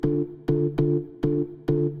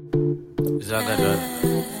Zagadot.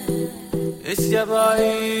 It's your boy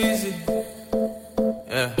Easy.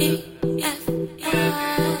 Yeah.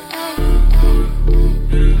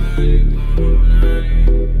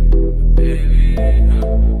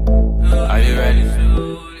 Are you ready?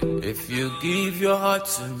 If you give your heart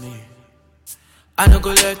to me, I no go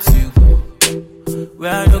let you go.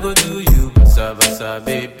 Where I no go do you, basa basa,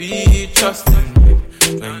 baby, trust in me.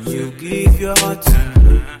 When you give your heart to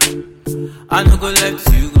me, I no go let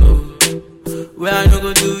you go. Where I no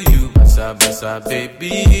go do you, basa basa,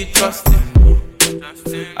 baby, trust in me.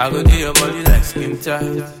 I go do your body like skin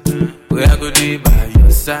tight. Where I go do by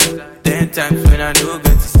your side. 10 times when I no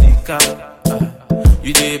get to stick out.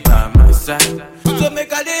 You dey by my side. So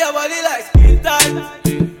make I do your body like skin tight.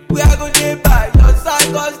 Where I go do by your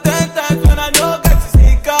side. Cause 10 times when I no get to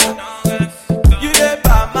stick out. You dey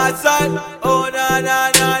by my side. Oh na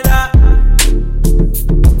na na na.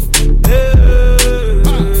 Hey,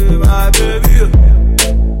 my baby.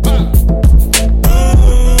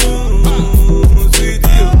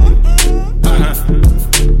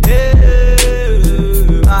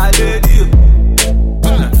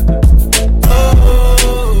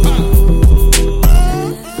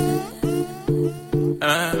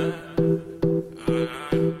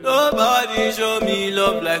 Nobody show me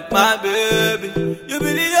love like my baby. You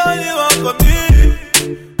be the only one for me.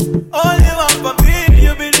 Only one for me.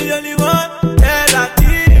 You be the only one that I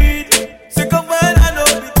need. Sick of when I know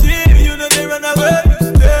be cheap. You know they run away, you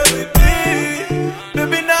stay with me.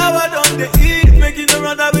 Baby, now I don't they eat. Make you no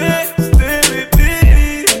run away, stay with me.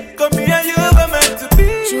 Come here, you were meant to be.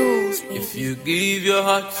 If you give your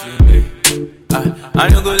heart to me, I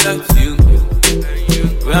no go let you go.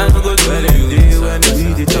 When I no go do you, when you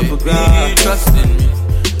see the topography, trust in me.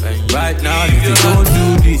 Right now, if you don't do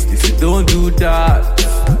this, if you don't do that,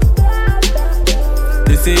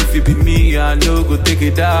 they say if you be me, I no go take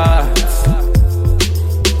it out.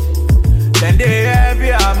 Then they envy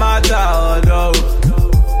a matter, oh no.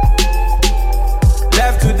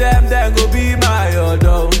 Left to them, then go be my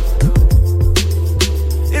order.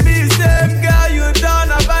 It be the same girl you done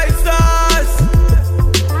a vice stars.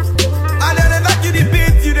 And then they back you the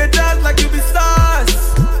beat, you they dance like you be stars.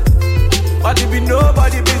 But it be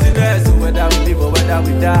nobody business, whether we live or whether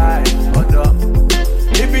we die, or no.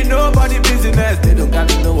 It be nobody business, they don't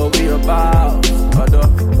gotta know what we about, or no.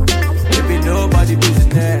 It be nobody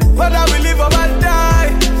business, whether we live or die,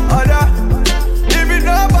 or no. It be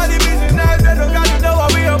nobody business, they don't gotta know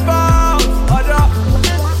what we about, or no.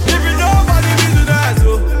 It be nobody business,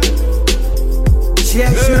 oh.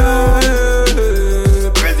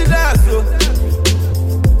 President, oh.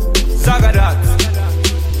 Zagadot.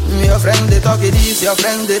 Your friend they talk it this, your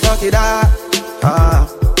friend they talk it that.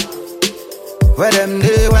 Where them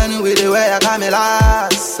day when we the way I come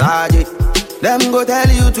last. Them go tell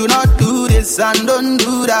you to not do this and don't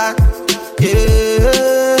do that.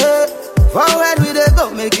 Yeah. Forward we they go,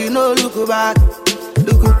 make you no look back.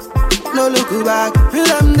 No look back.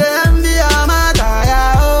 Them they envy a matter,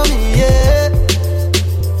 oh me, yeah.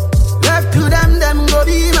 Left to them go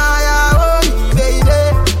be my homie, baby.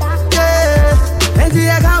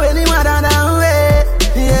 I can't wait anymore down way.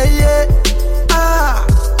 Yeah, yeah.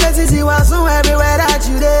 Let's see what's on everywhere that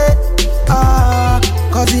you did.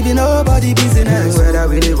 Cause it be nobody business, whether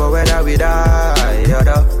we live or whether we die.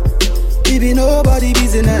 It be nobody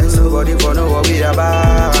business, nobody for know what we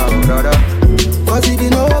about. Cause it be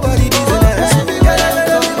nobody business.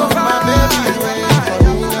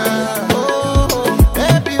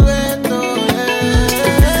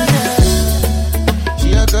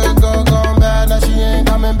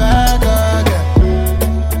 Back again.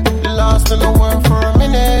 Lost in the world for a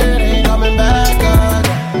minute, ain't coming back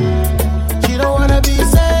again. She don't wanna be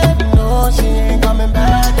saved, no, she ain't coming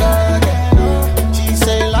back again. She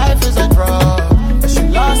say life is a drug, but she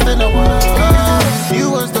lost in the world. You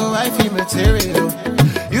was the wifey material,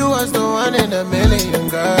 you was the one in a million,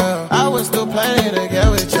 girl. I was still planning to get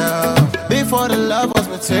with you before the love was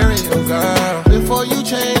material, girl. Before you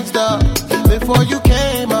changed up, before you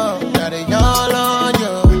came up, now they all on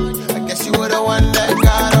you. You were the one that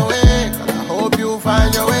got away. I hope you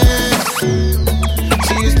find your way.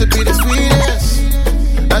 She used to be the sweetest.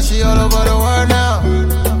 Now she all over the world now.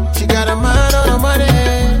 She got a mind on her money.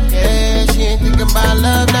 Yeah, she ain't thinking about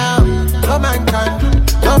love now. No man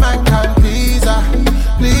can please her.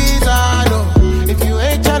 Please her, no. If you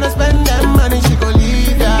ain't tryna spend that money, she gon'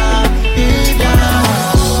 leave ya. Leave ya.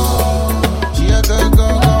 She a good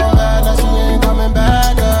girl, bad, now she ain't coming back.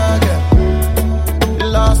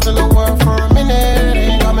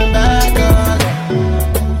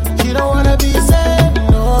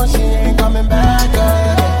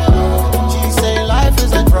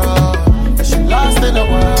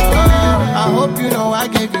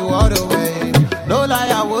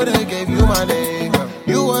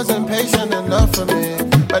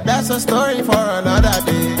 story for another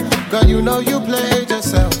day. Girl, you know you played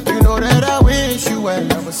yourself. You know that I wish you well.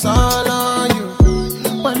 I was all on you.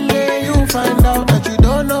 One day you find out that you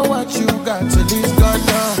don't know what you got till it's gone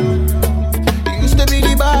now. You used to be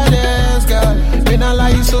the baddest girl. When I lie,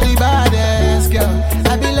 you still the baddest girl.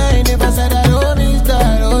 I'd be lying if I said I don't miss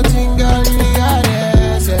that whole thing, girl. You the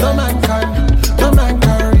baddest. Yeah. No man can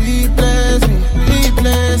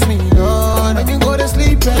replace me. No, I can go to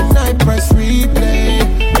sleep at night, press replay.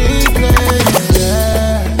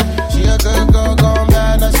 Yeah. She a good girl gone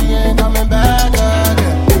bad, now she ain't coming back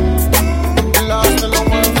again. Lost in the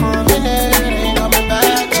world for a minute, ain't coming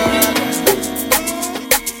back again.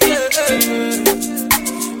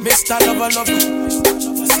 Mr. Lover,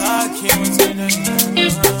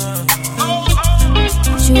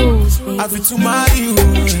 I feel to marry you.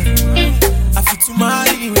 I feel to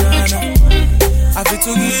marry you, Nana. I feel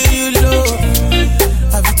to give you love.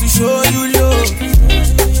 I feel to show you love.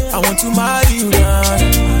 I want to marry you,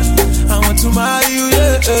 Nana. I want to marry you,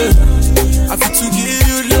 yeah. I feel to give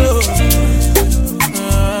you love.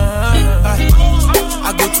 I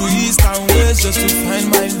go to east and west just to find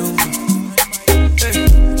my love.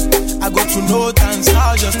 I go to north and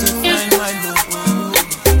south just to find my love.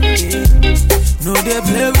 No, they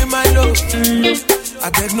play with my love. I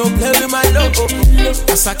beg no play with my love.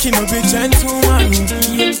 Asaki no be gentleman,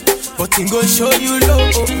 but he go show you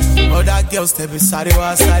love. Other girls tell me sorry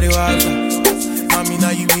wa. Mommy, now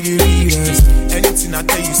you be the realest. Anything I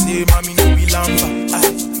tell you say, mommy, no be lamba.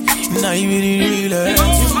 Now you be the realest.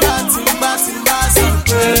 Timba,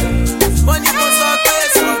 something. Money go something.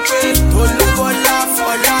 Tolu bola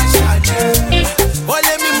for la shade.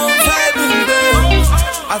 Ole mi mo vibe in bed.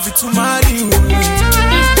 I feel to marry you.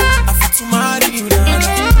 I feel to marry you, Nana.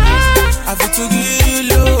 I feel to give you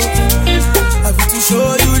love. I feel to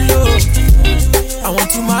show you love. I want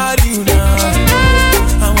to marry you, Nana.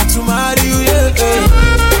 I want to marry you, yeah.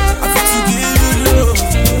 I feel to give you love.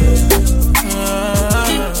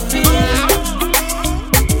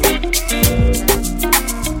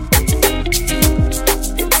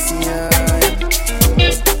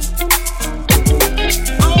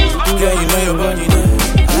 Yeah, you know you're running.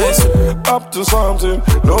 Up to something,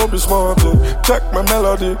 don't be smarting. Check my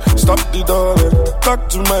melody, stop the darling. Talk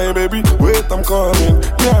to my baby, wait, I'm coming.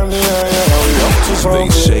 Yeah, we up to something.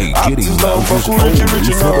 They say getting love is only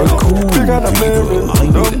for the cool people. I would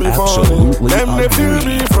absolutely them they feel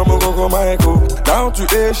agree. me from Ogogo Michael down to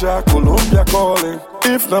Asia, Colombia calling.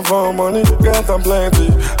 If not for money, get them plenty.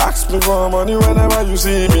 Ask me for money whenever you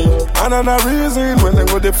see me. Another reason when they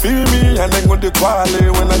go they feel me and they go they quality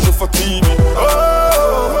when I show for TV.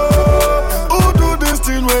 Who do this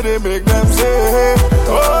thing where they make them say?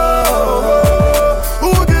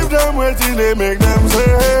 Who give them waiting they make them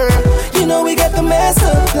say? You know we got the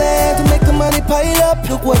master plan to make the money pile up.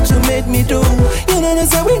 Look what you made me do. You know they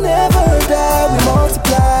say we never die, we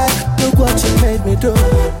multiply. Look what you made me do.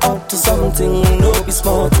 Up to something, no be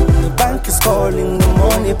small thing. The bank is calling, the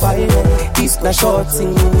money piling. This not short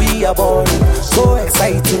thing, we are balling. So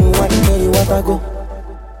exciting, one day what I go.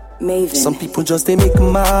 Maven. Some people just they make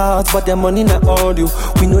mad, but their money not all you.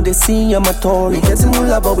 We know they see I'm a tory. We getting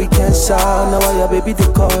moolah, but we can't shout. Now why your baby they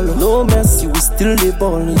call. No mercy, we still they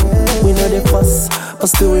balling. We know they fuss, but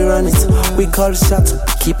still we run it. We call shot,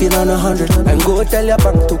 keep it on 100. And go tell your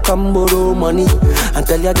bank to come borrow money. And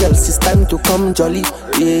tell your girls it's time to come jolly.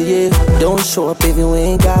 Yeah. Don't show up if you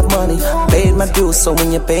ain't got money. Paid my dues, so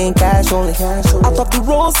when you're paying cash only. Out of the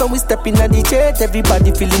road, so we stepping at the church.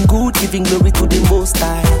 Everybody feeling good, giving glory to the Most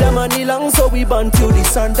High. The money long, so we burn till the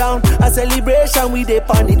sundown. A celebration, we dey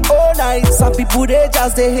pan it all night. Some people they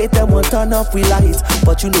just they hate them, won't turn off we lights.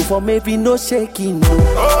 But you know for maybe no shaking, no.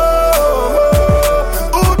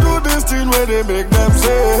 Who do this thing where they make them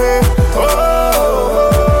say?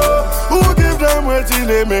 Who give them waiting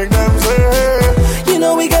they make them say? You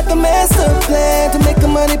know we got the master plan to make the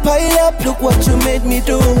money pile up. Look what you made me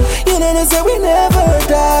do. You know they say we never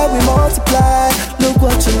die, we multiply. Look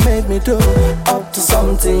what you made me do. Up to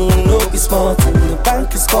something, no be small thing. The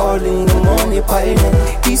bank is calling, the money piling.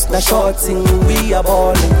 This not short thing, we are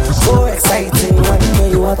balling. So exciting, one day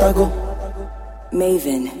you want to go.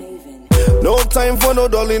 Maven. No time for no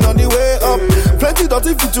darling on the way up. Plenty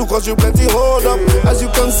dirty fit you cause you plenty hold up. As you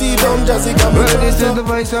can see, Don Jazzy got me. Well, this is the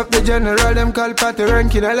voice of the general. Them call Patty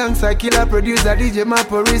Rankin alongside killer producer DJ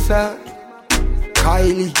Maporisa.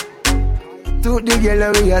 Kylie. To the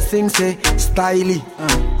girl we a sing say styly.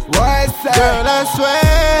 What's that? Girl, I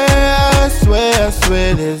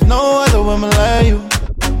swear there's no other woman like you.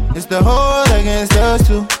 It's the whole against us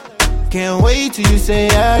two. Can't wait till you say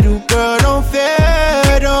I do. Girl, don't fear.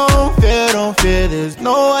 There's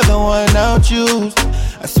no other one I'll choose.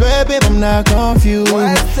 I swear, babe, I'm not confused.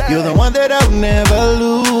 You're the one that I'll never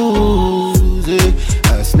lose. Yeah.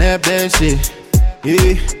 I snap that shit,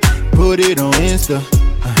 yeah. Put it on Insta,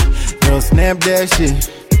 girl, snap that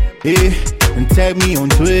shit, yeah. And tag me on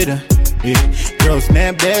Twitter, yeah. Girl,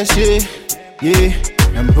 snap that shit, yeah.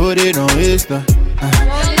 And put it on Insta,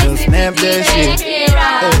 girl, snap that shit,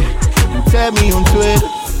 yeah. And tag me on Twitter.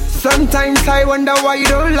 Sometimes I wonder why you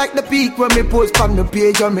don't like the peak when me post on the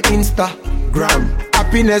page on my Instagram.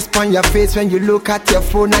 Happiness on your face when you look at your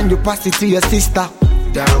phone and you pass it to your sister.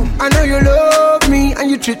 Damn. I know you love me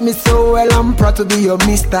and you treat me so well. I'm proud to be your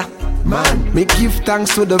mister. Man, me give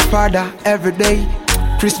thanks to the Father every day,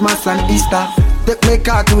 Christmas and Easter. Take my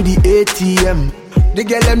car to the ATM. The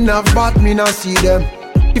girl them not bought me now see them.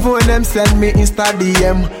 Even when them send me Insta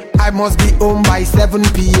DM, I must be home by 7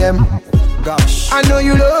 p.m. Gosh, I know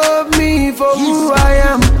you love me for who I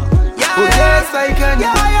am. Yeah, oh, yes I can.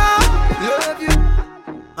 Love you.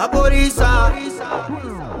 Aborisa.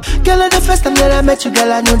 Girl, the first time that I met you,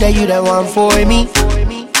 girl, I knew that you the one for me.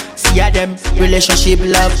 See ya them relationship,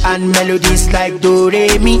 love and melodies like do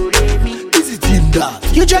re mi. Is it in that?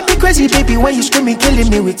 You drive me crazy, baby, when you screaming, killing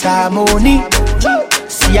me with harmony.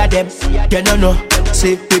 See ya them, they don't know.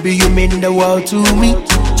 Say, baby, you mean the world to me.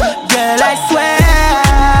 Girl, I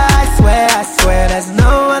swear, there's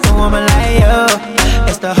no other woman like you.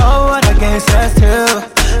 It's the whole world against us too.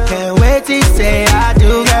 Can't wait till you say I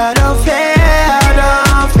do. Girl, don't fear.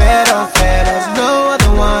 There's no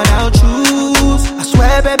other one I'll choose. I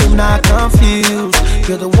swear, baby, I'm not confused.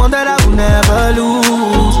 You're the one that I will never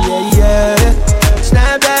lose. Yeah, yeah.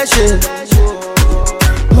 Snap that shit.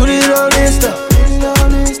 Put it on Insta.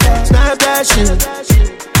 Snap that shit.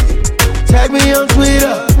 Tag me on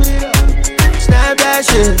Twitter. Snap that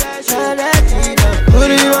shit.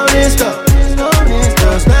 Put it on Insta.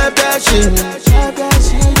 Snap that shit.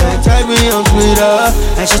 Tag me on Twitter.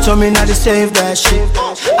 And she told me not to save that shit.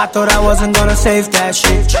 I thought I wasn't gonna save that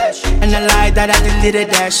shit. And I lied that I deleted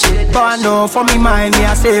that shit. But I know for me mind, me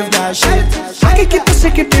I saved that shit. I can keep it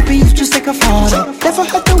secret, baby, you just like a father. Never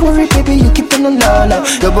had to worry, baby, you keep it on lala.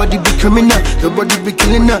 Your body be criminal, your body be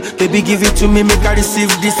killing her. Baby, give it to me, make I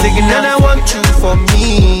receive this signal. And I want you for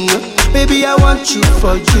me. Baby, I want you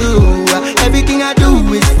for you. Everything I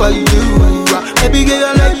do is for you. Baby, girl,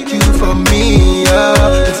 I like you for me.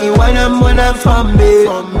 If you want them, when I'm from me.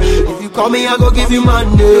 If you call me, I go give you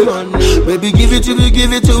money. Baby, give it to me,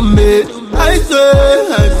 give it to me. I swear.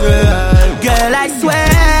 Girl, I swear,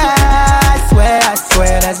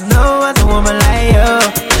 there's no other woman like you.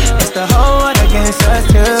 It's the whole world against us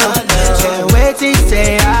too. Can't wait till you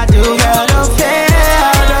say I do. Girl, don't fear.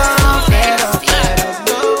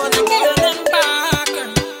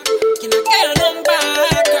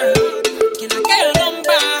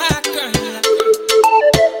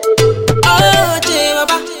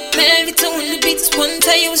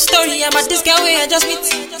 About this girl where I just meet.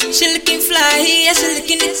 She looking fly, yeah, she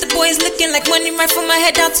looking at the boys looking like money right from my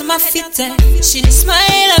head down to my feet. She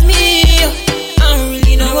smile at me, I don't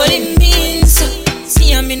really know what it means.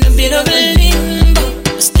 See, I'm in a bit of a limbo,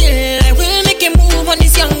 but still I will make a move on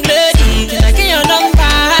this young lady. Can I get your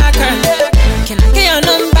number, girl? Can I get your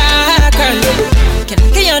number, girl? Can I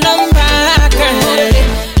get your number, girl?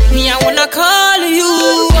 Me, I wanna call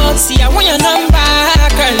you up. See, I want your number,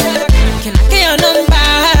 girl. Can I get your number?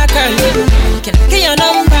 Can I get your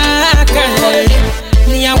number, girl?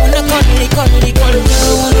 Me, I wanna call you.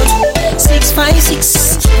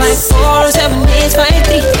 656 547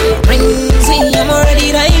 853. Rings me, I'm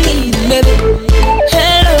already dialing, baby.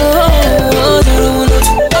 Hello,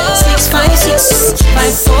 656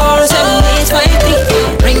 547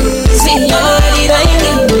 853. Rings me, I'm already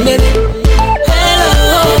dialing, baby.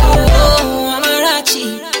 Hello, I'm a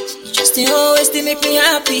Rachi. You just always to make me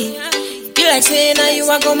happy. Like saying now you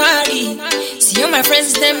are go marry. See all my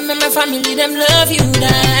friends, them and my family, them love you.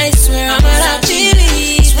 I swear I'm not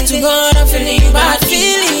feeling. Swear to God I'm feeling bad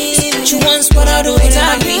feelings. What you want, what I do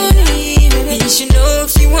exactly. And you should know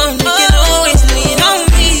if you want, you can always lean on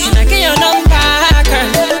me. Can I get your number,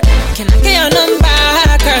 girl? Can I get your number,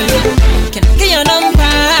 girl? Can I get your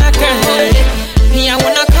number, girl? Me, I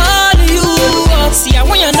wanna call you up. See, I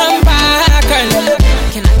want your number, girl.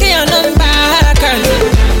 Can I get your number, girl?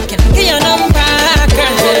 Can I get your number,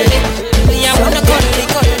 girl? Me, I wanna call you.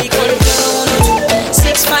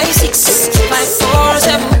 656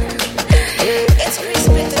 547.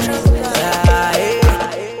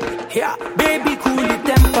 Yeah, baby, cool the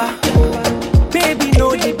temper.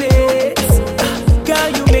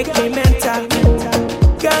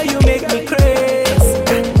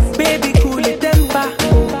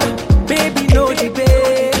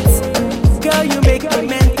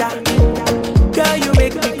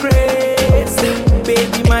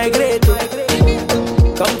 migrate,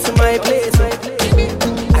 oh. Come to my place, oh.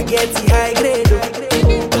 I get the high grade, oh.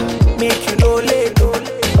 Make you no late, oh.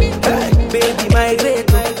 Baby,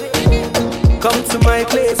 migrate, oh. Come to my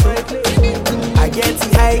place, oh. I get the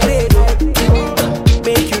high grade, oh.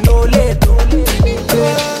 Make you no late, oh.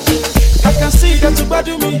 I can see that you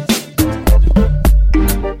body me.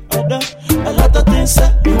 A lot of things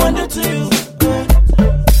that we want to do to you.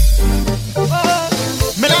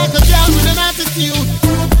 Me like a girl with an attitude.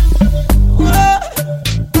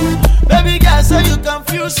 Baby girl, so you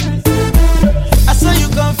confuse me. I saw you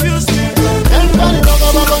confuse me. Everybody know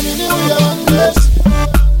about money, new young days.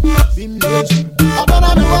 Bim days. I don't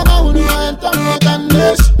know what I want to enter me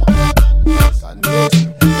Sundays. Sundays.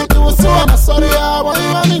 If you was so I'm sorry, I want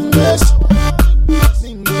you in English.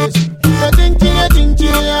 English. The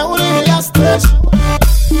thinking, I want you in your stage.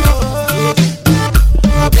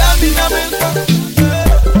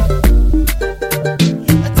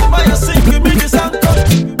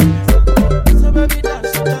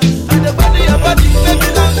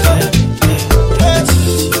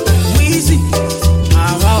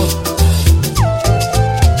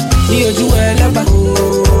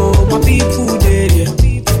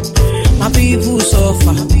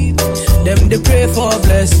 They pray for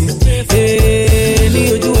blessing. Hey,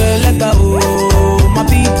 my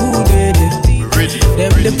people dead.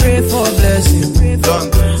 Them they pray for blessing,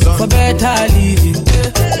 for better living.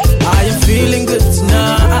 I am feeling good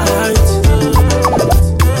tonight.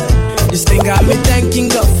 This thing got me thanking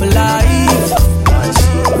God for life.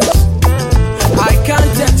 I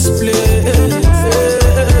can't explain.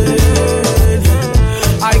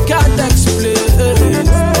 I can't explain.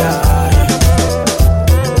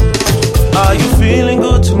 Are you feeling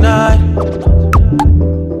good tonight?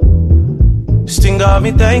 This thing got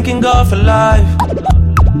me thanking God for life.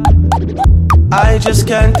 I just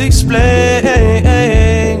can't explain.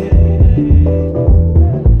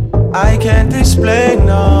 I can't explain,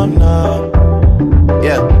 no.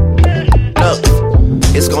 Yeah. Look,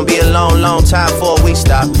 it's gonna be a long time before we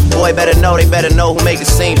stop. Boy, they better know who make the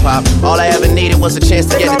scene pop. All I ever needed was a chance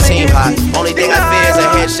to get the team hot. Only thing I fear is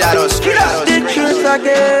a headshot or a screen. The truth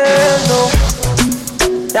again, no.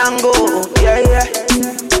 Dango, yeah.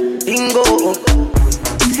 Dingo.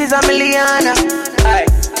 This is Emiliana. Aye,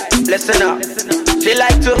 listen up. She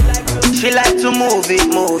like to move it.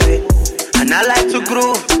 And I like to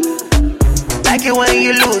groove. Like it when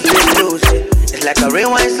you lose it. It's like a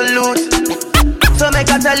rewind salute. So make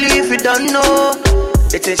I tell you if you don't know.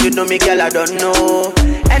 The things you do me, girl, I don't know.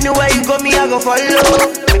 Anywhere you go, me, I go follow.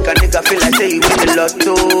 Make a nigga feel like say you win the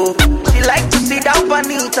lotto. She like to sit down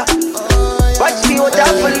Panita. Watch me hold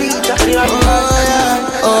down for Lita.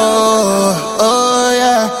 Oh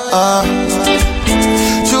yeah.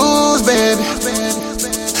 Choose, baby.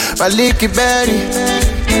 My licky berry.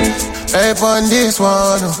 Right on this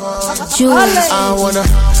one. Choose. I wanna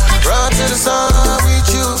run to the sun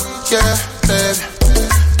with you. Yeah, baby.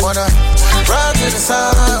 Wanna run to the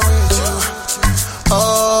sun with you.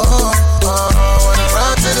 Oh, wanna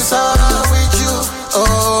run to the sun with you.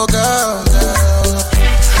 Oh, girl.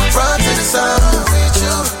 Run to the sun with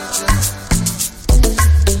you.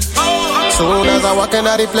 Soon as I walk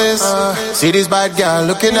into the place, see this bad girl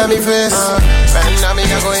looking at me face. Right now me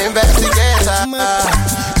I go investigate her.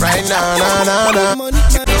 Right now, nah. Look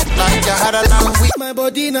like I had a long week. My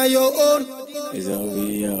body now your own. It's over,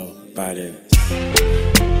 yo, body.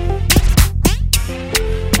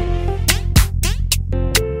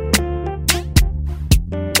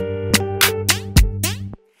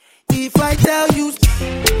 If I tell you,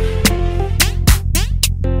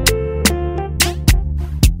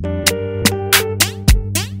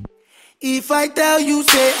 if I tell you,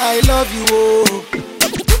 say I love you, oh.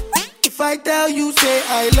 If I tell you, say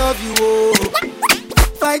I love you, oh.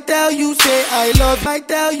 If I tell you, say I love. If I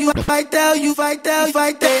tell you,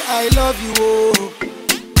 I love you, oh.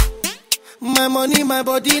 My money, my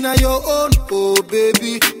body, now your own, oh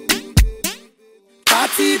baby.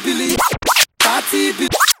 30 billion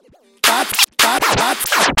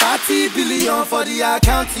for the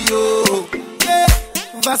account, yo. Yeah.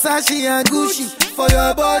 Versace and Gucci for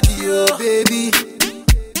your body, oh baby.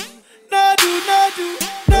 No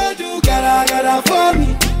do, gotta for me.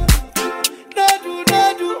 No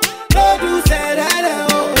do, say that,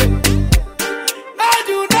 oh. No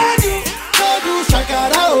do,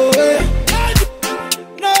 shakara, oh.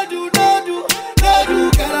 No do,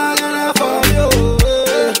 gotta for you,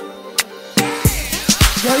 oh.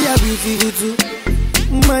 Girl, you're beautiful too.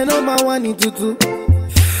 My number one in tutu.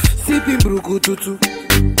 Sipping bruku tutu.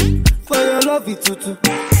 For your love it tutu.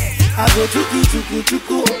 I go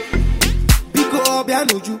chuku. Biko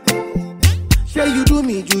obianuju. Say you do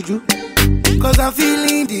me juju, cause I'm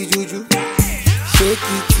feeling the juju. Shake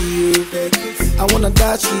it to you, take it. I wanna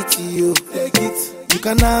dash it to you, take it. You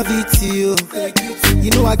can have it to you, take it.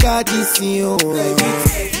 You know I got this in you, take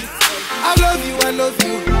it. I love you, I love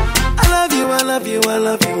you. I love you, I love you, I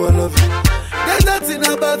love you, I love you. There's nothing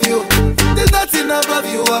above you. There's nothing above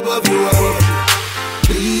you, above you, above you.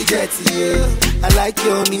 Bridget, yeah. I like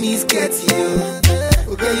your mini skirt, yeah.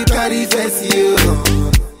 Okay, you carry fancy, yeah.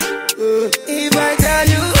 If I tell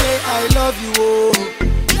you, hey, I love you, oh.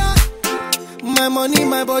 My money,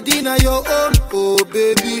 my body, now your own, oh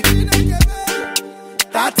baby.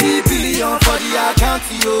 30 billion for the account,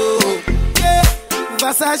 yo. Yeah.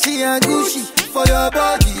 Versace and Gucci for your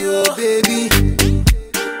body, oh baby.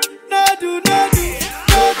 No do,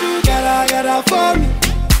 gotta for me.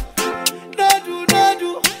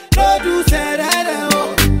 No do, say that,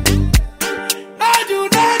 oh.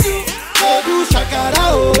 No do, shakara,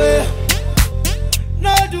 oh, eh.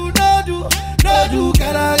 No do,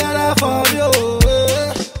 gotta for me, oh,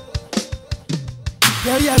 eh.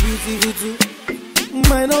 Yeah, yeah, beauty,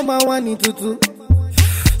 my number one in tutu.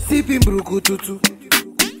 Sipping bruku tutu.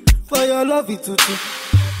 For your love it tutu.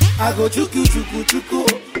 I go chuku.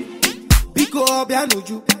 Biko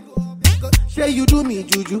obianuju. Say you do me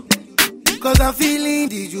juju. Cause I'm feeling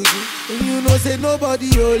the juju. And you know say nobody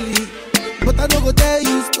holy. But I don't go tell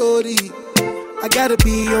you story. I gotta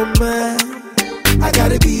be your man. I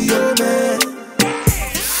gotta be your man.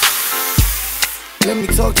 Let me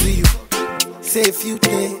talk to you. Say a few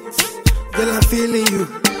things. Girl, I'm feeling you.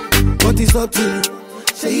 But it's up to you.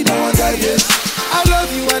 Say you don't want that, yes. I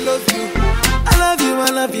love you, I love you. I love you, I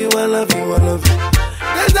love you, I love you, I love you.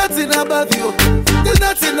 There's nothing above you. There's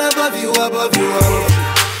nothing above you, above you, above you.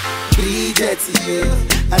 Bridget, yeah.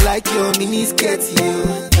 I like your mini skirt,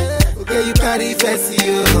 yeah. Okay, you carry fancy,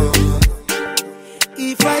 yeah.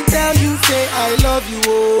 If I tell you, say I love you,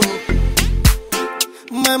 oh.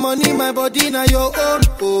 My money, my body, now your own,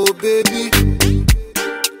 oh baby.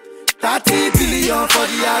 30 billion for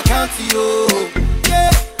the account, yo.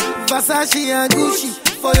 Yeah. Versace and Gucci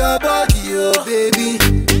for your body, oh baby.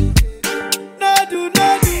 No do,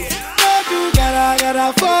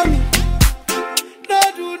 gotta for me. No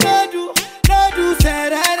do, say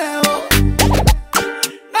that, oh.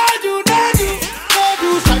 No do,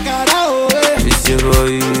 shakara, oh, eh. It's your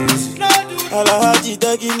voice. Alahaji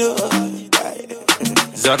Dagino.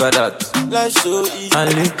 Zagadat. Life so easy.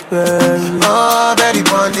 Oh, Betty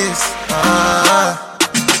Bondis.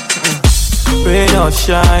 Rain or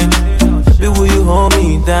shine, baby, will you hold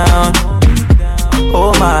me down?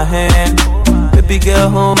 Hold my hand, baby girl,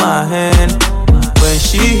 hold my hand. When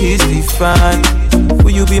she hits the fan,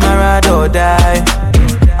 will you be my ride or die?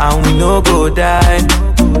 And we no go die,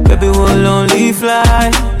 baby, we'll only fly.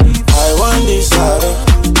 I want this harder.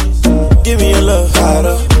 Give me your love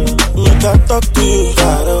harder. Make I talk to you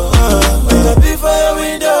harder. Be for your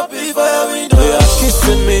window, you're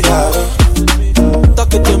kissing me harder.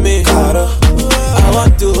 Talking to me harder. I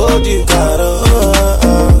want to hold you harder.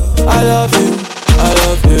 I love you.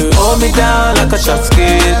 Hold me down like a shot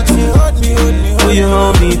skate. Will you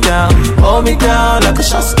hold me down? Hold me down like a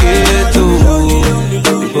shot skate.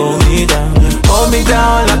 Hold me down. Hold me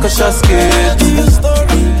down like a shot skate.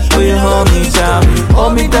 Will you hold me down?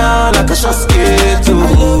 Hold me down like a shot skate. I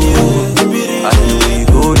know you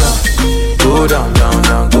go down. Go down, down,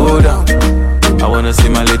 down, go down. I wanna see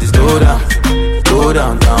my ladies go down. Go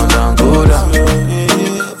down, down, down, go down.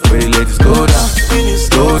 Pretty ladies go down.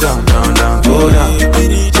 Go down, down, down, go down.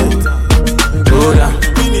 Go down,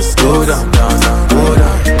 go down, down, down, go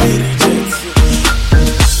down.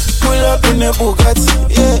 Pull up in a Bugatti,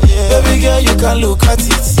 yeah. Baby girl, you can look at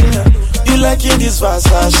it, yeah. You like it, this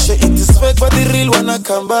Versace. It is fake, but the real one I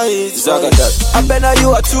can buy it. I bet now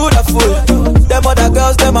you are true the fool. Them other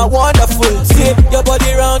girls, them are wonderful. See your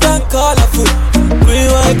body round and colorful. Green,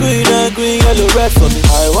 white, green, yellow, red for me.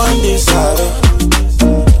 I want this harder.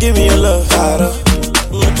 Give me your love harder.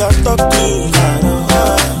 Make I talk to you harder.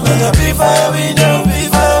 Make I be for your window, be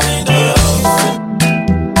for your window.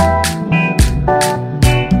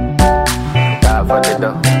 Die for the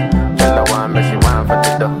dough. Tell her one, but she want for the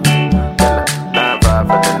dough. Tell her, die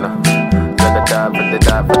for the dough. Tell her,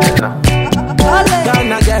 die for the dough.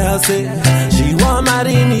 Ghana girl say she want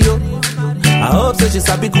marry me, yo. I hope so she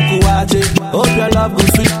sabi kukuwache. Hope your love go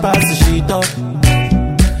sweet past the sheet up.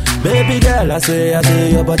 Baby girl, I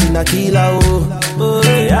say your body na killer, oh. Oh,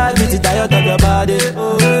 yeah, I get it tired of your body,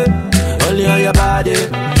 oh, yeah. Only on your body.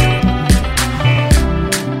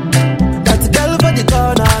 That girl for the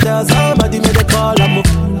corner, there's somebody made a call, I'm up.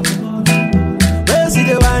 Where see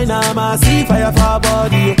the wine, I see fire for her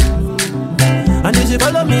body, oh. And if she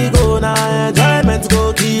follow me, go now, enjoy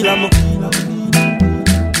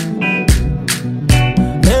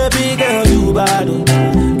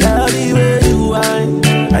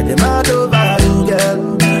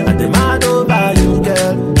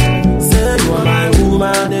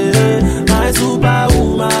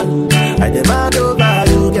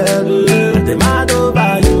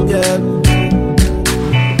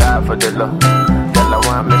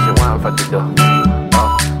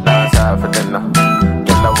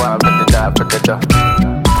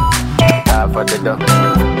for the dough.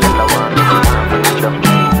 Tell her one make she wine for the dough.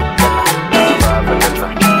 Die for the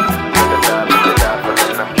dough. Die for the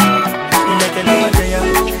dough. You like a little Jaya.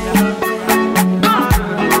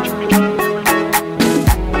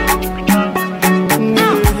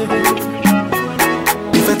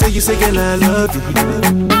 If I tell you, say, girl, I love you.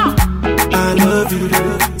 I love you.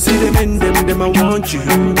 See them and them, I want you.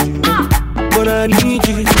 But I need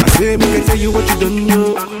you. I say, me can tell you what you don't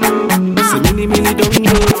know. Say, many don't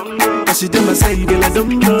know. I see them aside, girl, I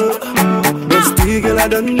don't know. But still, girl, I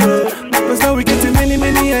don't know. Cause now we get to many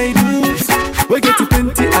ideas. We get to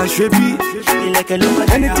plenty, I should be. Like a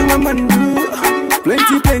anything a man do.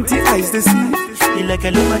 Plenty eyes to see. Like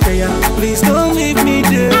a please don't leave me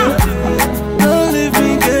there. Don't leave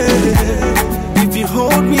me there. If you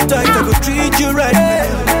hold me tight, I could treat you right.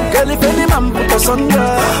 Girl, if any man put us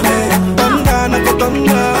under, thunder, never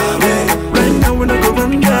thunder. Right now when I go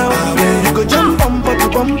run down, you go jump bumper to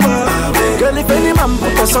bumper. Girl, if any man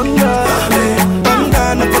put us under,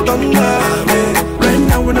 thunder, never thunder. Right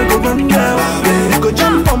now when I go run down, you go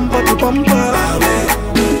jump bumper to bumper.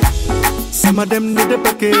 Some of them need the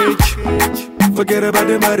package. Forget about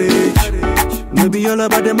the marriage. Maybe all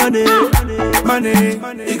about the money.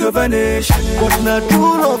 It go vanish. But not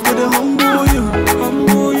true love to the humble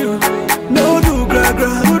you. No do gra.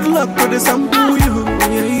 Good luck to the sample you.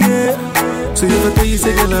 Yeah. So if I tell you,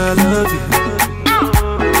 say, girl, I love you.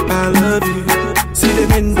 I love you. See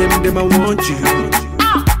them and them, I want you.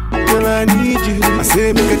 Girl, I need you. I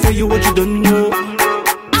say, make I tell you what you don't know.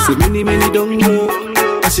 Say many don't know.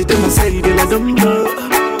 I see them aside, girl, I don't know.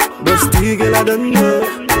 But still, girl, I don't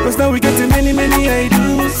know. Cause now we get to many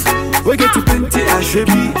ideas. We get to plenty, I should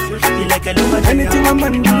be. Like a anything a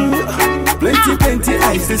man do. Plenty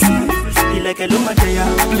eyes to see. Like a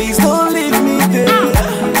please don't leave me there.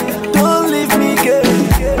 Don't leave me, girl.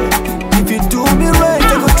 If you do me right, I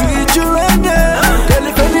go treat you right there. Girl,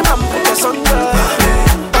 if any man put us under,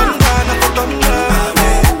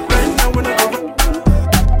 right now when I go.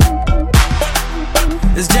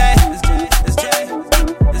 It's Jay.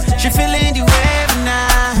 She feeling the wave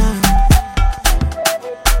now.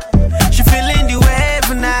 She feeling the wave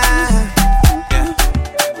now. Yeah.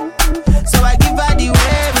 So I give her the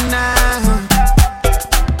wave now.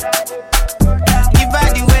 Give her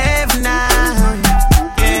the wave now.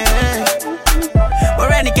 Yeah. But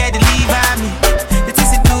renegade to leave at me. The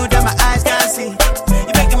things you do that my eyes can't see.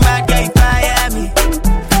 You make a mad guy fire me.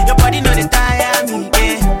 Your body know they tire me.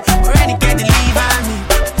 Yeah. But renegade to leave at me.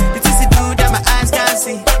 The things you do that my eyes can't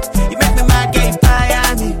see.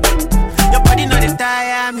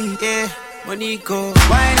 Yeah, Monico,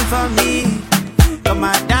 whining for me, come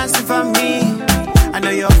on dancing for me. I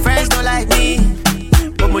know your friends don't like me,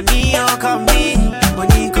 but Monio come me.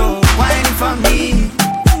 Monico, whining for me,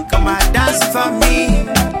 come on dancing for me.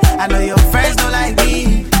 I know your friends don't like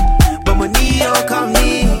me, but Monio come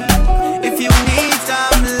me. If you need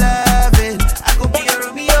some loving, I go be a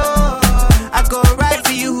Romeo. I go right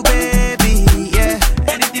for you, baby. Yeah,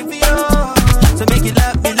 anything for you. So make you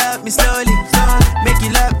love me slowly. Make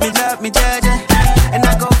you love me, Jaja. And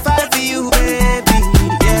I go fight for you, baby.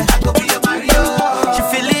 Yeah, I go be your Mario. She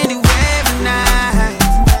feeling the wave now.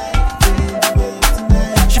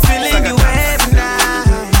 She feeling the wave now.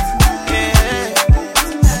 Yeah.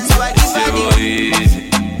 So I give her the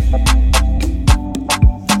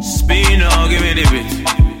Spino, give me the beat.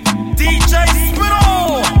 DJ Spino.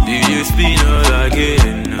 DJ Spino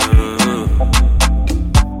again.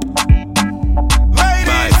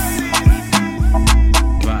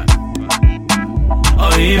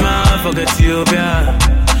 Fuck Ethiopia,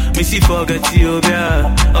 Missy fuck Ethiopia.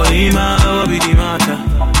 Oh, Ima, what be the matter?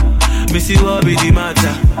 Missy, what be the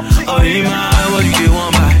matter? Oh, Ima, what do you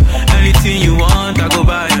want buy? Anything you want, I go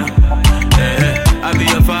buy ya. I be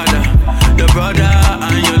your father, your brother,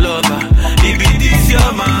 and your lover. If it is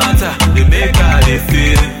your matter, they make how they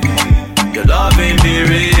feel. Your love ain't be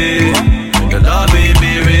real, your love ain't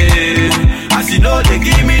be real. As you know, they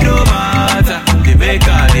give me no matter, they make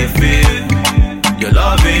how they feel. Your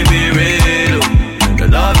love ain't be real, oh. Your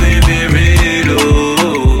love ain't be real,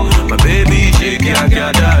 oh. My baby shake ya,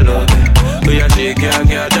 love. Oh yeah, shake ya,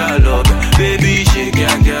 love. Baby shake ya,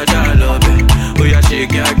 love. Oh yeah,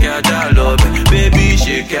 shake ya, love. Baby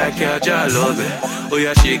shake ya, love. Oh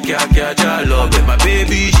yeah, shake ya, love. My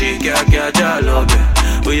baby shake ya, love.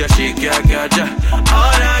 Oh yeah, shake ya,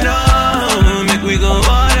 all I know, make we go all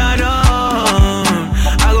I know.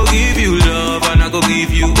 I go give you love and I go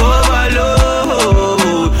give you overload.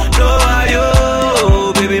 No ayo,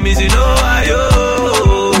 baby, me say no ayo.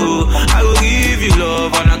 I go give you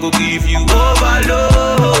love and I go give you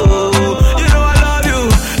overload. You know I love you.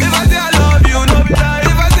 If I say I love you, no be lie.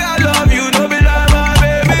 If I say I love you, no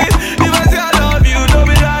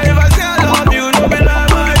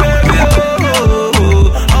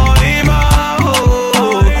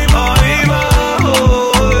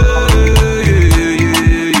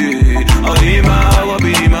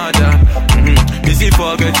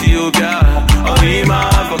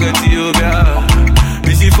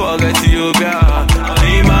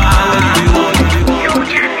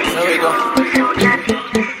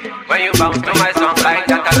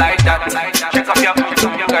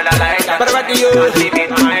Leave it,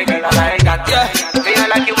 my girl, I like that. Yeah, me I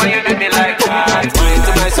like it when you do me like that. Wine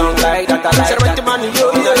to my song like that, I like that.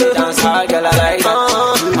 Dance hard, girl, I like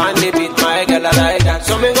that. And leave it, my girl, I like that.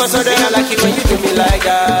 So me go so there, I like it when you do me like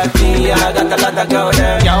that. Me, I got a lot of girl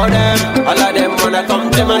them. All of them wanna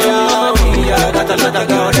come to my yard. Me, I got a lot of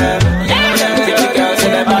girl them. Pretty girls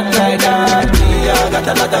in the back like that. Me, I got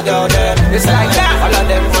a lot of girl them. It's like that. All of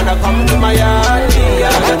them wanna come to my yard. Me, I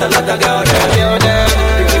got a lot of girl them.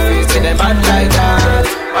 Pretty face in the back like that.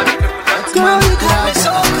 Girl, you got me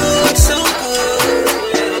so good, so good.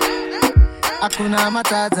 Hakuna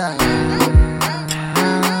Matata.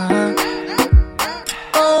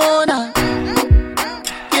 Oh, nah.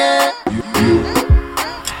 Yeah.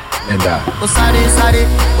 O sáré sáré,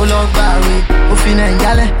 o lọ gbàwé, o fi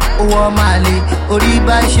Nàìjálẹ̀, o wọ Màlè, orí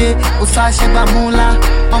bá ṣe, o sáṣẹ́ gbà múlá,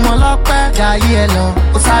 ọmọ ọlọ́pẹ́ jayé ẹ lọ.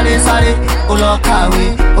 O sáré sáré, o lọ kàwé,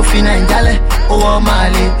 o fi Nàìjálẹ̀, o wọ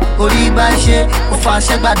Màlè, orí bá ṣe, o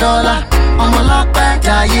fàṣẹ gbà dọ́là, ọmọ ọlọ́pẹ́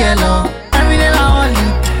jayé ẹ lọ. Everyday na only,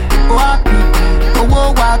 o happy, owó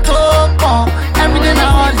wa tó pọ̀. Everyday na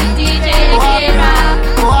only, o happy,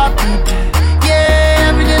 o happy, yeah.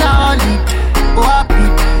 Everyday na only, o happy.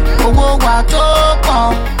 Owó wa tó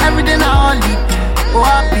pọ̀, everyday na only. Oh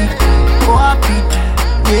happy,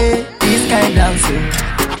 yeah. This kind dancing,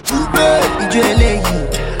 Akube, ijó eléyìí,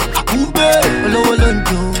 Akube, olówó ló ń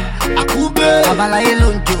jó, Akube, babaláyé ló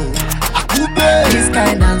ń jó, Akube. This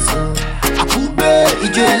kind dancing, Akube,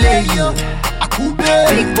 ijó eléyìí, Akube,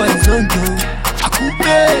 big boys ló ń jó,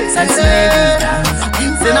 Akube, sexy lady dance.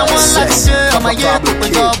 Say na one like say, ọmọ yẹ kó pé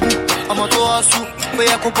jọ́bù, ọmọ tó hustle, pé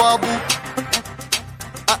yẹ kó bọ́bù.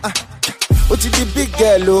 Ó ti di big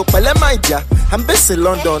girl o, pẹ̀lẹ́ máa jà. I'm based in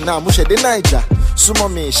London now, mo ṣẹ̀dé Naija. Súnmọ́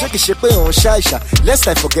mi, ṣé kìí ṣe pé òun ṣàìṣà. Lest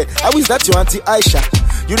I forget, how is that your auntie Aisha?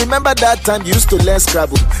 You remember that time you used to learn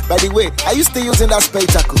Scrabble? By the way, are you still using that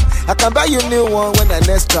spectacle? I can buy you a new one when I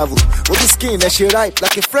next travel. With the skin and she ripe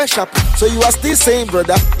like a fresh apple. So you are still saying,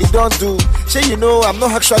 brother, it don't do. Shay, you know I'm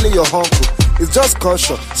not actually your uncle. It's just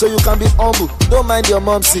caution, so you can be humble. Don't mind your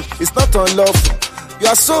momsy, it's not unlawful. You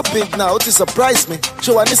are so big now, it surprised me.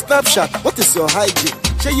 Show any snapshot, what is your hygiene?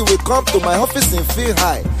 Say you will come to my office and feel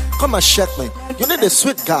high. Come and check me, you need a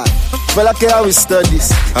sweet guy. Well, okay, how we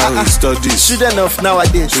studies? How we studies? Student of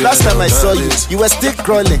nowadays. Last time I saw you, you were still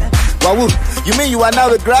crawling. Wahoo, you mean you are now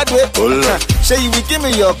a graduate? Hola. Say you will give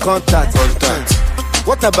me your contact.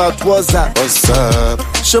 What about WhatsApp? What's up?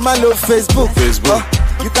 Show my love Facebook.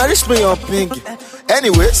 You can reach me on ping.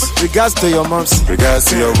 Anyways, regards to your momsy. Regards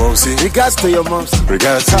to your momsy. Regards to your momsy.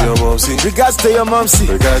 Regards to your momsy. Regards to your momsy.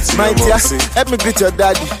 Regards to your momsy. Help me greet your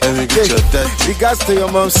daddy. Help me greet your daddy. Regards to your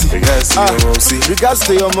momsy. Regards to your momsy. Regards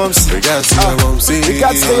to your momsy. Regards to your momsy.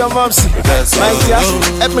 Regards to your momsy. Regards to your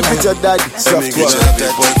momsy. Help me greet your daddy. Help me greet your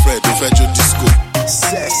daddy. Boyfriend, don't your disco.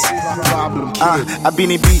 I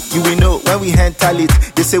been a beat, you will know when we handle it.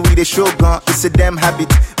 They say we the show gun, it's a damn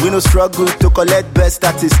habit. We no struggle to collect best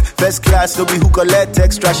status. First class, no be who collect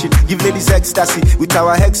extra shit. Give ladies ecstasy with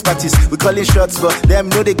our expertise. We calling shots, but them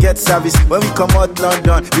know they get service. When we come out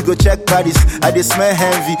London, we go check Paris. I dey smell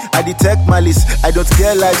envy, I detect malice. I don't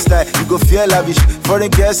care lifestyle, you go feel lavish.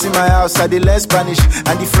 Foreign girls in my house, I dey learn Spanish.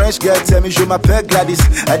 And the French girl tell me, je m'appelle Gladys.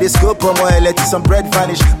 I dey scope on my let some bread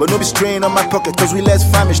vanish. But no be strain on my pocket, cause we less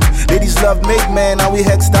famished. Ladies love made men and we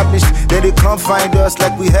established. Then they come find us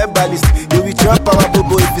like we herbalist. Then we drop our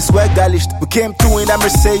bobo if it's well garnished. We came through in that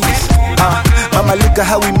Mercedes. Mama, look at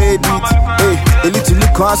how we made it. Hey, a little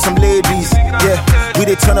look on some ladies. Yeah, we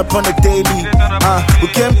they turn up on the daily. We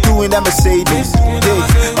came through in that Mercedes. Hey,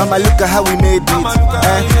 mama, look at how we made it.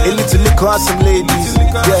 A little look on some ladies.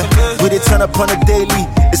 Yeah, we they turn up on the daily.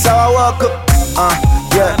 It's how I walk up.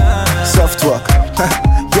 Yeah, soft walk.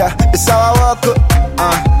 Yeah, it's how I walk up.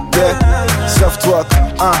 Yeah, soft walk.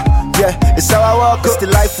 Yeah, it's how I walk up. It's the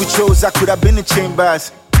life we chose. I could have been in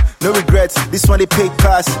chambers. No regrets, this one they pay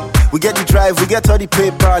pass. We get the drive, we get all the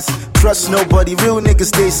papers. Trust nobody, real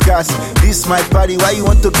niggas stay scarce. This my party, why you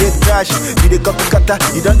want to get cash? You the copy cutter,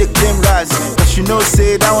 you don't they claim rise. Cause you know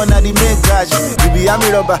say that one are the main cash. You be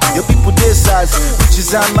army rubber, your people they size.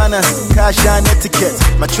 Riches and manners, cash and etiquette.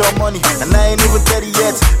 Mature money, and I ain't even 30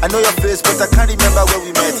 yet. I know your face, but I can't remember where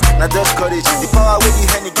we met. Now Dutch Cottage, the power where the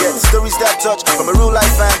Henny gets. Stories that touch from a real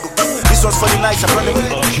life angle. This one's for the nights, I promise.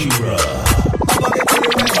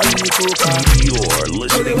 You're listening to the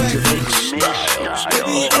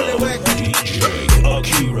style of DJ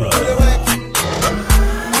Akira.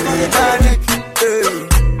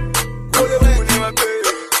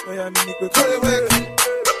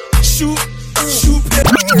 Shoot,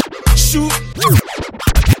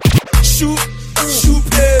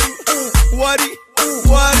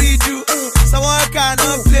 what he do? Someone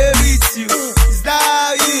cannot play with you.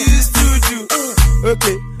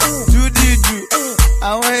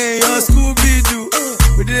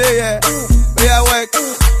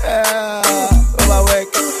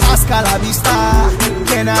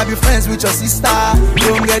 I be friends with your sister?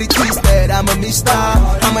 Don't get it twisted, I'm a mister.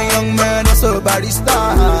 I'm a young man, also a barista.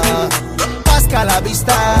 Pascal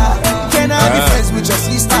Abista. Can I be friends with your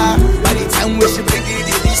sister? By the time we should bring it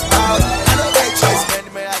in this house, I don't get choice, man.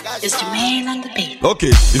 It's the man on the beat. Okay,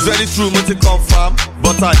 it's very true, me to confirm,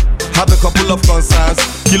 but I have a couple of concerns.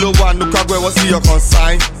 Kilo one, look at what's your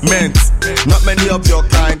consignment. Not many of your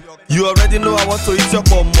kind. You already know I want to eat your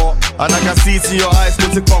combo, and I can see it in your eyes, me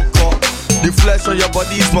to conquer. The flesh on your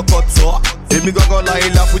body is more cut off. If me go lie,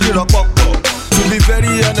 laugh with you no cock. To be very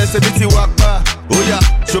honest, a bit waka. Oh yeah,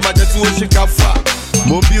 show my jet to she can fat.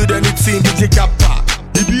 Mo build anything, bitch kappa.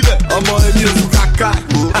 Ibile, omo emi osu kaka.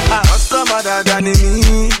 Customer than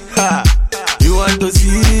me. You want to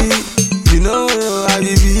see? You know how I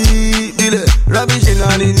be. Dile, rubbish in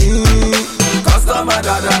on it. Customer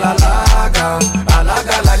alaga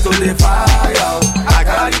like to the fire. I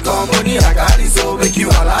got the company, I got it, so make you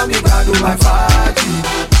allow me to do my party.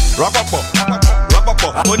 Rock up,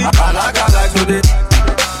 money. Alaga like to the.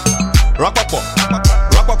 Rock up,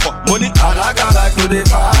 money. Alaga like to the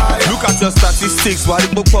fire. Look at your statistics, why the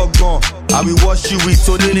book gone? I will wash you with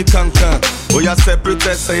Tony Kankan. Oh, yeah, separate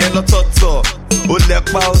say no toto. Oh,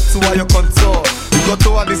 lepa out to your contour. You got to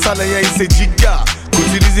the salary, it's a giga.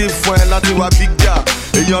 Could you listen for a lot of bigger?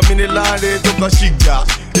 And you're minilare to Kashiga.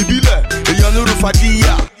 Ibile, and you're no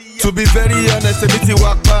fadia. To be very honest, a bit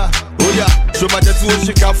waka. Oh, yeah, show my jet to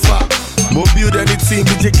Shikafa. Mo build anything,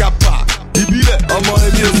 bitch kappa. Ibile, omo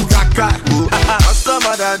emi osu kaka.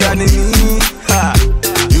 Customer than me.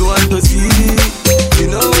 You want to see? You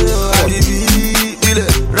know how I be.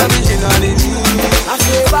 Rubbish in on it. I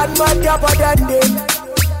say bad man tougher than them.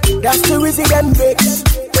 That's the reason them vex.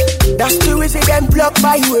 That's the reason them block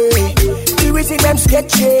my way. The reason them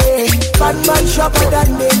sketchy. Bad man sharper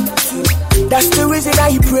than them. That's the reason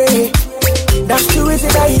I pray. That's the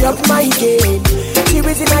reason I up my game. The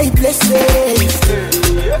reason I play safe.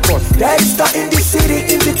 Then start in the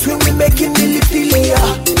city, in between we making million.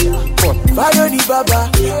 Follow the baba,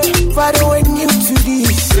 follow when you to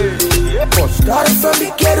this. Starting from the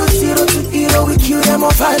ghetto, 0 to hero, we kill them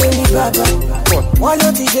all. Follow the baba, why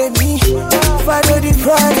not teach me? Follow the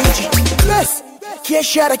prodigy. Yes, can't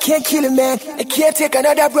shot, I can't kill a man. I can't take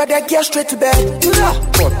another brother, get straight to bed.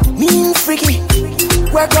 Mean freaky,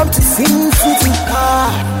 welcome to Sin City.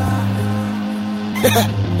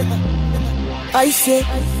 I say,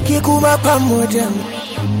 Kikuma Pamodem.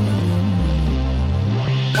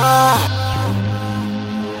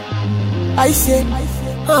 I say,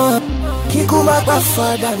 Kikuma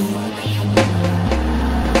Pafadam.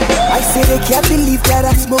 I say they can't believe that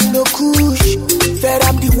I smoke no kush. Fed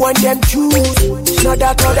I'm the one them choose. Not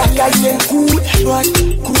that other guys ain't good, but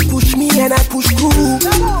could push me and I push through.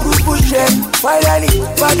 Could push them, finally,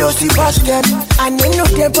 Fadosi pass them. And they know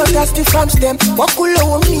them, but that's the fams them. Walk all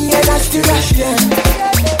over me and I still rush them.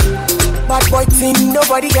 Bad boy team,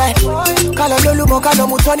 nobody got. Kala lolu mo kala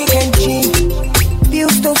mu Tony Kenji.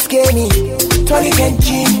 Bills don't scare me, Tony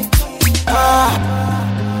Kenji.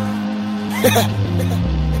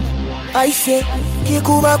 I say,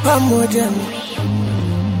 Kikuma Pamodem.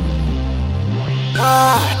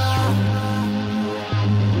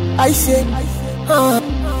 I say,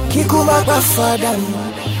 Kikuma Pafadam.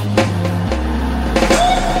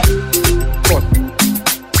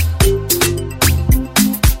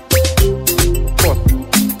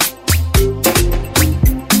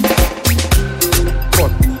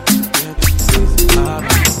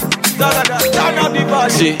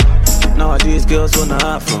 See, nowadays girls wanna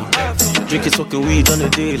have fun. Drinking, smoking weed on the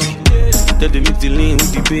daily. Then they mix the lean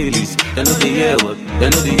with the Baileys. They know the year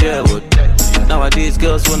what. Nowadays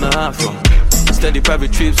girls wanna have fun. Steady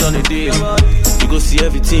private trips on the daily. You go see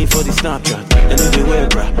everything for the Snapchat. They know they wear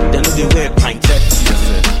bra, they know they wear pint.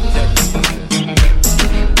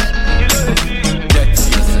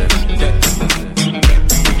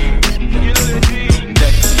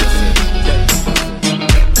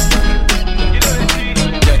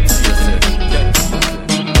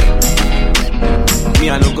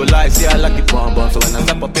 I no go lie, say I like it bonbon. So when I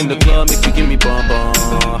step up in the club, make you give me bonbon.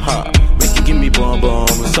 Ha, make you give me bonbon.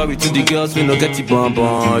 Sorry to the girls, we no get it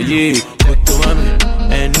bonbon. Yeah, go to mommy,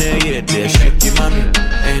 and yeah, there, shake it mommy,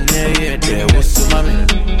 and yeah, there, what's the mommy,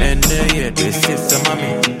 and yeah, there, sister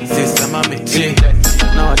mommy, yeah.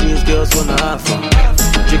 Nowadays girls wanna have fun,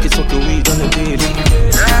 drinking smoking weed on the daily.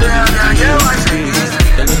 They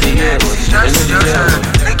know the year what.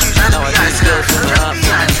 Nowadays girls wanna have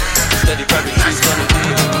fun. Steady private trees on the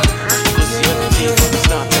deal. Go see everything from the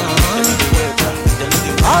start.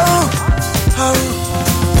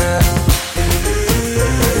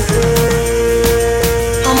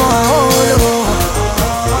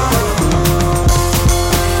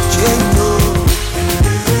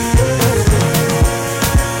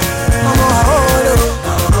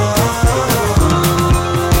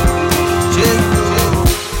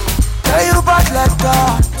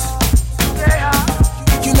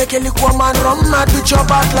 run mad with your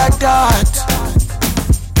back like that.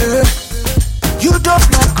 You don't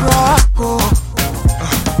like crap, oh.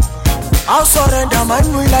 I'll surrender my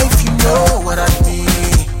new life, you know what I mean.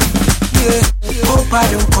 Yeah, hope I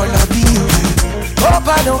don't call a bill. Hope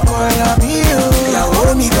I don't call a bill. Yeah,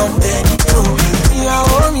 hold me down, Benny, oh. Yeah,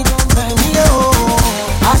 hold me down, Benny, oh.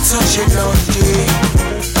 Had such a long day.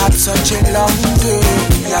 Had such a long day.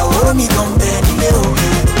 Yeah, hold me down, Benny, oh.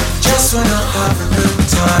 Just wanna have a little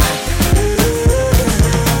time.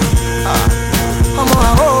 Come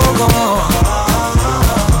on, oh, come on.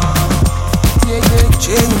 Yeah, yeah,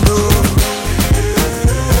 change, oh.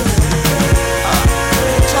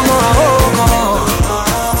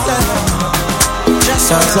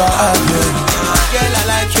 That's all I get. Girl, I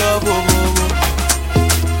like your bo-bo-bo.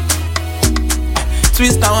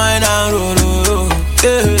 Twist and wine and roll.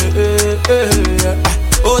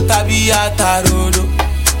 Oh, tabiyata rodo.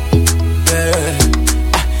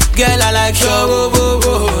 Girl, I like your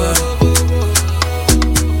bo-bo-bo.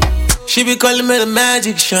 She be calling me the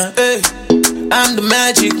magic shine. I'm the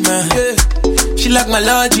magic man. She like my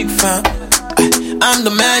logic fam. I'm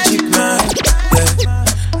the magic man.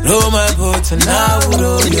 Roll my boat and now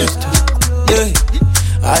roll your too.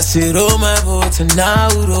 I say roll my boat and now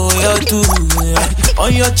roll your too.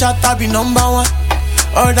 On your chat I be number one.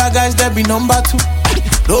 Other guys they be number two.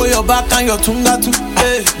 Roll your back and your tunga too.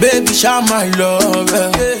 Baby shout my love.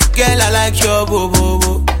 Girl I like your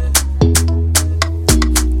bo-bo-bo.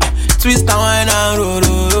 Twist and wine and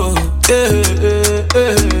roll.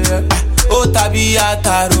 Oh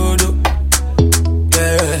tabiyata rodo.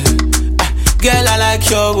 Girl, I like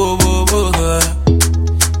your bo-bo-bo.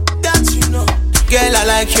 That you know. Girl, I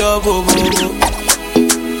like your bo-bo-bo.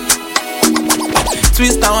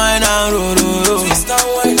 Twist and wine and roll. Twist and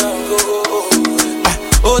wine and roll.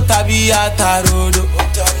 Oh, tabiyata rodo.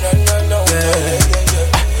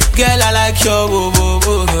 Girl, I like your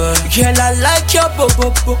bo-bo-bo. Girl, I like your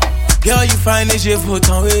bo-bo-bo. Girl, you find a je vote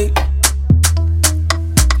en way.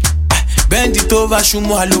 Bend it over, show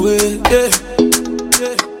moi loué.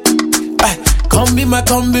 Come be my.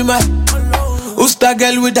 Who's that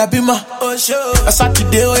girl with that bima? A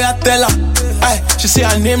Saturday, oh yeah, tell her. She say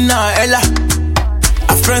her name now, Ella.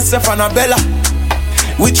 Her friend Seth Annabella.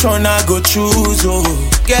 Which one I go choose, oh?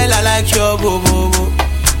 Girl, I like your bo-bo-bo.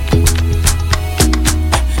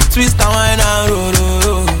 Twist and wine and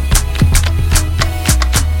roll.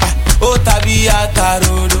 Oh, tabiyata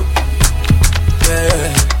rodo.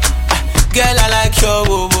 Girl, I like your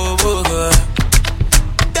bo-bo-bo.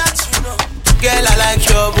 Girl, I like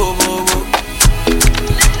your bo-bo-bo.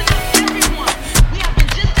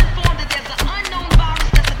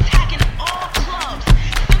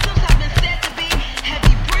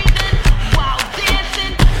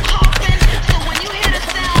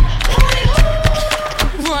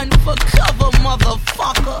 Run for cover,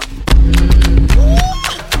 motherfucker.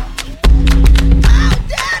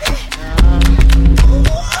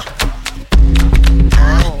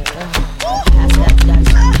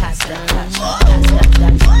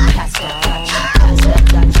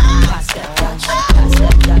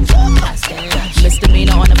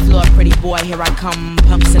 Misdemeanor on the floor, pretty boy, here I come.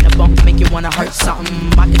 Pumps in the bump, make you wanna hurt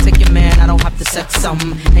something. I can take your man, I don't have to sex some.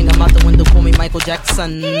 Hang him out the window, call me Michael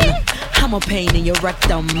Jackson. I'm a pain in your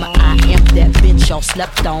rectum. I am that bitch y'all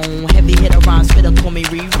slept on. Heavy hitter rhymes, spitter, call me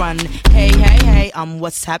rerun. Hey, I'm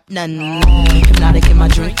what's happening. Hypnotic in my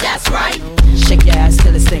drink, that's right. Shake your ass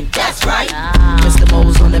till it stink, that's right. Mr.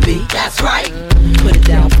 Mo's on the beat, that's right. Put it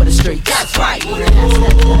down for the street, that's right. Pass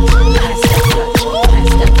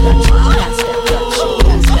that Dutch.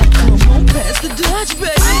 Come on, pass the Dutch,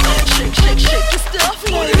 baby. Shake your stuff,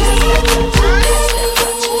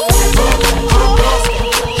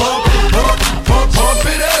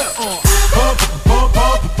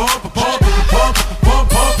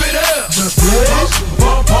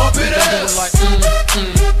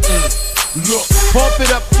 Look, pump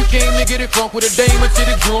it up, you came to get it crunk with a dame until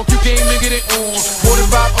it drunk, you came to get it on.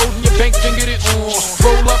 45 O's in your bank can get it on.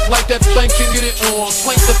 Roll up like that thing can get it on.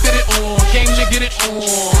 Planks to fit it on, came to get it on.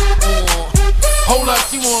 Hold up,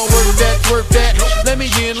 you wanna work that. Let me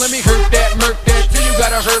in, let me hurt that, murk that, till you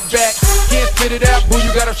gotta hurt back. Can't spit it out, boo,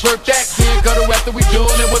 you gotta slurp that. Can't cut her after we done,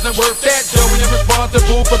 it wasn't worth that. Joey is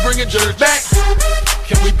responsible for bringing dirt back.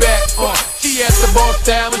 Can we back? She at the bar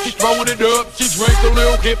style and she's throwing it up. She drank a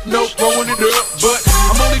little hypno, throwing it up. But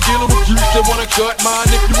I'm only dealing with juice that wanna cut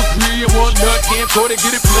mine. If you agree, and one nut can't sort it,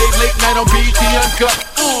 get it played late night on BT Uncut.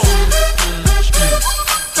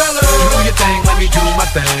 Fellas, do your thing, let me do my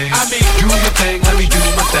thing. I mean, do your thing, let me do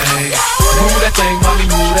my thing. Move that thing, mommy,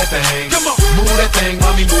 move that thing. Come on, move that thing,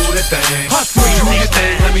 mommy, move that thing. Do your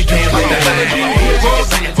thing, let me do my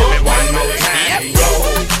thing. One more time. Get low,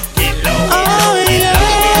 get low.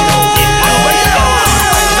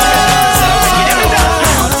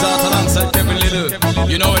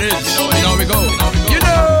 You know it is. You know we go. You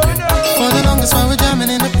know. For the longest while we're jamming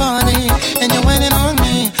in the party, and you're waiting on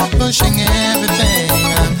me, pushing everything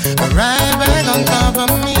right back on top of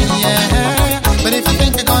me, yeah. But if you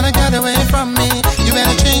think you're gonna get away from me, you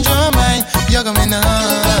better change your mind. You're going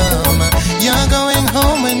home. You're going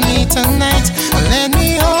home with me tonight. Let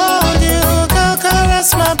me hold you, go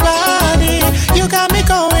caress my body. You got me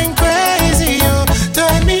going crazy. You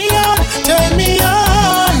turn me on, turn me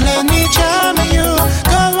on. Let me charm you.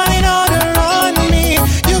 Go right on me.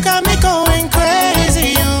 You got me going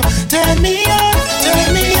crazy. You turn me on, turn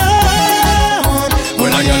me on. When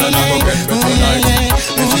I get on, I go get me tonight.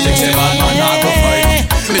 When she thinks a man, I go fight.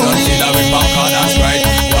 We don't see that we back on, that's right.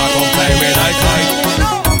 Walk on play with like light.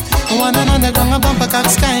 One on the ground, a bumper cock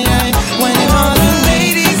sky high. When all the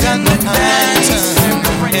ladies and the dancers,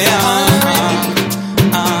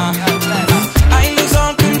 I lose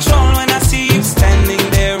all control when I see you standing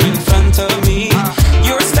there in front of me.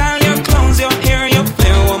 Your style, your clothes, your hair, your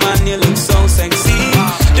flair, woman, you look so sexy.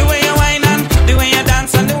 The way you whine and the way you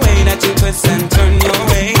dance and the way that you twist and turn your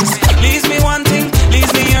waist leaves me wanting,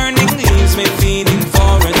 leaves me yearning, leaves me feeling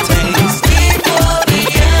for a taste. Before the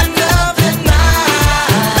end of the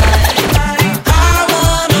night, I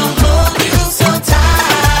wanna hold you so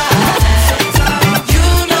tight. You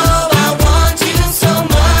know I want you so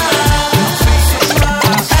much,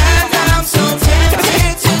 and I'm so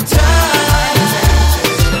tempted to touch.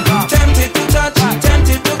 Tempted to touch,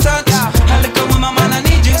 tempted to touch. A little woman, man, I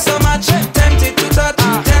need you so much. Tempted to touch,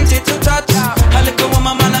 tempted to touch. A little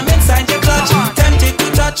woman, man, I'm inside your clutch. Tempted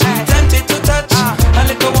to touch, tempted to touch. A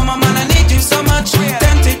little woman, man, I need you so much.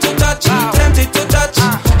 Tempted to touch, tempted to touch.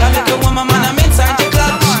 A little woman, man, I'm inside your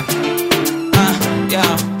clutch.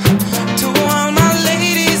 Yeah. To all my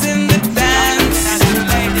ladies in the dance,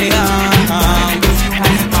 yeah. I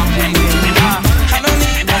don't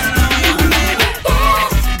need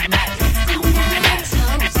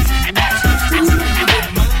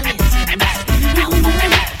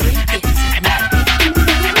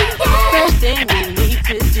First thing we need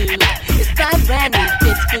to do is buy brand new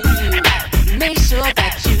fits for you. Make sure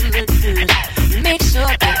that you look good. Make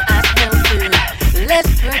sure that I smell good.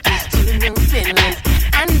 Let's purchase 2 new Finlands.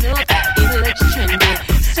 I know that it looks trendy.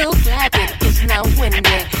 So glad that it's not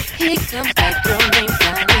windy. Here comes that girl named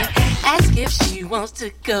Connie. Ask if she wants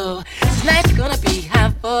to go. Tonight's gonna be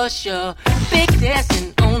hot for sure. Big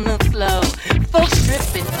dancing on the floor. Folks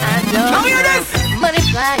stripping, I know. Money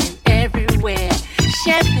flying everywhere.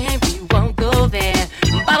 Champagne, we won't go there.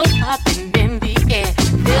 Bottles popping in the air.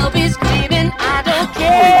 They'll be screaming, I don't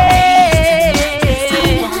care.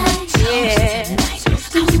 Yeah. I'll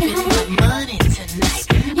spend my money tonight.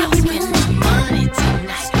 I'll spend my money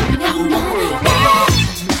tonight. I want it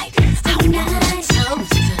tonight. I want it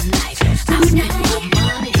toast tonight. I'll spend my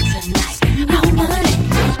money tonight. I want it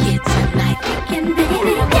naked tonight. Can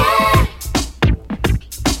baby, yeah.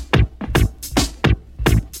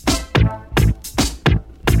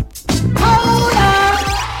 Hold up.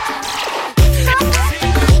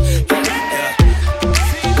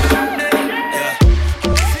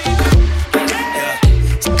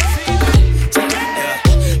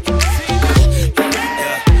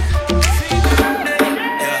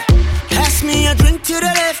 Pass me a drink to the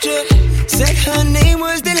left, yeah. Said her name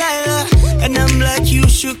was Delilah, and I'm like, you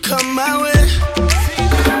should come my way.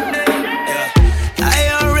 I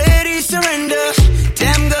already surrender.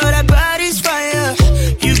 Damn girl, that body's fire.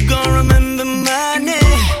 You gon' remember my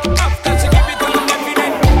name.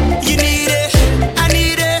 You need it, I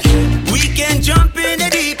need it. We can jump in the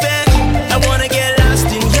deep end. I wanna get lost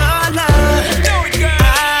in your love.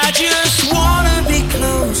 I just wanna be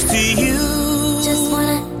close to you.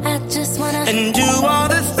 I just wanna And do all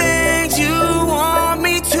the things you want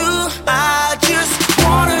me to. I just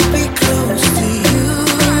wanna be close to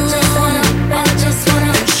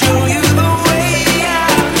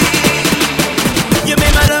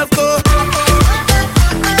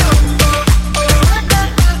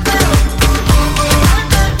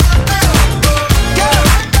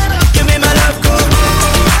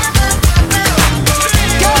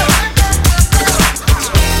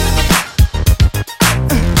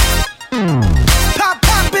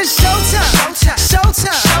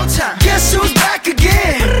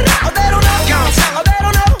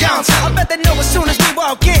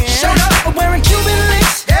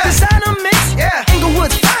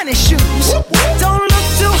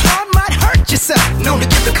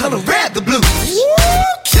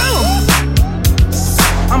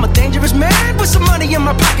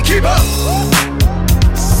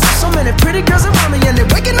many girls around me and they're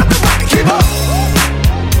waking up the rocket. Keep up.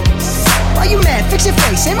 Why you mad? Fix your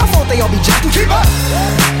face. Ain't my fault they all be jacking. Keep up.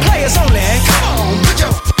 Players only. Come on, put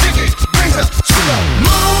your pinky rings up to the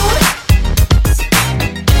moon.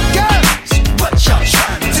 Girls, what y'all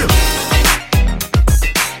trying to do?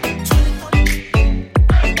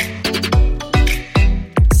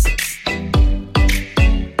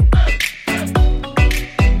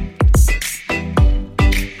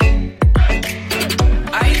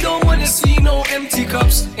 Empty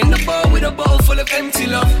cups in the bar with a bowl full of empty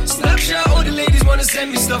love. Snapchat, all the ladies wanna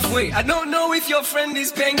send me stuff. Wait, I don't know if your friend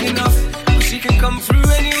is paying enough, but she can come through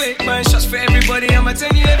anyway. Buying shots for everybody, I'ma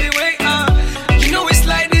tell you every way. You know it's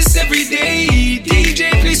like this every day.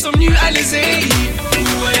 DJ play some new Alizé.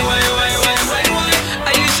 Why?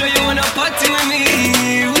 Are you sure you wanna party with me?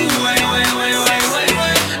 Why?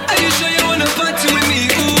 Are you sure you wanna party with me?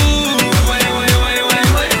 Why?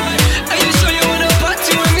 Are you sure you wanna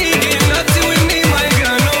party with me? Nothing with me, my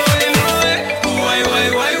girl, no way. Why?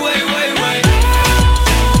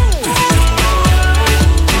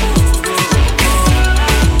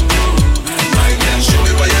 My girl, show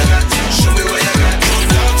me what you got. Show me what you got.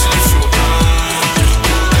 Down to the floor.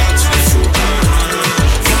 Down to the floor.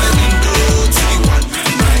 From the window to the one.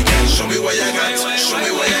 My girl, show me what you got. Show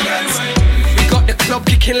me what you got. We got the club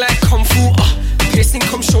kicking like Kung Fu. Piercing,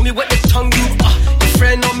 come show me what the tongue do. Your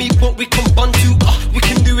friend on me, but we can bond too. We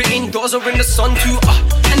can do it indoors or in the sun too.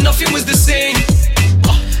 And nothing was the same.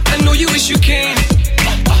 I know you wish you came.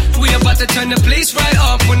 We about to turn the place right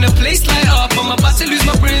up. When the place light up, I'm about to lose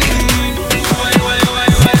my brain. Why?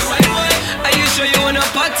 Are you sure you wanna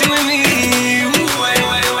party with me? Why?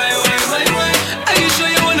 Are you sure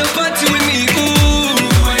you wanna party with me?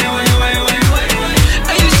 Why?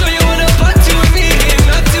 Are you sure you wanna party with me?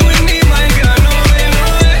 Nothing with me, my girl, no way.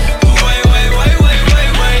 Why?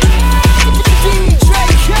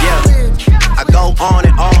 Yeah, I go on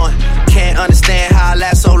and on. Can't understand how I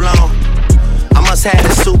last so long. I must have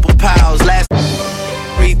the superpowers. Last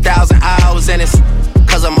 3,000 hours, and it's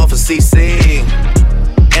cause I'm off of CC.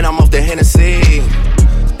 And I'm off the Hennessy.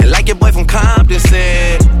 And like your boy from Compton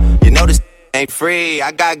said, you know this ain't free.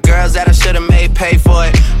 I got girls that I should've made pay for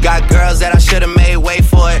it. Got girls that I should've made wait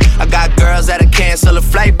for it. I got girls that'll cancel a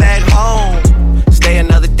flight back home. Stay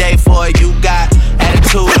another day for it. You got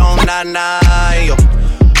attitude on nana, yo.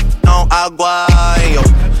 On agua, yo.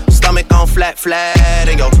 Stomach on flat,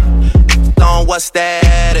 and yo. On what's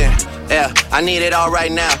that? And yeah, I need it all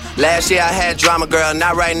right now. Last year I had drama, girl,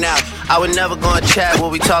 not right now. I would never go and chat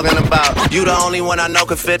what we talking about. You the only one I know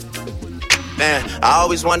can fit. Man, I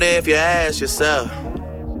always wonder if you ask yourself,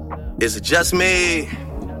 is it just me?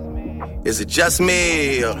 Is it just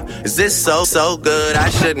me? Or is this so good I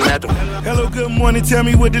shouldn't have to? Hello, good morning, tell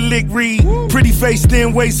me what the lick read. Pretty face,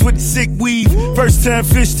 thin waist with the sick weave. First time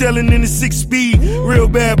fish telling in the 6-speed. Real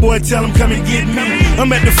bad boy, tell him come and get me.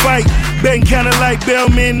 I'm at the fight, betting kinda like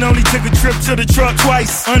Bellman. Only took a trip to the truck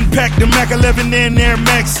twice. Unpacked the Mac 11 and Air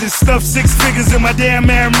Maxes. Stuffed 6 figures in my damn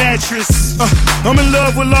air mattress. I'm in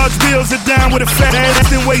love with large bills, a dime with a fat ass,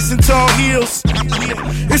 thin waist and tall heels.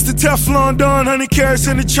 It's the Teflon Don, 100 carats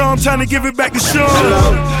in the charm, trying to give it back to Sean.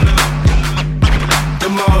 Hello.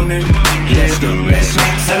 Good morning. Let's go.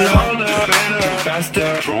 Hello.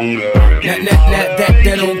 Faster, stronger.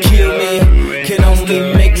 That don't kill me, can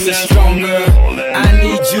only make me stronger. I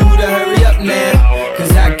need you to hurry up now,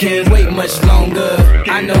 cause I can't wait much longer.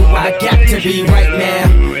 I know I got to be right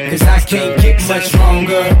now, cause I can't get much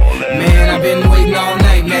longer. Man, I've been waiting all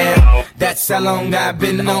night now. That's how long I've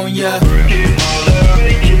been on ya.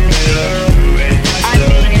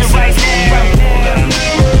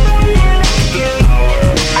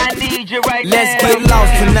 Let's get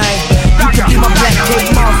lost tonight. You can be my black cake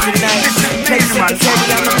moss tonight. Take some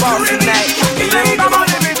teddy on the boss tonight.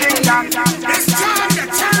 It's time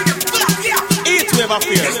to fuck ya. Eat with my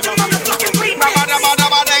fears.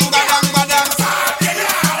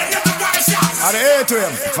 I hate to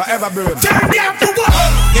him, forever be him. Turn down for what?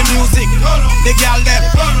 The music, the girl them,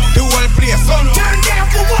 the whole place. Turn down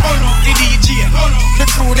for what? The DJ, the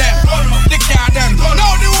crew them, the car them. No,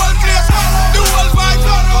 the whole place, the whole vibe,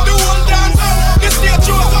 the whole dance, the stage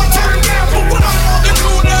show. Turn down for what? The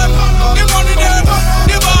crew them, the money them,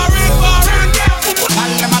 the bar. Turn down for what?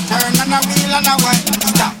 Tell them a turn and a wheel and a wine.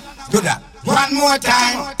 Stop, do that. One more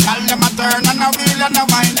time. Tell them a turn and a wheel and a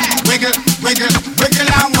wine. Wiggle, wiggle, wiggle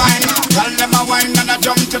and wine. Tell them a wine and a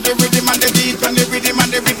jump to the rhythm and the beat and the rhythm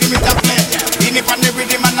and the rhythm is a play. In it and the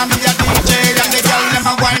rhythm and I'm a DJ and the girl them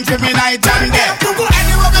a wine for me night and day.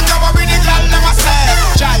 Anywhere we go with the girl them a say,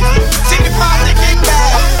 jive, see the party king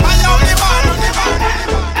there. I love the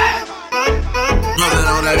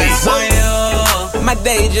man, my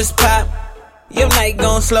day just popped. Your night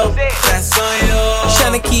gon' slow, that's on you.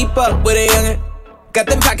 Tryna keep up with a youngin', got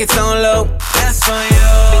them pockets on low, that's on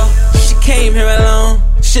you. She came here alone,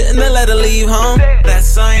 shouldn't have let her leave home,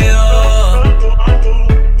 that's on you.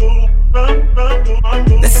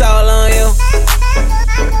 That's all on you.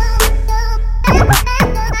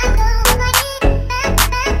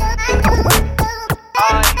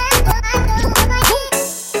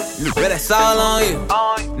 But that's all on you.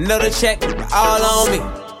 Know the check, all on me.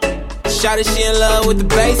 Shawty, she in love with the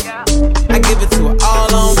bass. I give it to her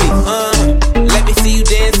all on me. Let me see you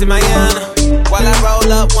dance in Mayana while I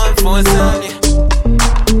roll up one for insomnia.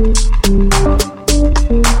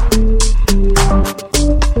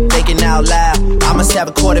 Thinking out loud, I must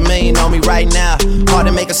have $250,000 on me right now. Hard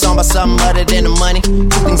to make a song about something other than the money. Two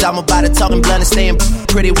things I'm about to talking blunt and staying.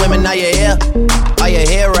 Pretty women, are you here? Are you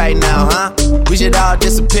here right now, huh? We should all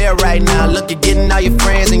disappear right now. Look, you're getting all your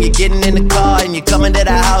friends and you're getting in the car and you're coming to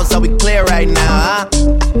the house. Are we clear right now, huh?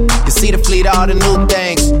 You see the fleet, all the new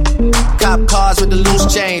things. Cop cars with the loose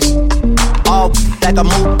change. All like I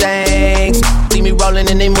move things. See me rolling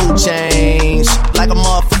and they mood change. Like a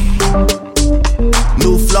motherfucker.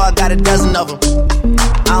 New floor, I got a dozen of them.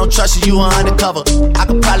 I don't trust you, you are undercover. I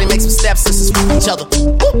could probably make some stepsisters with each other.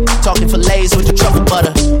 Woo! Talking fillets with the truffle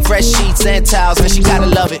butter. Fresh sheets and towels, man, she gotta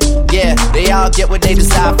love it. Yeah, they all get what they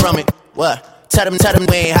desire from it. What? Tell them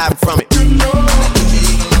we ain't hiding from it.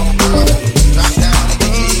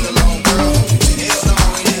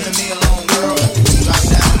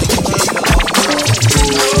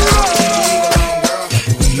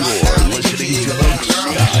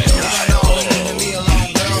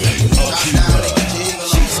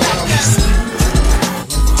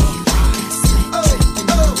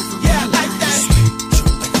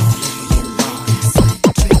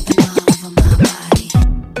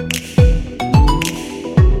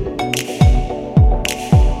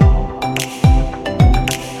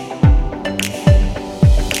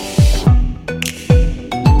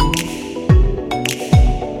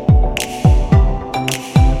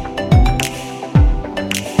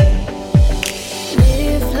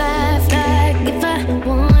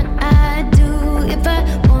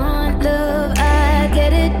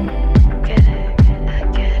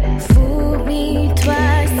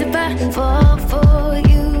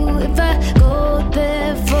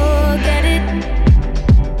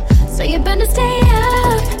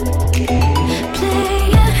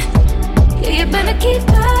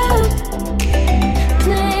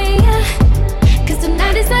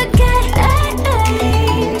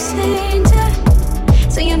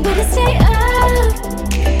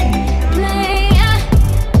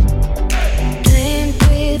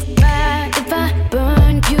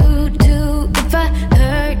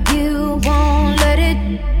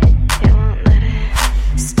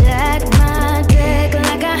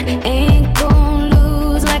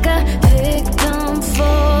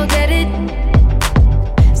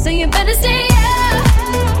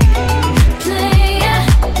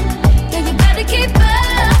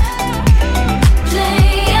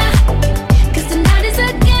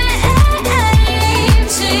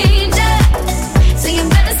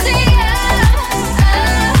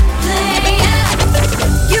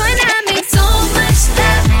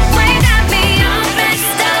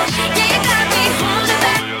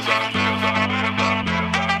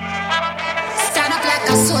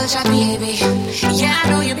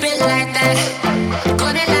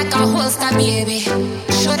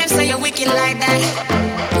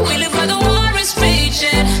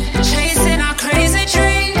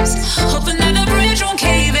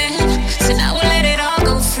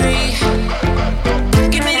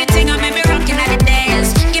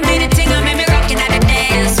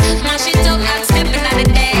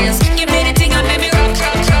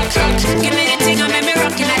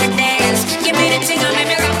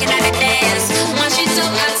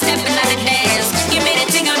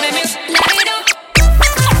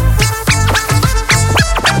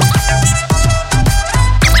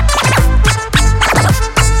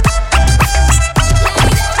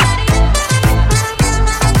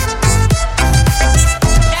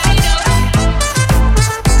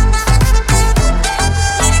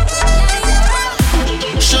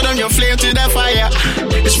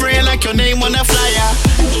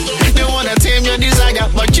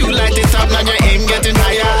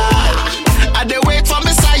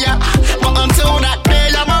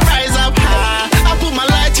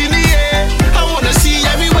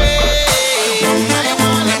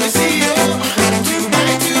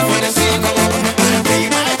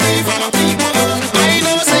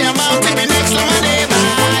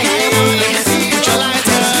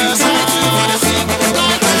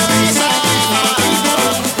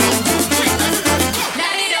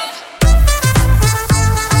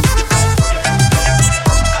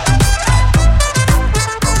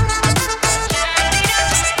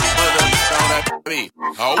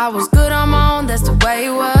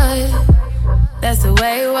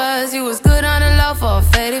 You was good on the low for a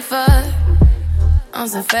faded fuck. On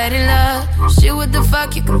some faded love. Shit, what the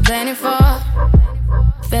fuck you complaining for?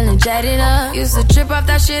 Feeling jaded up. Used to trip off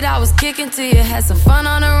that shit I was kicking to you. Had some fun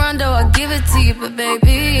on the run, though I give it to you. But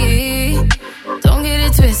baby, don't get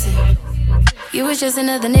it twisted. You was just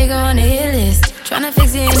another nigga on the hit list. Tryna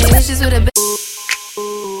fix any issues with a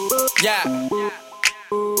Yeah.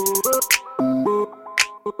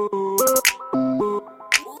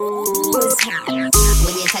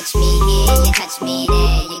 When you touch me here, you touch me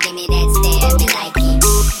there. You give me that stare, me like it.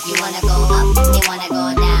 You wanna go up, me wanna go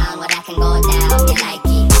down. But I can go down, me like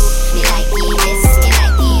it. Me like it this, me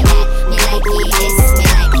like it that. Me like it this, me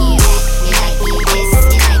like it that. Me like it this,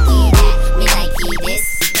 me like it that. Me like it this,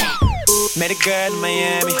 that. Met a girl in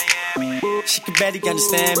Miami. She can barely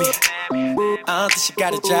understand me. I don't think she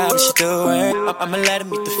got a job, but she do it. I'ma let her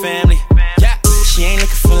meet the family. Yeah, she ain't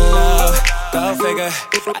looking for love. Go figure.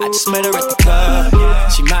 I just met her at the club.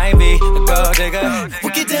 She might be a gold digger.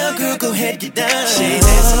 Well, get down, girl, go ahead, get down. She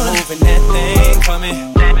dancing, moving that thing for me.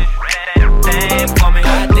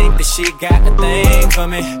 I think that she got a thing for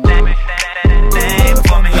me. Me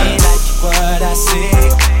like what I see.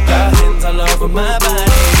 Your hands all over my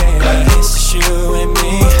body, baby. It's just you and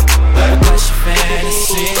me. What's your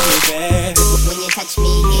fantasy, baby? When you touch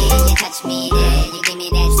me here, you touch me there. You give me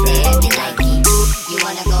that stare, me like it. You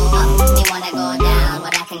wanna go up, me wanna go down.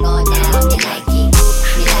 But I can go down, me like it.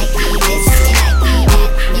 Me like it this, me like it that.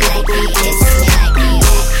 Me like it this, me like it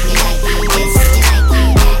that. Me like it this, me like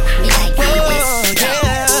it that. Me like it this,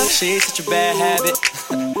 yeah. She's such a bad habit.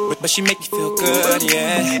 But she make me feel good,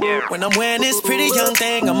 yeah. When I'm wearing this pretty young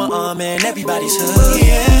thing, I'm an arm in everybody's hood,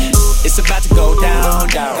 yeah. It's about to go down,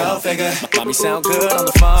 down. Go figure. Mommy sound good on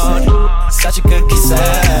the phone. Such a good kisser.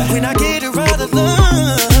 When I get her out of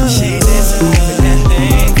love, she dancing with that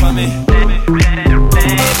thing for me.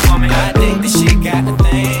 I think that she got a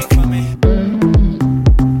thing for me.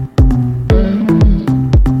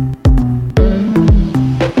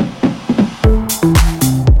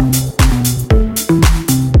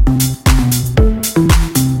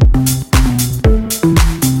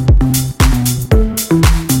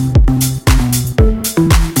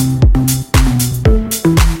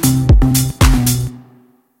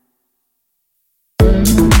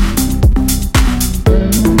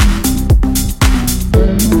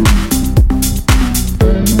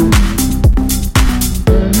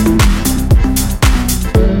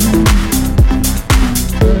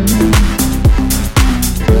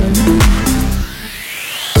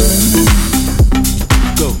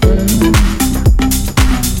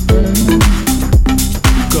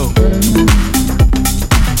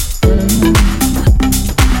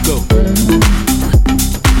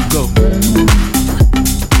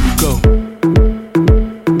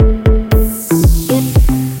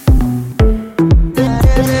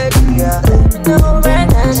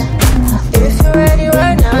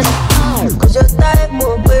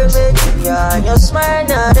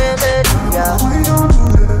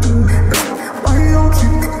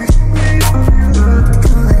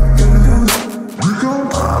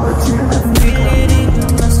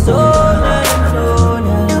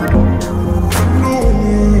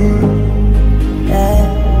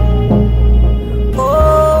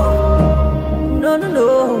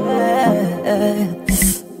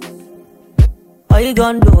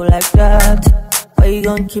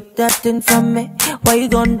 Keep that thing from me. Why you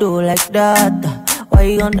gon' do like that? Why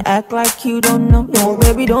you gon' act like you don't know? No,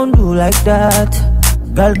 baby, don't do like that.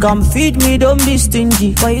 Girl, come feed me, don't be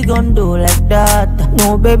stingy. Why you gon' do like that?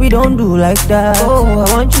 No, baby, don't do like that. Oh,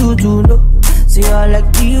 I want you to know. See, I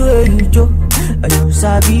like the way you joke. And you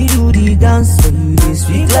sabi do the dance. So you dey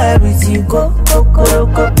sweet like everything. Go,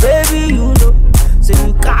 baby, you know. Say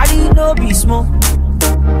you carry no be small.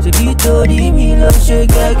 Se be to di mi lo se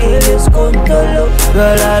gege les contolo.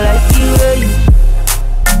 Girl, I like the way you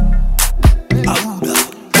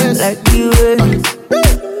like the way you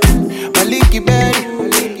Maliki Berry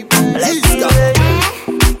like the way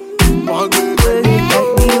one good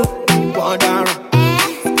one down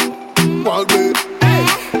one good.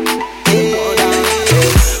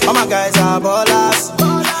 All my guys are ballers.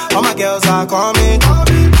 All my girls are coming.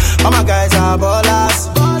 All my guys are ballers.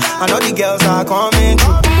 I know the girls are coming.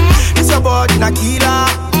 This your body na killer.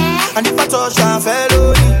 And if I touch my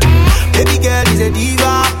felony, baby girl is a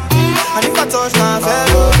diva. And if I touch my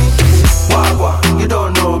felony, Wagwa, you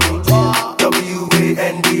don't know me.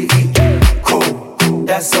 W-A-N-D-E. Cool,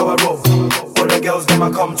 that's how I roll. All the girls them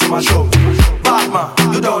a come to my show.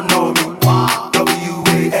 Batman, you don't know me.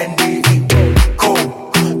 W-A-N-D-E.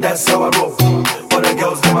 Cool, that's how I roll. All the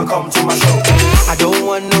girls them a come to my show. I don't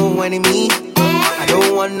want no enemy. I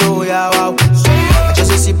don't want no yawa. I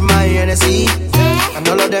just sip Hennessy. And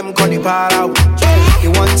all of them call the power out. They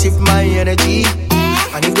want tip my energy.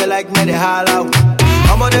 And if they like me, they howl out.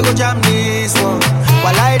 I'ma they go jam this one.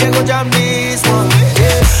 While I they go jam this one.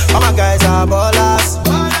 Yeah. All my guys are ballers.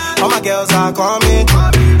 All my girls are coming.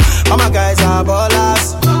 All my guys are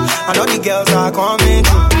ballers. And all the girls are coming.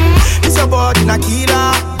 It's your body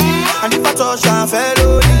Nakira. And if I touch her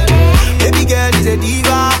felony, baby girl is a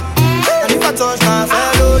diva. And if I touch her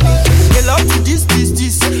felony, they love to this.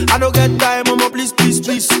 I don't get time, mama, please.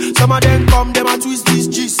 Some of them come, them a twist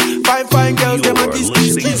this. Fine girls, them a kiss.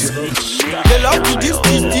 They love to this.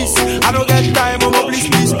 I don't get time, mama, please.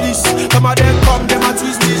 Some of them come, them a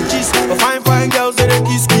twist this. But fine girls, they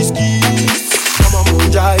kiss. Come on,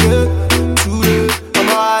 Munjaye, Ture, come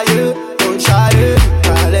on, don't shy,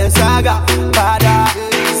 Balenciaga, Prada,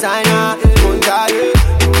 designer, Munjaye,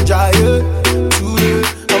 Ture,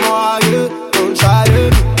 come on, don't shy,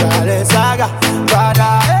 Balenciaga, Prada,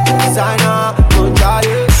 designer,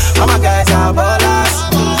 Munjaye. All my guys are ballers,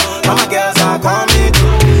 all my girls are coming.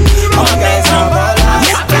 All my guys are ballers,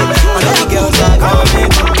 all the girls are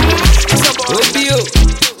coming. Obio,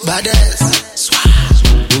 badass,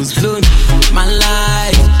 who's flown my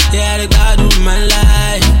life? Yeah, the God of my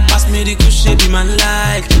life. Pass me the good shit in my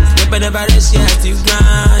life. Never rest, yeah, still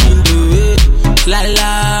grind. Do it,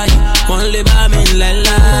 lie. Only by me,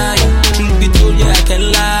 lie. Truth be told, yeah, I can't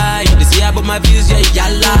lie. They say about my views, yeah,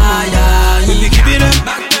 lie. We be giving them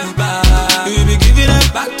back to back. We be giving them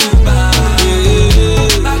back to back.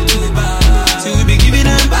 Yeah. Back to back. So we be giving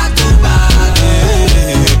them back to back.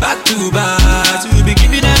 Yeah. Back to back. So we be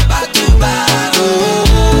giving them back to back.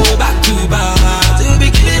 Oh, back to back. So we be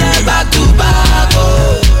giving them back to back.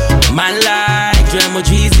 Oh. Man like Dremo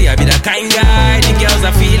Jeezy, I be that kind guy. The girls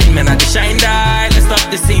are feeling, man, I the shine die. Let's stop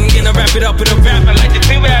the singing and wrap it up with a rap. I like the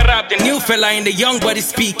thing where I rap. The new fella in the young body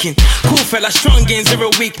speaking. Cool fella, strong in zero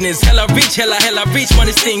weakness. Hella rich,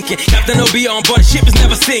 money stinking. Captain OB on board, the ship is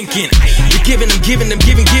never sinking. We giving them.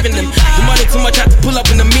 The money too much, I had to pull up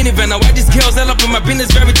in the minivan. Now why these girls all up in my business,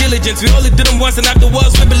 very diligent. We only do them once and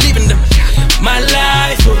afterwards we believe in them. My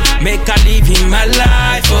life, oh, make I live in my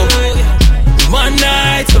life, oh. One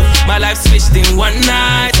night, oh, my life switched in one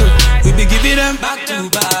night, oh. We be giving them back to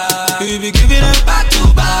back. We be giving them back to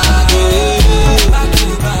back. Yeah. Back to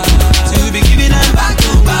back. So we be giving them back to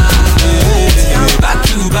back. Yeah. Back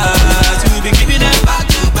to back. So we be giving them back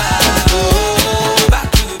to back. Oh, back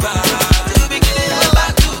to back. So we be giving them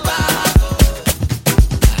back to back.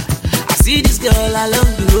 I see this girl along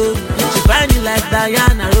the road. She find me like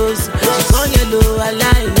Diana Rose. She's on yellow, I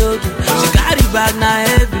like load. She carry back now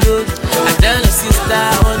heavy load. I tell her sister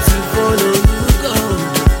I want to follow you go.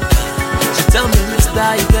 She tell me mister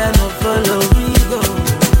you cannot follow me go.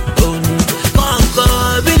 Oh no,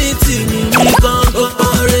 conquerability ni mi conquer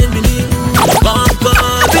mi ni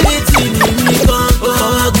conquerability ni mi conquer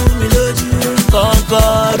agun mi lójú.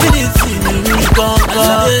 Conquerability ni mi conquer.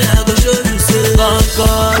 I go show you say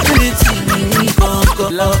conquerability ni mi conquer.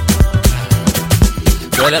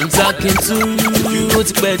 Girl, I'm talking to you.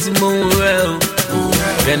 What's better, well?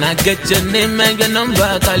 Then I get your name and your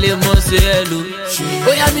number. Call you, mo say hello.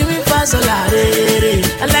 Oh, yeah, me pass a lot.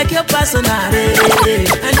 I like your personality.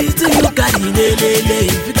 And this to you carry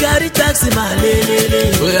If you carry taxi, my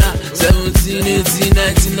lady. Oh, yeah, 17, 18,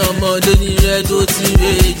 19, no more than you red,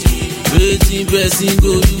 waiting, person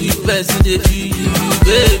go, you person, they feel you,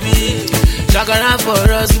 baby. Shakara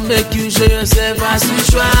for us to make you show yourself as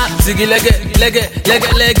usual. Ziggy leg,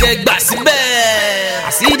 bassy bear. I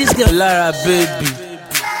see this girl Lara, baby.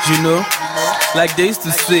 You know, like they used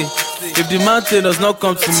to say, if the mountain does not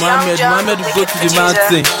come to Mohammed will go to the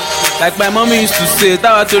mountain. Like my mommy used to say,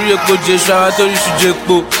 Tawa tori eko Jeshua, Tawa tori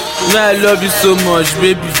shujekpo. You know I love you so much,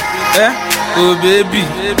 baby. Oh baby.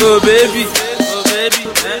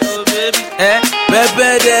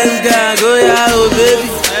 Pepe them gang, oh yeah, oh baby.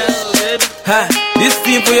 Ha, this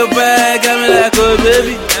thing for your bag, I'm like, oh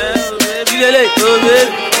baby. Give it, oh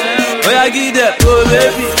baby. Oh yeah, give that, oh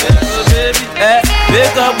baby.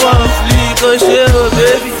 Make up on fleek, oh shit, oh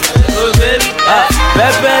baby.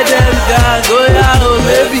 Pepe them gang, oh yeah, oh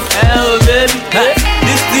baby. Ha,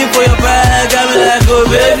 this thing for your bag, I'm like, oh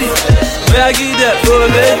baby. Oh yeah, give that, oh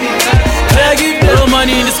baby. I give no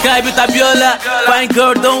money in the sky with Abiola. Fine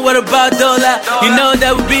girl, don't worry about dollar. You know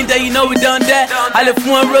that we been there, you know we done that. I left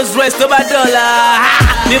one Rolls Royce to my dollar.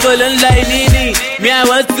 Never learn like Nini. Me, I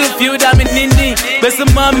want to feel that I'm Nini. But some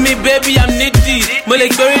mommy, baby, I'm needy. But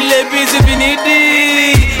like very ladies if you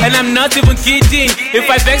needy. And I'm I'm not even kidding. If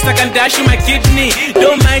I vex, I can dash you my kidney.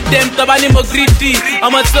 Don't mind them, Tabani mo greedy.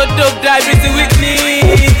 I'm a so dope, die busy with me.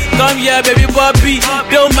 Come here, baby Bobby.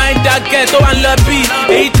 Don't mind that girl, so I'm lobby.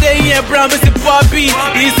 8 a.m. brown, busy Bobby.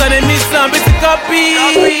 He's on a mission, busy copy.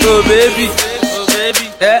 Oh baby,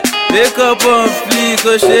 wake up on fleek,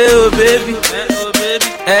 oh shit, oh baby.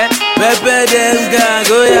 Pepper them gang,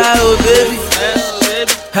 oh yeah, oh baby.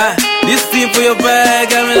 Ha, this thing for your bag,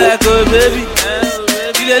 I'm like, oh baby.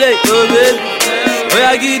 Oh baby, oh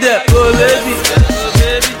yeah, give that, oh baby.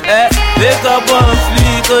 Wake up on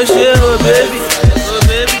fleek, oh shit, oh baby.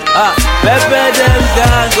 Pepper them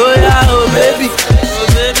gang, oh yeah, oh baby.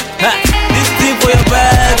 Ha, this thing for your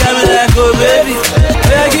bag, I'm like, oh baby.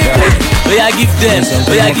 Oh yeah, give them,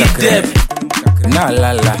 oh yeah, give them. Nah,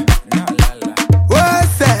 la la.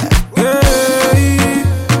 What's that?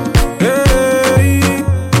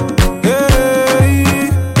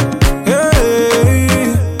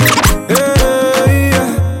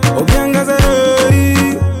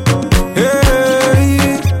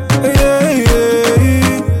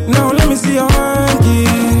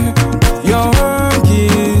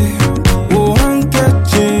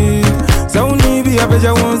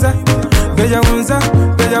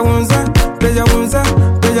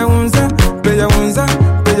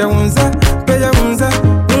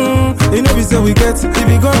 We get, if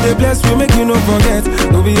we gon' dey bless, we make you no forget.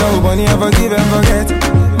 No be your money, I forgive and forget.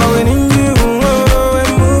 But when in you,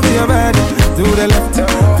 and move your body to the left, to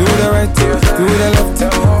the right, to the left, to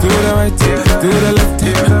the right, to the left, to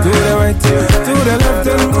the right, to the left,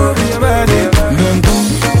 and move your body. Bang boom,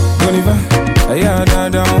 Boniva, yeah,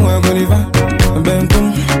 down, where Boniva, bang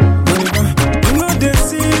boom, Boniva. You know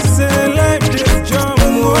this is a life, this job,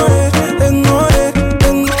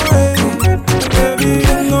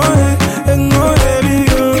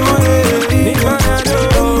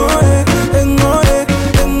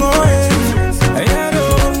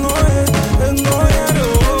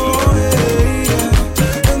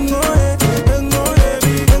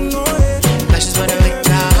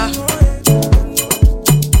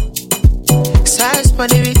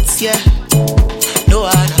 yeah, no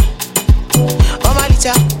other. Oh my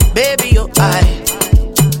little baby, you high.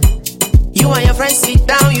 You and your friends sit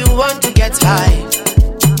down, you want to get high.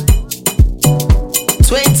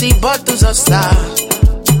 20 bottles of Star.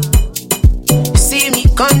 See me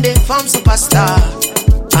come they form superstar.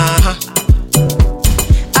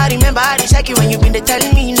 I remember I check you when you been they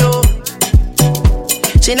telling me no.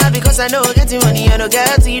 Say not because I know getting money, I know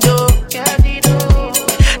get it though.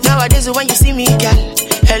 Nowadays when you see me, girl,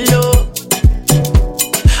 hello.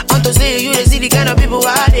 Want to say you see the kind of people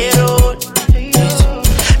I they roll.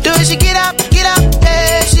 The way she get up, yeah,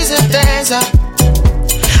 she's a dancer.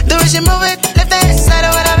 The way she move it, left hand side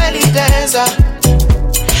of her belly dancer.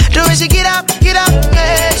 The way she get up,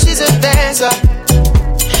 yeah, she's a dancer.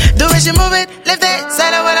 The way she move it, left hand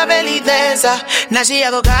side of her belly dancer. Now she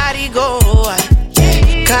a go carry go,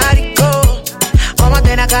 carry go. Oh my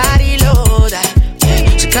God, I carry load.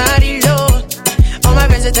 She carry load. All my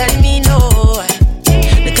friends they tell me no,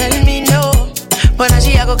 they tell me no. But now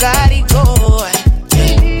she a go carry go,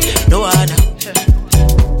 no one.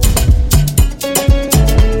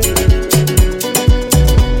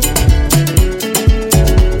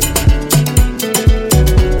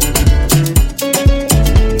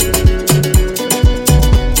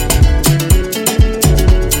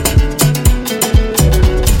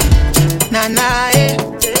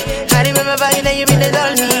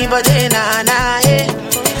 But then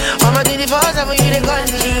Mama did the first time you didn't call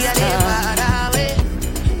me.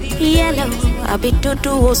 Yellow, I be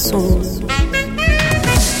tutu soon.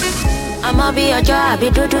 I'ma be a job, I be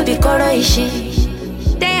tutu the koroishi.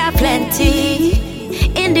 There are plenty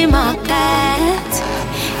in the market.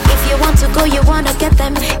 If you want to go, you wanna get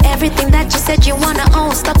them. Everything that you said you wanna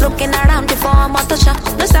own. Stop looking around before I'm out the shop.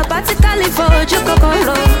 No sabatically for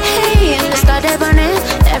Jukokoro. Hey, and started burning.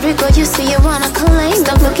 Every girl you see, you wanna claim.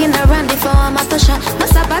 Stop looking around before I'm out the shop. No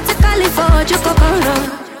sabatically for Jukokoro.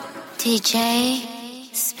 DJ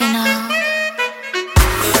Spinner.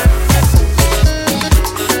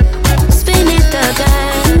 Spin it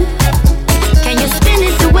again. Can you spin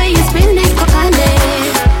it the way you spin it, Kokane?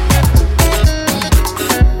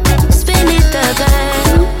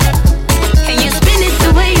 Again. Can you spin it the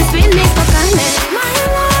way you spin it, Kokane? My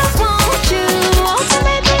love, won't you also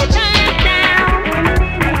make me turn down?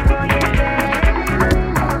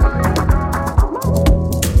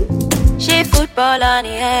 She football on the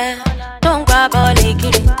air, don't grab all the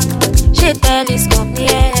kitty. She telescope the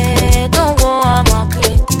air, don't go on my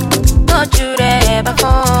clip. Don't you there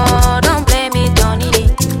before, don't blame it, don't need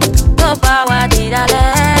it. Go power did I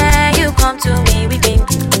let you come to me with pink.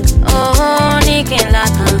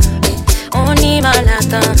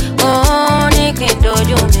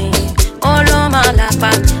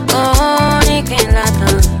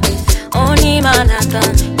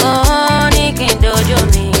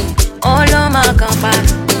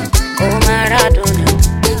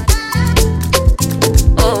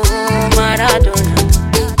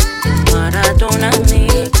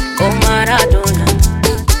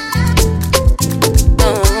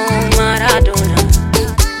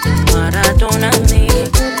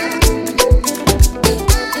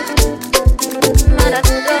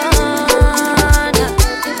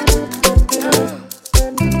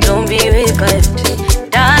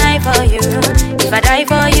 die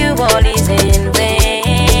for you, all is in vain.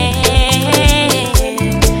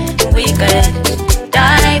 We could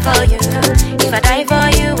die for you. If I die for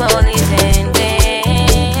you, all is in vain.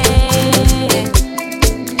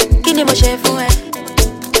 Kini mo ṣe fún ẹ?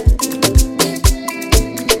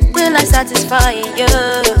 Will I satisfy you?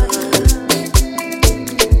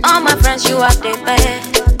 All my friends, you have their bed.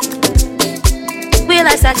 Will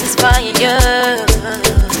I satisfy you?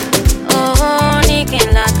 Oh, Nikin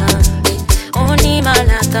Latan, oh, Nima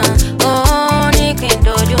Latan, oh, Nikin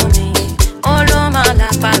Dojo me, oh, Loma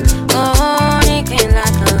Lapa, oh, Nikin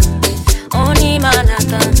Latan, oh, Nima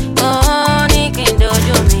Latan, oh, Nikin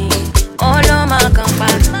Dojo me, oh, Loma Kampa,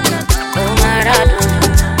 oh, Maradona.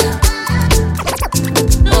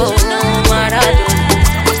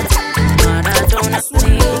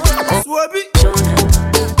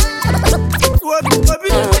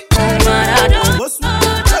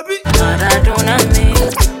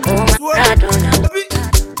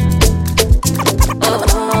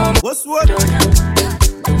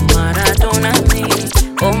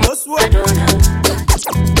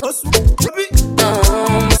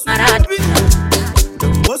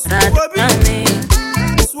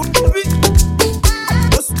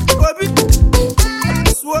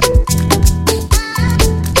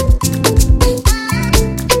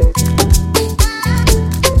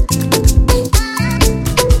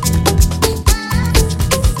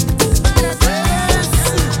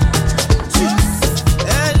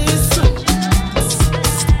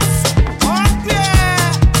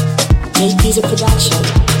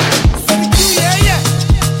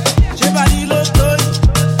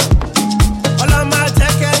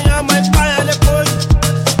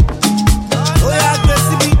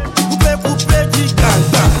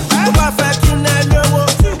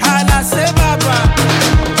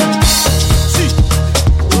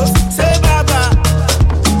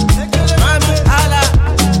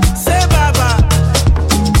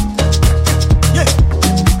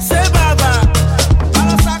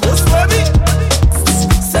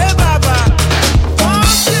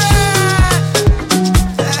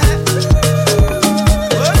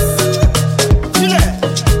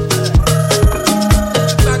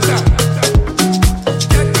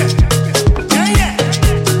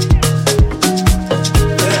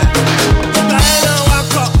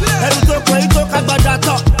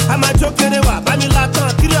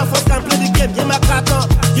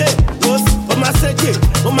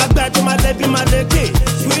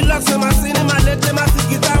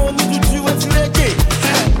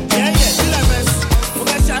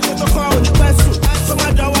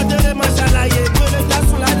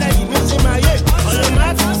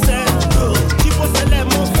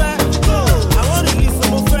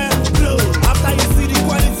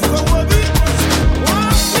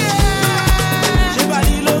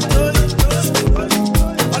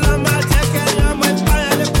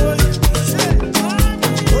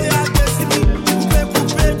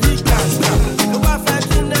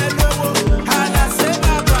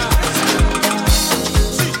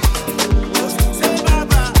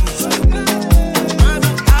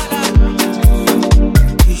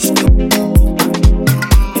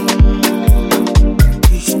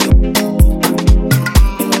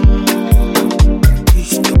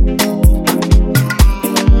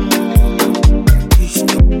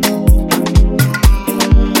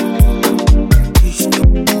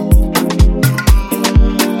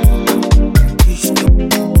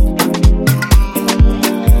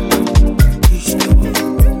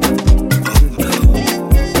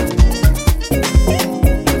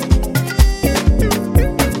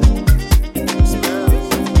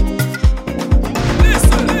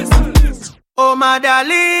 my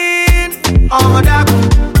darling, oh my darling,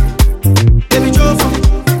 baby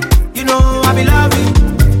Jofa, you know I be loving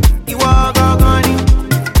you, are gone,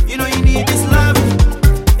 you know you need this love,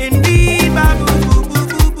 indeed, babu, boo, boo,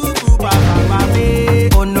 boo, boo, boo, ba, ba, ba, ba.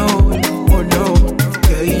 Oh no,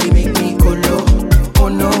 girl you make me colo, oh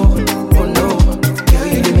no, girl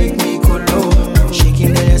you make me colo,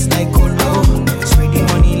 shaking the ass like colo, spreading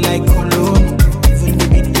money like colo, even the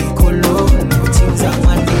bit they colo, things I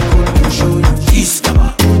want they colo, show you.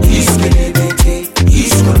 Iskaba, iskelebete,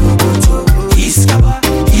 iskoloboto, iskaba,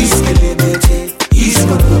 iskelebete,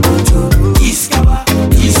 iskoloboto, iskaba,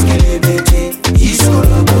 iskelebete,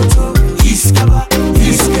 iskoloboto, iskaba,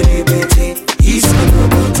 iskelebete,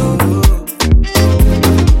 iskoloboto.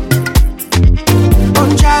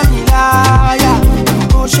 Onjamilaya,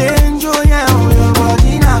 Oshenjo ya, your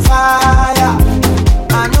body na fire.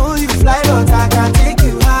 I know you fly, but I can take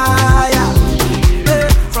you higher.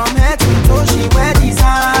 From head to toe, she wear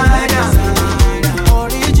designer.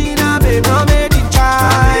 Original, babe, not made in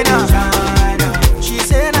China. She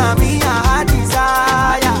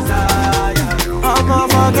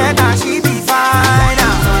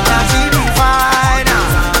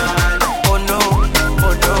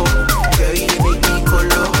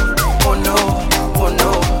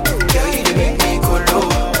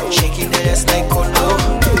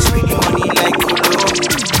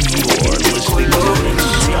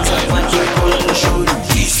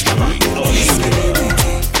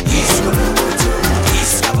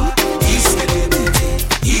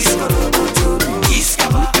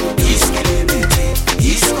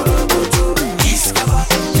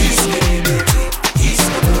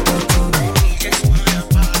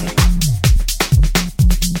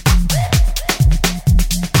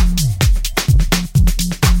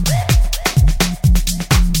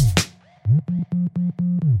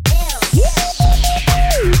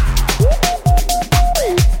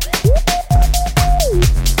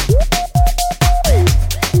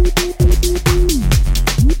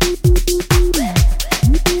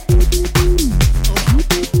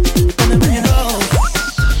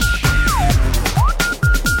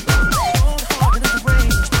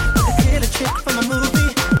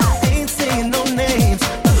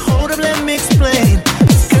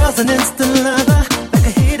an instant lover, like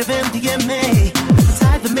a hit of MDMA. The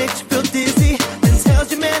type that makes you feel dizzy, then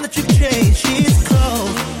tells your man that you've changed. She's cold,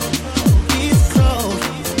 he's cold,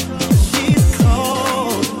 she's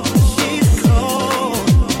cold, she's cold,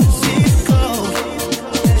 she's cold,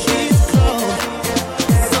 she's cold,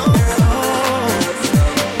 so cold.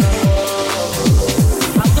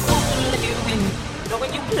 I'm supposed to let you in,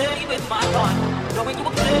 knowing you play with my heart, knowing you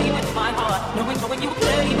play with my heart, knowing you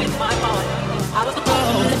play with my heart. I was supposed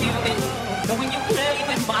to let you in, knowing you play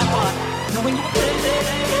with my heart, knowing you play.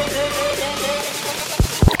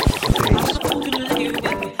 I'm supposed to let you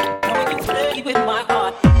in, knowing you play with my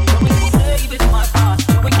heart, knowing you play with my heart,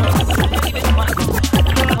 knowing you play with my heart. I'm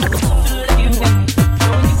supposed to let you in,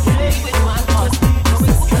 knowing you play with my heart,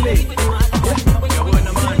 knowing you play with my heart, knowing you play with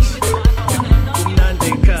my heart.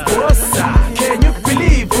 Rosa, can you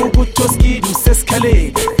believe Ubutoski do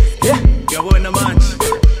Sescalade? Yeah, Yabona manje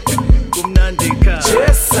kumnandika.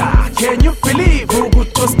 Chesa, can you believe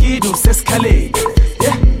Ubutoski do Sescalade?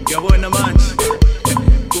 Yeah, Yabona manje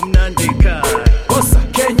kumnandika. Rosa,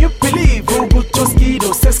 can you believe Ubutoski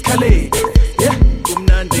do Sescalade? Yeah,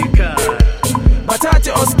 Kumnandika.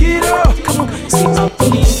 Batate Oskido, come on, see up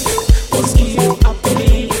in it, Oskido up in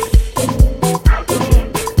it.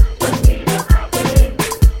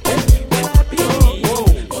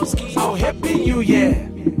 I'll happy New Year.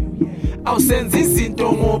 I'll send this into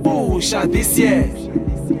Mobusha this year.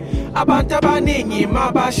 Abantu abaningi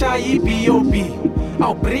mabasha iBOB.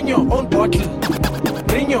 I'll bring your own bottle,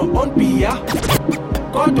 bring your own beer.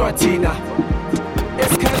 Kodwa thina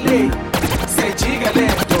Escalade, sejiga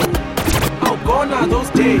lento. I'll gone those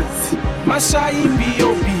days. Masha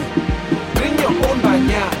iBOB. Bring your own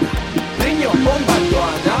banyana, bring your own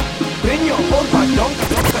badwana, bring your own badonka,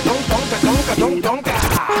 donka, donka.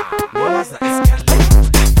 What's the Escalade?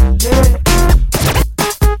 Yeah.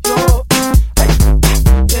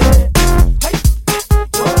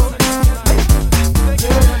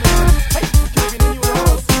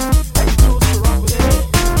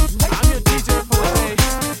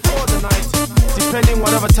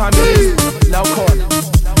 Whatever time it is, loud chord.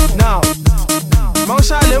 Now,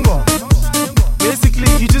 Mausha Lembo. Basically,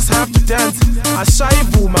 you just have to dance. A shy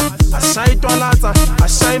boomer, a shy toalata, a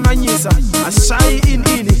shy manisa, a shy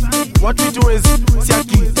ini. What we do is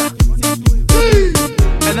siakita.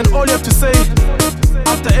 And then all you have to say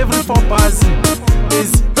after every 4 bars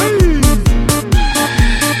is hey.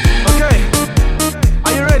 Okay,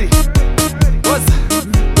 are you ready? What's that?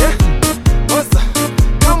 Yeah? What's that?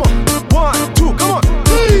 Come on, 1, 2, come on.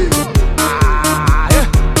 Yeah.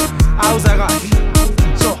 How's that guy?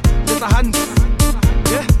 So, little hand.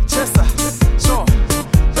 Yeah, Chester. So,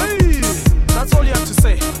 hey, that's all you have to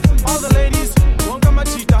say. All the ladies, Wonga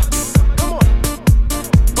Machita. Come on.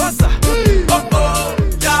 What's that? Oh oh,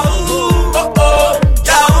 Yahoo. Oh oh,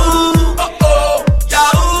 Yahoo. Oh oh,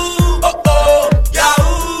 Yahoo. Oh oh,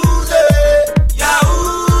 Yahoo.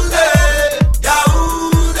 Yahoo.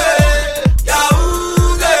 Yahoo.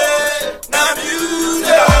 Yahoo. Now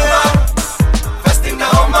music. First thing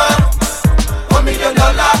now, man. $1 million.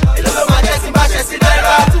 Ilolo majesty, majesty,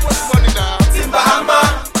 naira. Too much money now. Timba Hammer.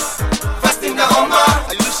 First thing now, man.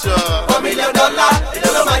 Are you sure? $1 million.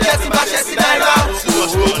 Ilolo majesty, majesty, naira. Too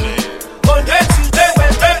much money. Monday, Tuesday,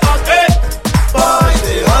 Wednesday, Thursday. Boys,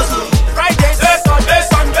 they hustle. Friday, Saturday,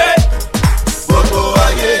 Sunday. Bobo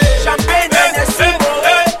aye. Champagne and a symbol.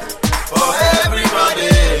 For everybody.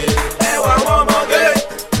 Hey, one more day.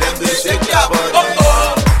 Them they shake their body. Oh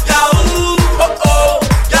oh, Yahoo. Oh oh,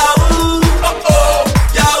 Yahoo. Oh oh,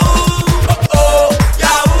 Yahoo. Oh oh,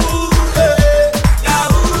 Yahoo.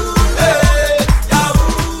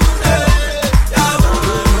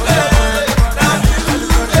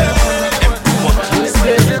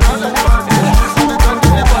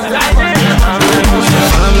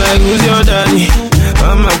 I'm like, who's your daddy?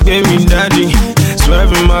 I'm like, baby daddy.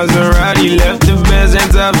 Swerving Maserati, left the Benz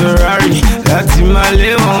and top Ferrari. That's in my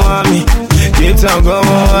little mommy. Kids don't go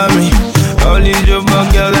on me. All these joke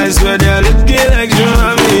girls, I swear they're looking like you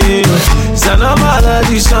mommy. It's an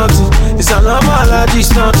allergy something. It's an allergy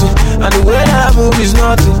something. And the way that I move is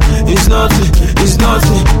nothing. It's nothing. It's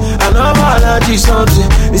nothing. An allergy something.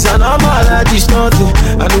 It's an allergy something.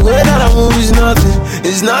 And the way that I move is nothing.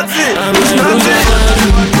 It's nothing. It's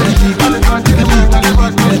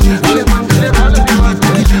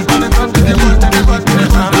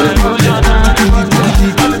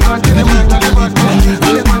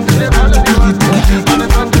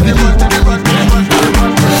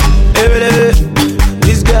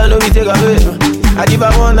This girl know we take away. I give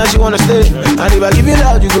her one and she wanna stay. And if I give you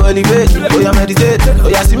loud, you go elevate. Oh yeah, meditate. Oh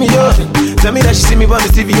yeah, see me yo. Tell me that she see me on the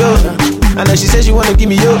TV yo. And then she said she wanna give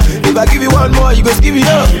me up. If I give you one more, you go give it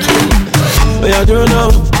up. But I don't know.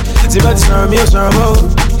 See about to snarl me or snarl more.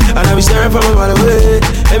 And I be staring from a mile away.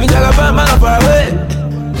 Every time I find man far away.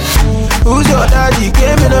 Who's your daddy?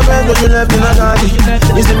 Came in a bed, but you left in a daddy.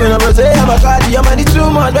 You see me in a birthday, I'm a daddy. I'm money too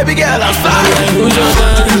much, baby girl, I'm sorry. Who's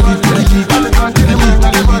your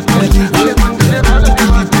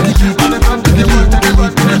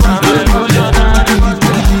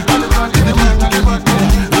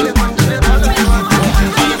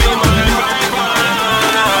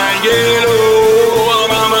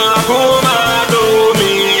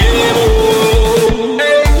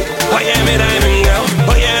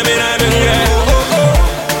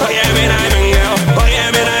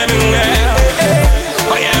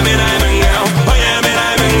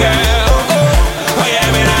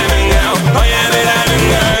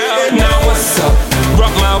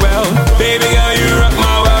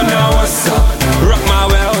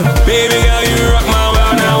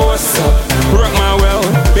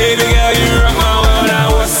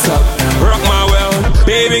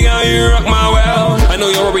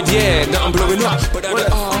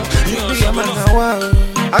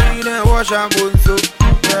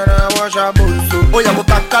Oya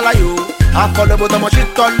mutakala yo, akole botomo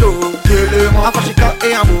chitolo. Telemo, afashika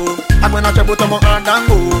e amo. Akwena che botomo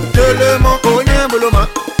andango. Telemo, onye buloma.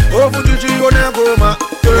 Ofutuchi one goma.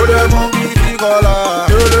 Telemo, bibi kola.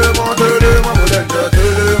 Telemo, telemo, modende.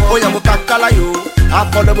 Telemo, oya mutakala yo,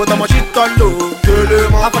 akole botomo chitolo.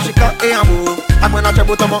 Telemo, afashika e amo. Akwena che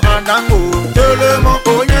botomo andango. Telemo,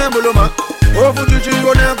 onye buloma. Ofutuchi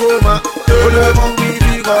one goma. Telemo,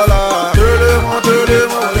 bibi kola. Telemo,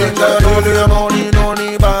 telemo, modende. Telemo,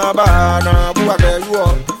 ni baba na buake you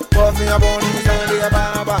up. Coffee a boni Sunday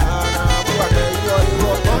baba na buake you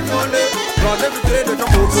up. Only run every day they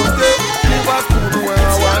don't go to day. Leave us to where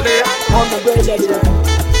I wale. On the way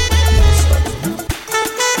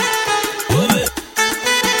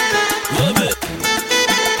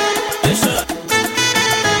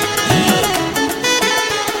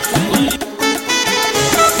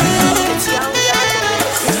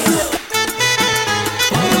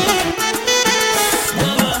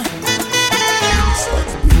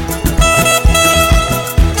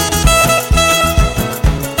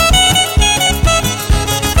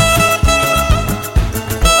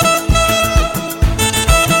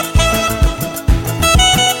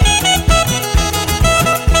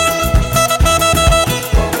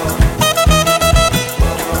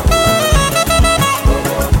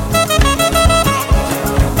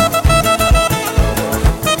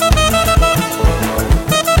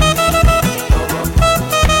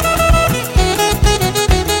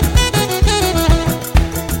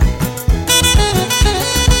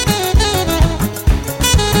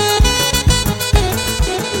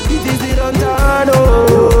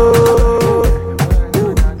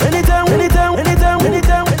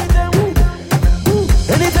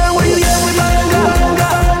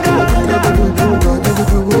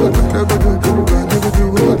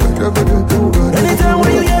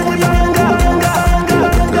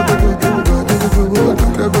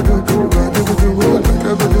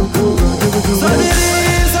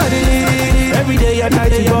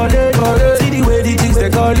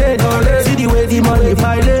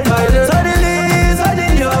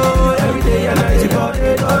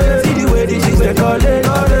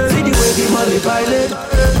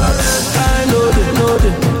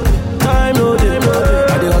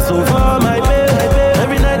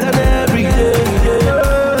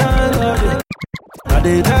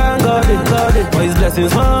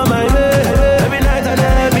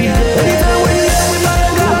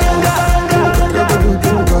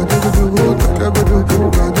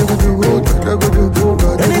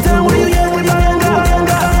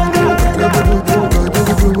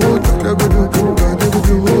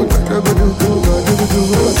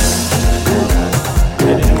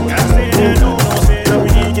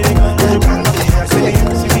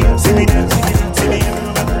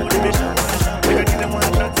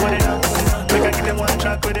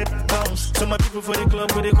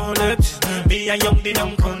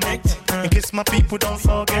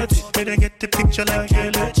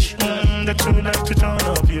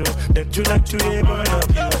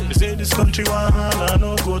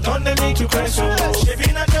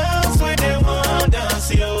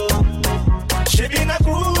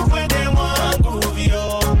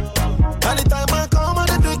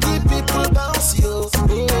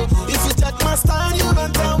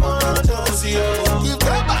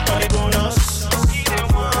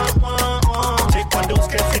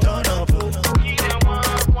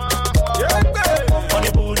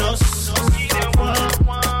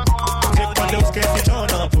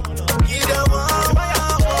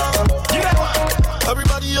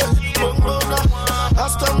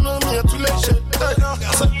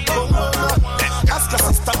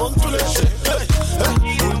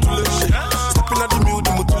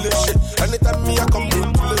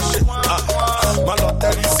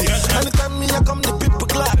come the people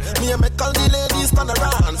clap. Me and make all the ladies stand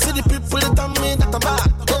around. See the people that tell me that I'm bad.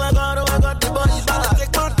 Oh my God, the boy is bad. I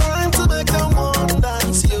take my time to make them want to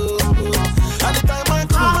dance, yo. At the time I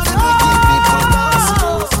come, I make the people dance, yo.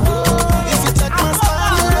 If you check my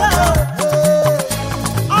style, you know.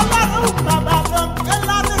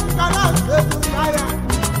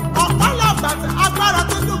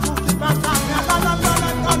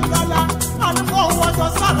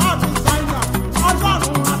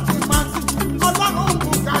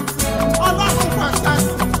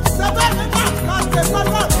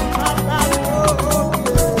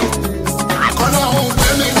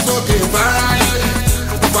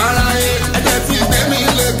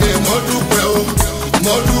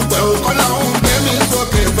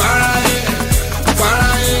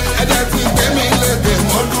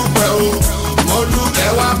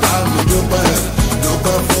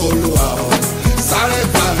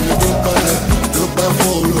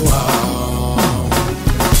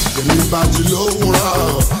 Bájú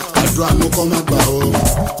lówùrọ̀, àdúrà ló kọ́ máa gbà ó.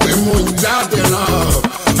 Pé mo ń jáde náà,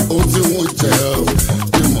 ohun tí mo jẹ ó.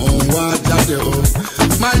 Pé mo ń wá jáde ó.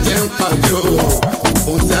 Má jẹ́ ń pàdé ó.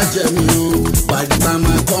 Ohun tí a jẹ mi ó. By the time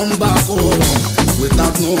I come back home,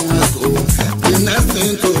 without no rest ó. The next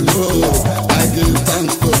thing to know, I give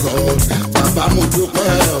thanks to God. Bàbá mo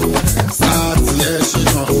dúpẹ́ ó. Sáà tí ẹ ṣe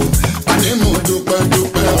gan ó. Àní mo dúpẹ́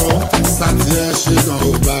ó. Sáà tí ẹ ṣe gan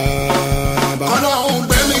ó bàbá. Ọlọ́run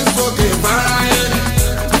gbé mi sókè fáráyé,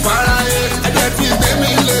 fáráyé. Ẹ̀jẹ̀ tí gbé mi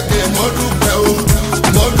lékè, mo dúpẹ́ ó.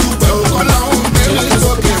 Ọlọ́run gbé mi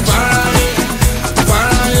sókè fáráyé,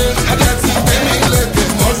 fáráyé. Ẹ̀jẹ̀ tí gbé mi lékè,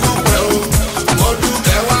 mo dúpẹ́ ó.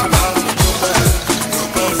 Wá bá mi dúpẹ́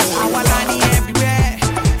fún ọ. Our money everywhere,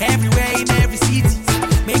 everywhere in every city.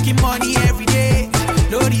 Making money every day.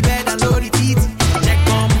 Load the bed and load the teeth. Check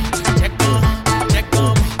on, check on, check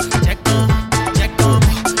on, check on, check on,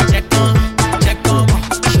 check on, check on.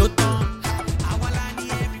 Shoot on. Our money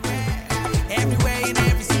everywhere, everywhere in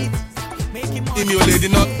every city. Making money every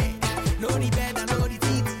day. Load the bed and load the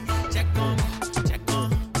teeth. Check on, check on,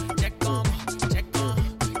 check on, check on,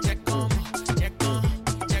 check on, check on,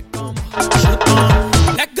 check on. Shoot on.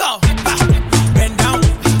 Let go. Bend down.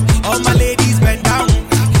 All my ladies bend down.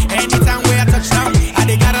 Anytime where I touch down, I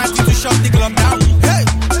they guarantee to shut the club down. Hey,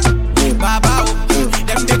 Babao,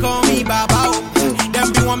 them they call me Babao. Them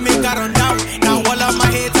be one make I run down. Now all of my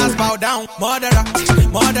haters bow down. Murderer,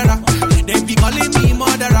 murderer. They be calling me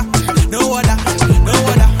murderer. No other, no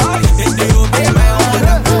other. They obey my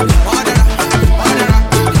order. Murderer, murderer.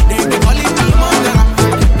 They be calling me murderer.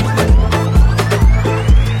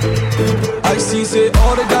 I see, say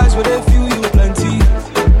all the guys where they feel you plenty.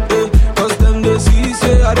 Cause them they see,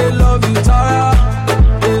 say I they love you, Tara.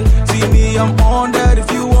 See me, I'm on that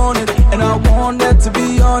if you want it. And I want that to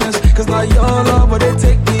be honest. Cause now your love, but they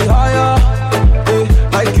take me higher.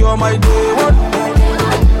 Like you're my day one.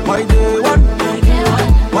 My day one.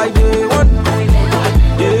 My day one.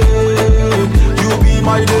 Yeah. You be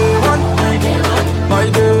my day one. My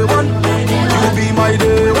day one. You be my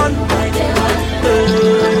day one.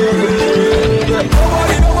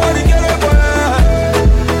 Nobody get it for you.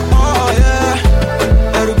 Oh yeah.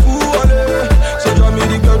 Let it cool so drop me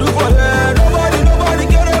the girl for you. Nobody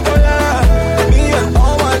get it for you. Me and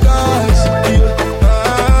all my guys.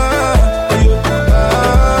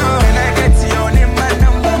 Can I get your name and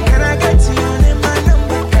number? Can I get your name and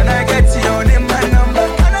number? Can I get your name and number?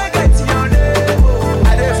 Can I get your name? I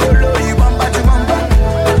dey follow you bumper to bumper.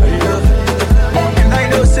 And I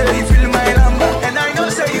know say you feel my number. And I know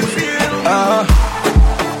say you feel.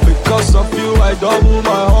 Because of you, I double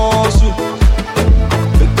my hustle.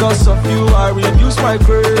 Because of you, I reduce my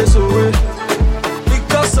grace away.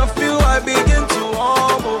 Because of you, I begin to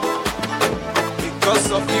humble.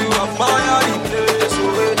 Because of you, I fire the place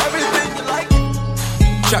away. Everything you like.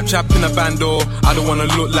 Chap in a bando, I don't wanna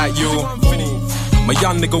look like you. My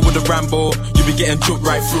young nigga with a Rambo, you be getting choked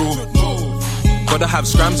right through. Gotta have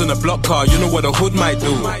scrams on a block car, you know what a hood might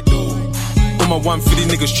do. On my 150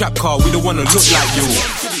 niggas trap car, we don't wanna look like you.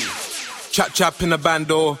 Chap in a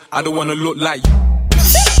bando, I don't wanna look like you.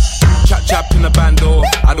 Chap in a bando,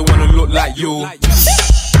 I don't wanna look like you.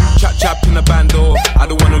 Chap in a bando, I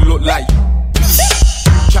don't wanna look like you.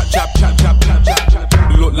 Chap,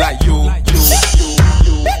 look like you.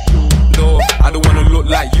 No, I don't wanna look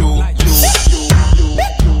like you.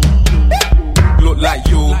 Look like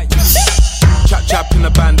you. Chap in a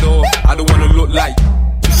bando, I don't wanna look like you.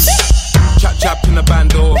 Chap in a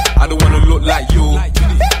bando, I don't wanna look like you.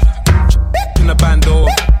 In a bando,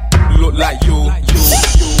 look like you.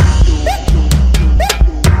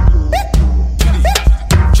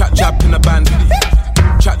 Chap in a band,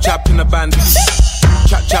 chap in a band,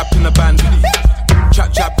 chap in a band.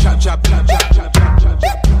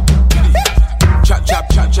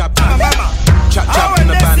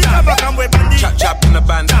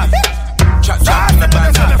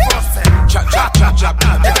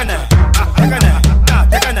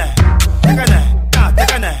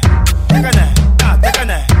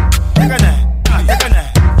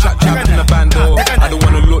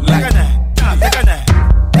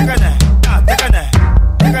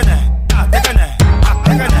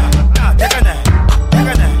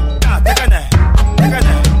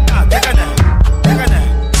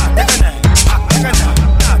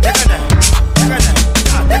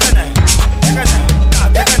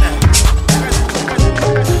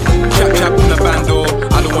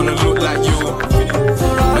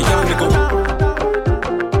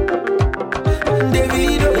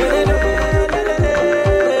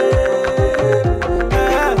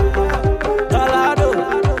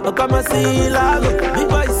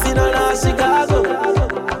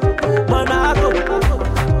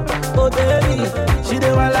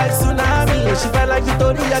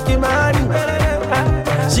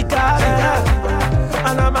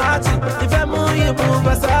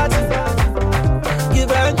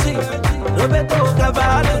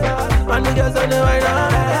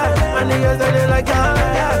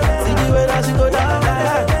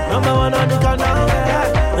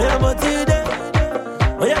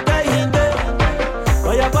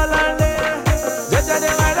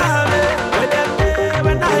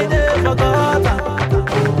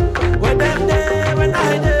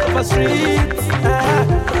 streets.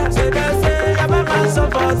 So they say I'm a man so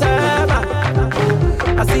for them.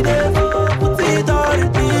 I see them go put it on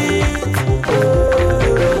repeat.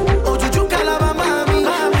 Oh, Juju Kalaba mami,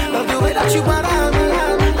 love the way that you para me.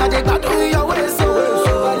 I dey bad on your way, so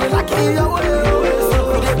I dey like your way.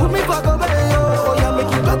 You dey put me for go away, oh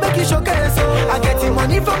yeah, make you showcase, so I get the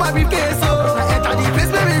money from my briefcase, so I enter the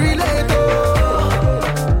place where we relate,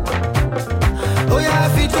 oh yeah, I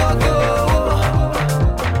fit talk, oh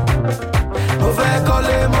fẹ́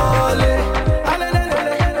kọ́lé mọ́lé.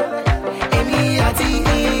 Èmi àti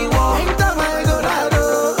ìwọ, anytime I go down,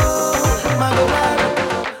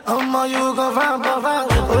 Omo, you go find, oh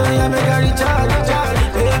yeah, make I recharge,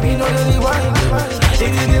 baby, no really wine, if you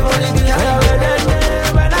give money behind, Yeah, where them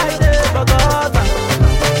dey when I dey for gutter.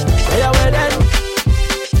 Yeah, where them.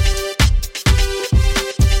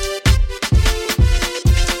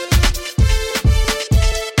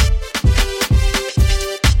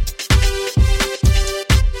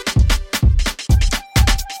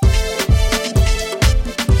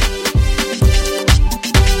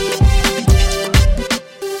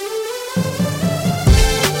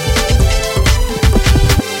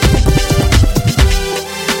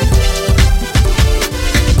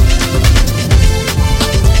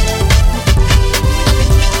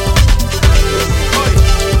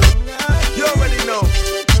 You already know.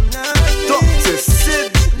 Dr.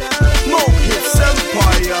 Sid, Mo Hits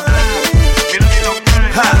Empire.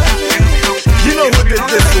 Ha! You know who did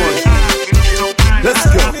this one. Let's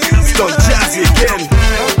go. It's Don Jazzy again.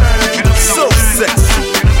 So sexy.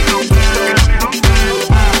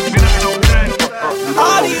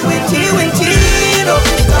 All the witchy, no,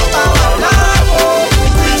 stop our love, oh.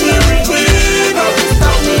 Witchy, no,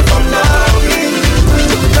 stop me from loving.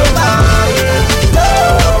 Nobody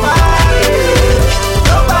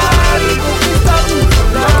will stop me from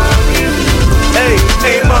loving.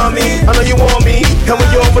 Hey, mommy, I know you want me. And when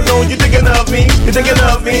you're alone, you're thinking of me. You're thinking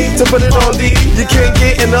of me to put it on D. You can't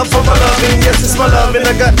get enough of my loving. Yes, it's my loving.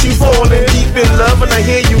 I got you falling deep in love, and I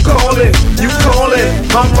hear you calling. You calling,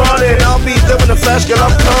 I'm running. I'll be there in the flash, girl.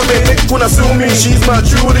 I'm coming. Nick, when I sue me, she's my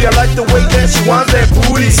Judy. I like the way that she wants that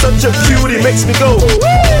booty. Such a cutie, makes me go.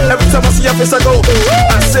 Every time I see your face, I go.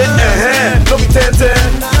 I said, don't be 10-10.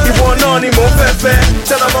 You want none, you more fair.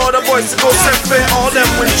 Tell them all the boys to go fair. All them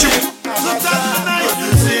with you.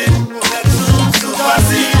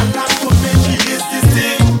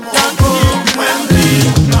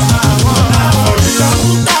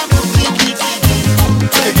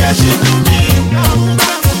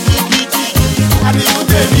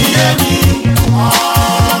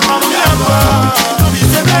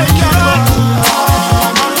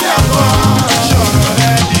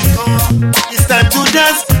 It's time to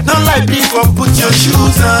dance, not like before. Put your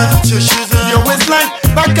shoes on, your waistline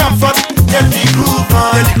back and forth. Get the groove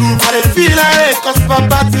on, I dey feel like cause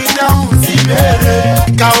Papa ti down si bere.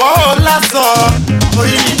 Kawo laso,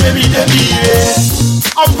 orí mi débi re.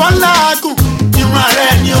 Ọ̀pọ̀ làágùn, ìwọ̀n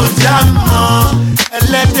rẹ̀ ni ò já mọ́.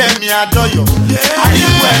 Ẹlẹ́dẹ̀ mi àdọ́yọ̀,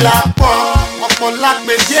 àríwọ̀ ẹ̀ la pọ̀. Ọ̀pọ̀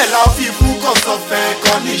lápè díẹ̀ la fi fún kọ̀sọ̀fẹ́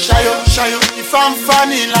kan ní ṣayọ̀. Ìfáǹfà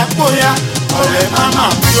ní ìlàpọ̀yà, ọ̀rẹ́ máma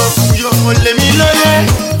kúyò. Mo lè mí lóye,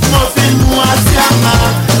 mo fi nu àti àmà.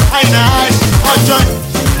 Àìnà ọjọ́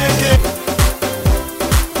ìrẹ́kẹ́.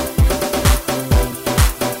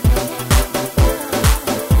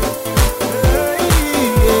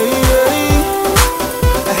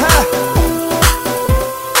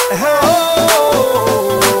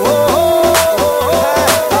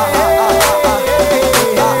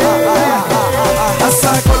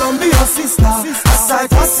 Aside Columbia sister, aside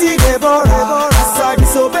Cassie Deborah, aside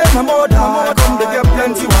disobey my mother, come to get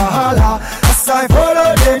plenty wahala. Aside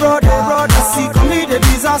follow the brother, I see commit the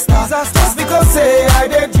disaster. Just because say I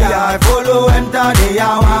did, yeah, I follow enter the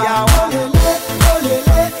hour.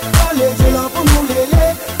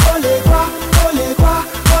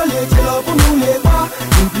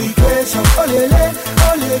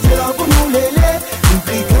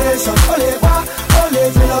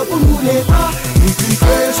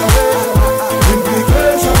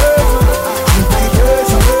 Implication,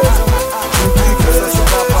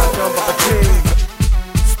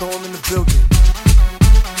 Storm in the building.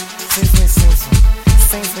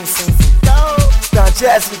 Don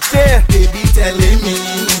Jazzy again. Baby tẹ̀lé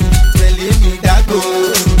mi dágbò.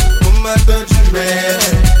 Mo máa tọ́jú rẹ̀,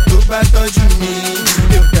 tó bá tọ́jú mi.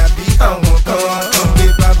 Mi ò dàbí àwọn kan, pé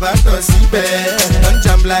bàbá tọ̀ síbẹ̀. Wọ́n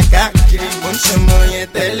jàmbá káàkiri, mo ń ṣọmọ yẹn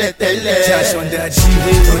tẹ́lẹ̀tẹ́lẹ̀. Josh on that G,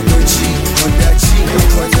 Kodochi, on that G,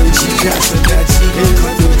 Kodochi. Josh on that G,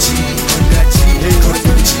 Kodochi, on that G,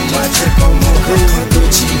 Kodochi. My check on more,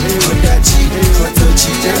 Kodochi, on that G,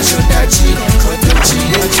 Kodochi. Josh on that G, Kodochi,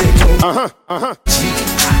 my check on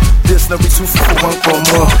we 2 for 1 for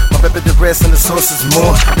more. My baby, the rest and the sauce is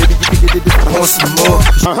more. Baby, you can get it if you want some more.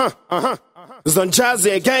 It's on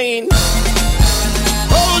Jazzy again.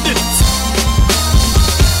 Hold it.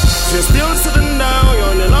 You're still sitting down, you're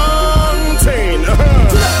on a long train.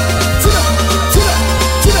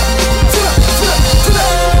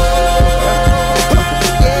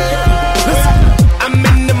 I'm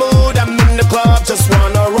in the mood, I'm in the club, just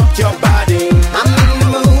wanna rock your body. I'm in the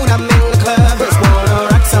mood, I'm in the club, just wanna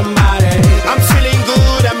rock somebody. I'm feeling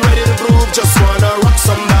good, I'm ready to groove, just wanna rock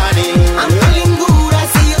somebody. I'm feeling good, I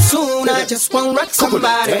see you soon, I just wanna rock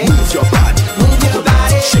somebody. Move your body, move your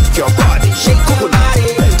body, shake your body, shake your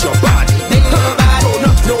body, bend your body, bend your body, don't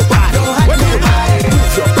knock nobody, don't hurt nobody.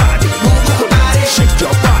 Move your body, shake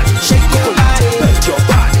your body, shake your body, bend your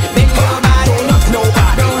body, bend your body, don't knock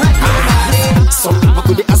nobody, don't hurt nobody. Some people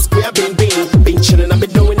could ask where I've been chilling, I've been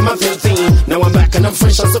doing my thing. Now I'm back and I'm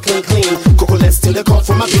fresh and so clean. Coco, let's steal the call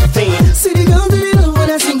from my big thing. See the girls they love when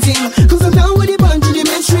I sing, cause I'm down with the bunch of the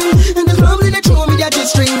mainstream. And the club they throw me that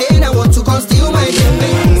G-string, then I want to come steal my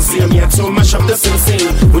thing. See I'm here to mash up the scene.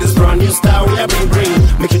 With this brand new style we have bring.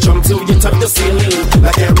 Make it jump till you touch the ceiling.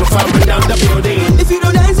 Like a roof I bring down the building. If you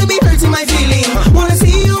don't dance, it be hurting my feeling. Wanna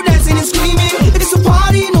see you dancing and screaming. It is a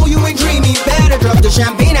party, no you ain't dreaming. Better drop the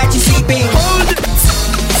champagne at your sleeping. Hold it.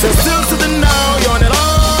 So still to the now, you're on a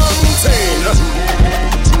long chain.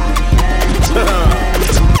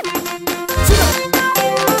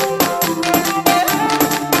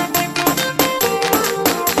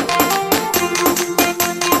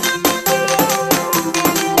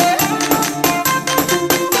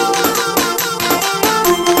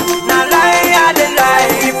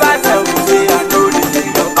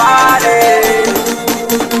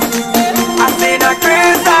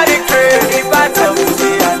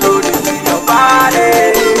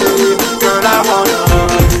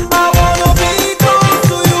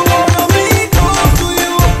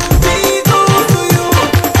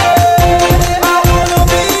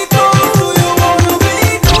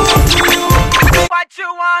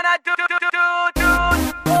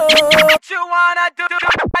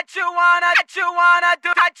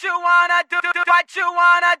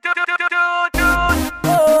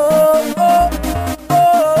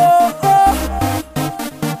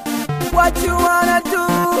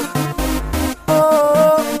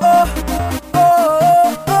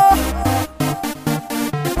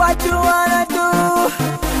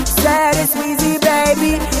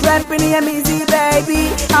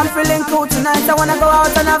 I'm feeling cool tonight, I wanna go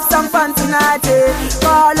out and have some fun tonight,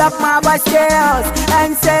 Call up my boss girls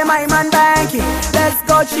and say my man Banky, let's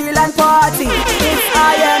go chill and party. It's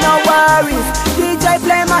higher, no worries. DJ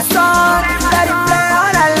play my song, let it play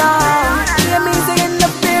all along. Hear music in the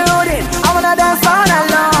building, I wanna dance all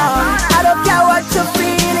along. I don't care what you're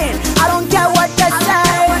feeling, I don't care what they're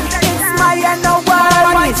saying. It's my no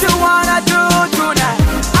worries. What you wanna do tonight?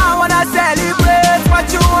 I wanna celebrate. What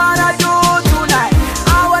you wanna do?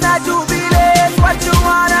 What you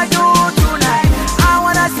wanna do tonight? I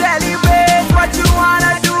wanna celebrate. What you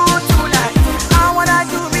wanna do tonight? I wanna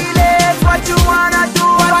jubilate. What you wanna do?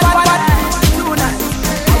 What tonight?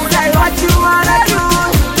 Say what you wanna do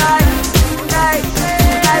tonight? Tonight.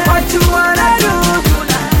 What you wanna do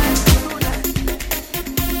tonight?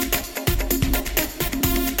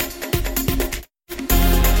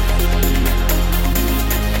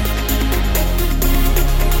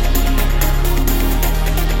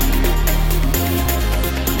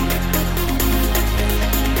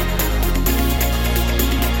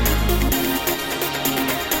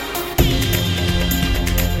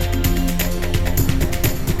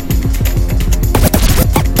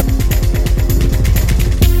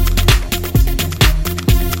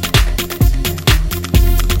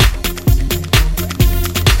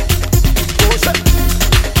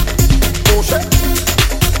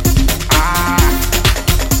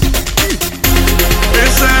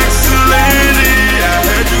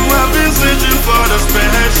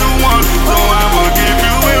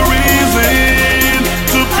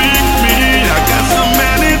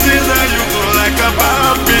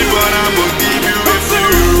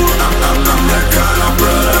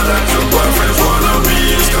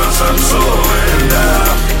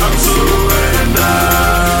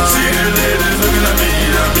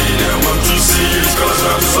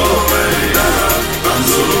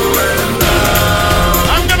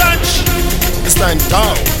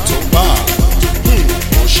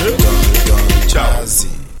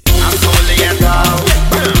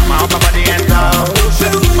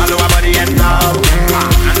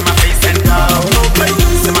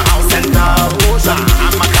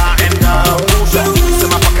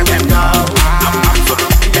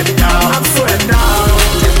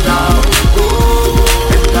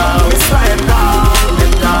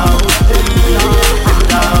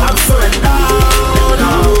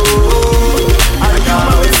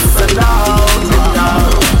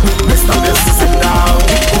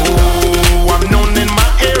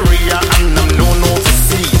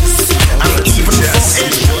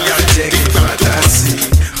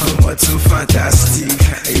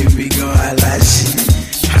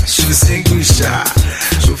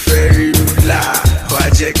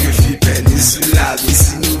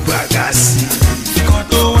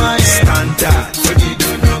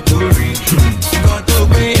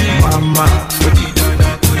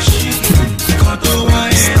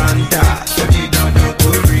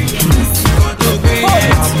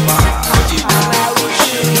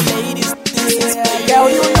 Girl,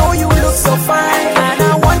 you know you look so fine, and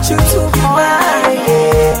I want you to be mine.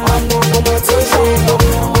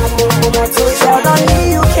 Girl, on me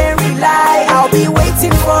you can rely. I'll be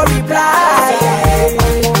waiting for reply.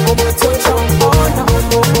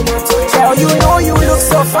 Girl, you know you look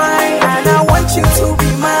so fine, and I want you to be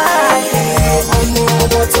mine.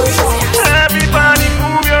 Everybody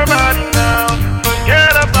move your body now.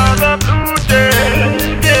 Forget about the blue day.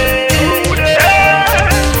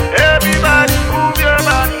 Everybody move your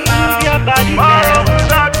body now. Tomorrow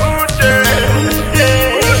is a good day.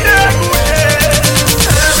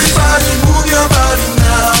 Everybody move your body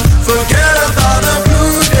now. Forget about the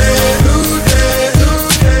blue day.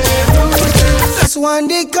 This one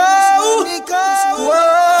they go.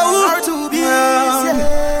 Whoa, to be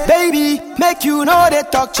baby, make you know they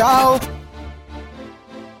talk chow.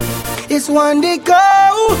 It's one they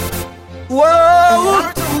go.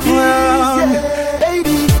 Whoa,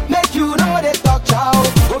 baby, make you know they talk chow.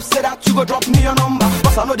 Hope say that you go drop me your number,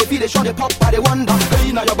 cause I know they feel they show they pop, but they wonder.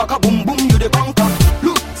 Hey, now your back a boom boom, you they conquer.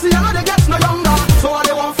 Look, see I know they get no younger, so I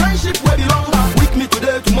they want friendship will be longer. With me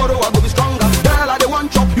today, tomorrow I go be stronger. Girl, I they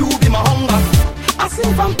want chop, you be my hunger. As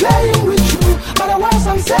if I'm playing with you, but the words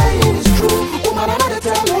I'm saying is true. Woman, I know they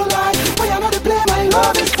tell no lie, but I know they play my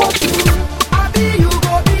love is for you. I be you,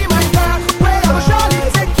 go be my girl. Where I'm surely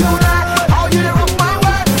take you right. How you they rock my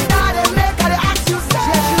world, now they make her they ask you say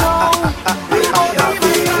you go be my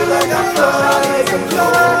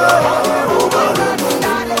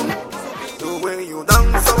The way you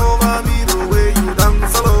dance all over me, the way you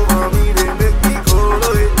dance all over me, they make me go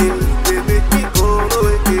away, they make me go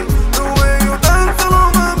away. The way you dance all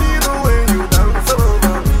over me, the way you dance all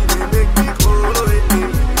over me, they make me go away,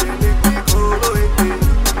 they make me go away.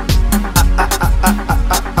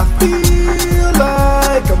 I feel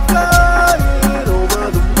like I'm flying over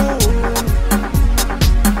the moon.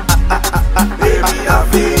 Baby, I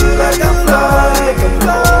feel like I'm flying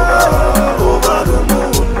over the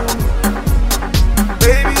moon.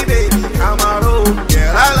 Baby, baby, come on, roll. Yeah,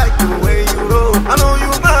 I like the way you roll. I know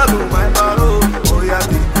you mad on my bottle. Oh yeah,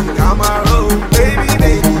 baby, come on, roll. Baby,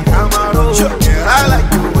 baby, come on, roll. Yeah, I like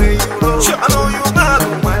the way you roll. I know you mad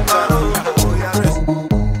on my bottle. Oh yeah.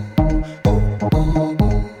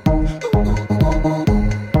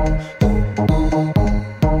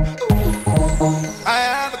 I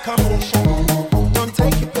have a confession. Don't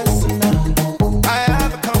take it personal. I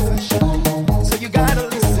have a confession, so you gotta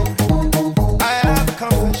listen. I have a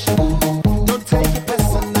confession. Don't take it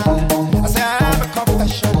personal. I say I have a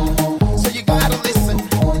confession, so you gotta listen.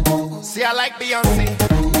 See, I like Beyonce,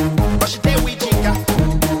 but she did we Jigga.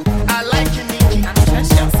 I like Uniki. I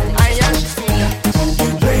am Shasina.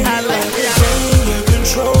 I like Beyonce. You're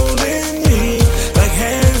controlling me like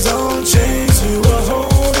hands on chains. You are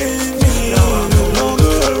holding me. Now I'm no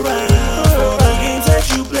longer around for the games that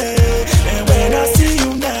you play. And when I see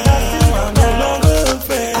you now, I'm no longer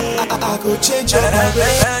afraid. I could change your mind.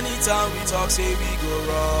 Anytime we talk, say we go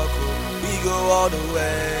rock, we go all the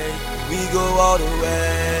way, we go all the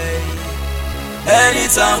way.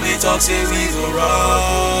 Anytime we talk, say we go rock,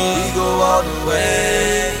 we go all the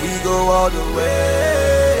way, we go all the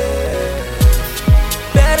way.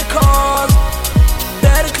 Better cars,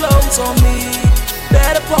 better clothes on me,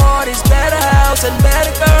 better parties, better house, and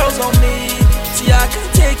better girls on me. See, I can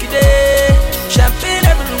take you there, champagne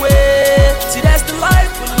everywhere. See, that's the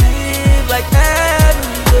life we live, like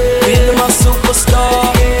every day. Feeling my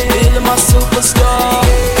superstar, feeling my superstar,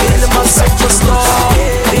 feeling my superstar,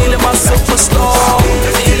 feeling my superstar,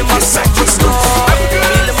 feeling my superstar,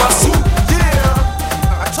 feeling my superstar.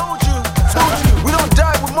 Yeah, I told you, we don't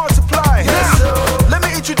die, we multiply. Let me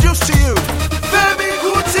introduce to you, Baby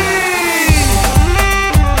Gucci.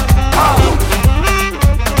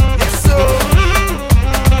 Yes, sir.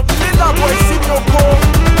 Lila boy, sing your call.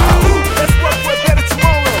 Let's work for better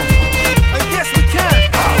tomorrow. And yes, we can.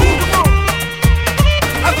 Come on.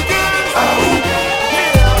 Africans.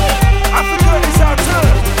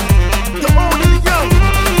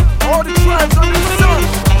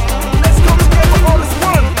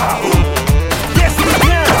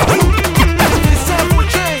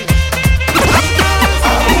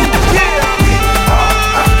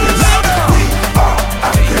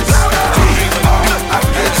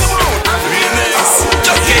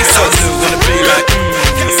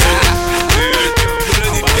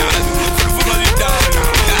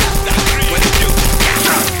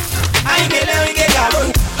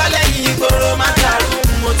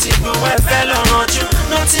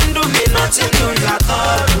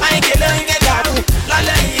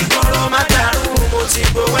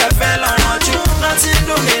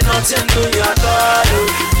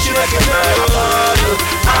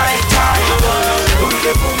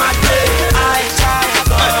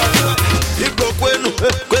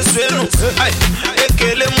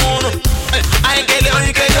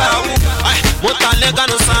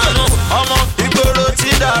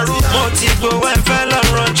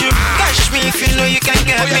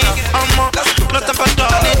 Not up at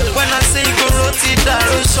all. When I say go roti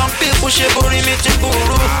daro, some people she buri me to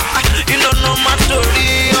guru. You don't know my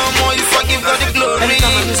story. If I give God the glory.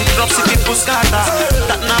 Anytime my music drops, the people scatter.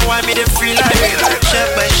 That now why me they feel like it. Share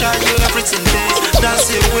by share, you everything there. Dance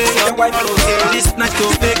away, your wife okay. This not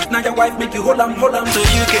your fake. Now your wife make you hold on. So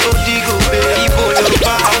you get OD go pay. Ibo your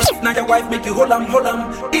bounce. Now your wife make you hold on.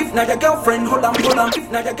 If now your girlfriend hold on. If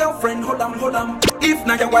now your girlfriend hold on. If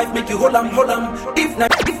now your wife make you hold on. If now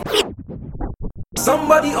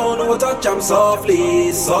somebody on who touch them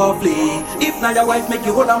softly, softly. If now your wife make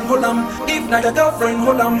you hold on. If now your girlfriend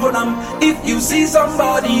hold on. If you see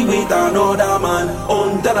somebody with another man,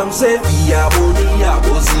 on tell them say Fia Bonia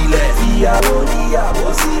Bosile, Fia Bonia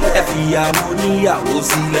Bosile, Fia Bonia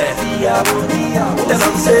Bosile, Fia Bonia. Tell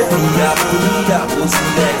them say Fia Bonia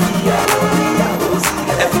Bosile, Fia Bonia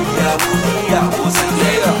Bosile, Fia Bonia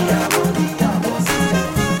Bosile.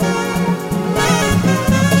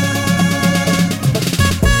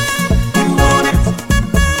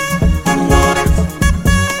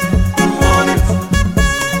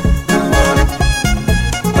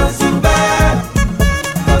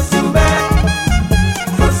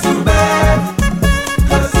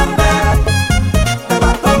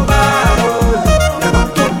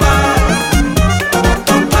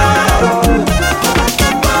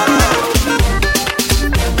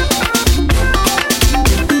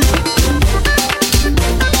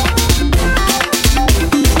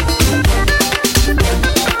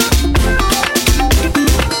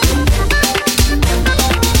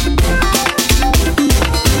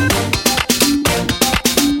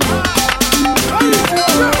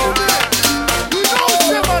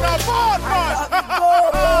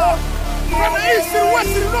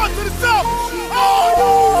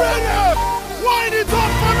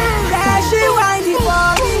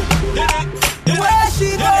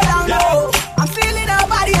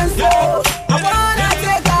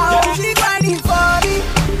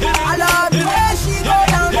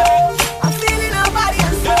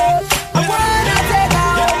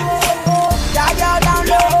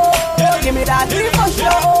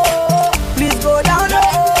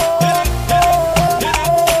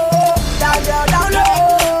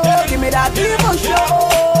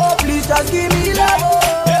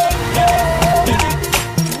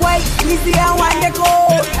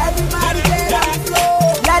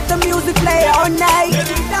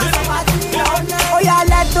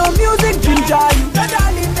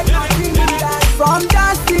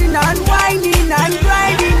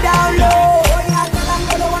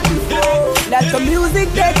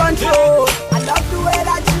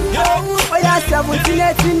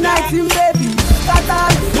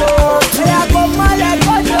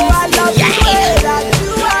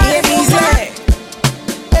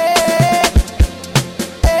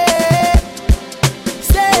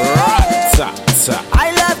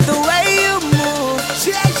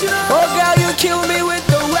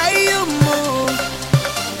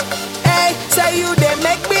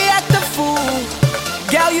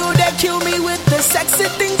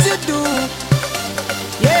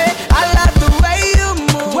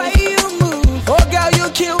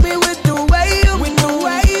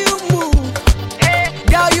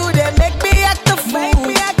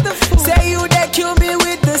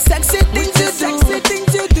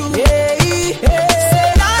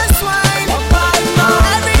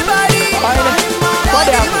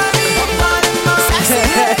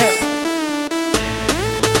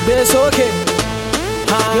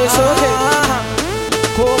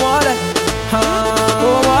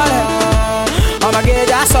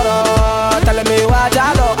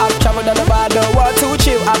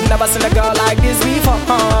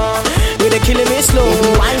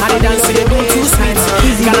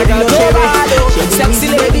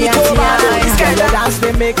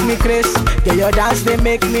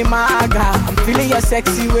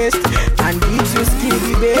 Sexy waist and deep to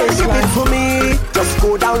skinny baseline. For me, just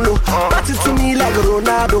go down low. Pass it to me like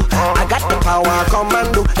Ronaldo. I got the power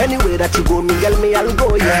commando. Anywhere that you go, me girl, me I'll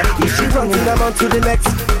go, yeah. If she running, I'm on to the next.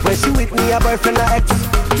 When she with me, a boyfriend or ex.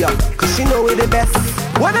 Yeah, cause she know we the best.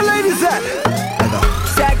 Where the ladies at?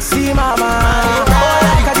 Sexy mama. Oh,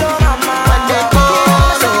 like a dog mama. When they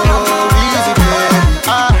call, so easy, baby.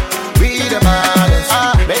 We the baddest.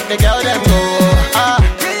 Make the girl them go.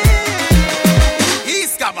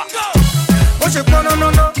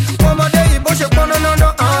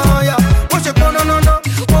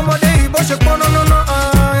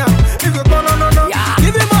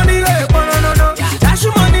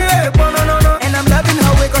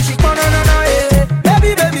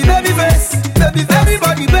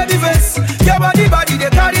 Everybody, baby face. Your body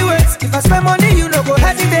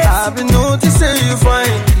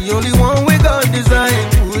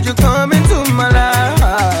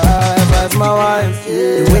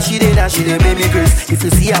she dey make me grace. If you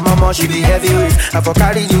see her mama, she be heavyweight. I for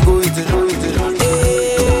carry you go into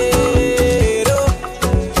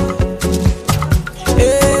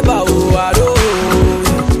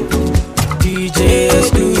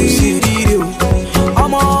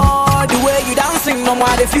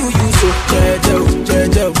I feel you so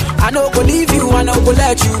Jejo. I no go leave you, I no go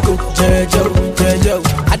let you go Jejo.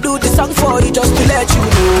 I do this song for you just to let you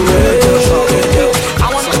know Jejo.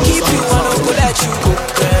 I want to keep you, I no go let you go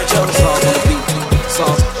Jejo. Salt on the beat,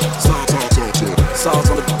 salt on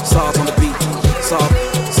the beat, salt on the beat, salt on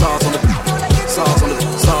the beat, salt on the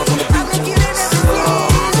beat, salt on the beat,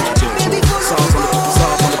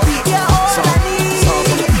 salt on the beat.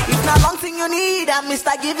 If not long thing you need, I may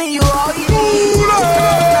start giving you all you need.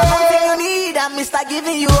 Start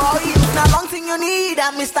giving you all you need. Not long thing you need,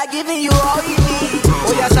 I may start giving you all you need.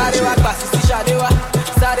 Oh yeah, Sarewa, Sisi Shadewa,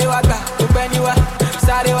 Sarewa, Ubeniwa,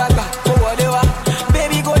 Sarewa, Owadewa.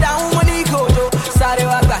 Baby go down money go do.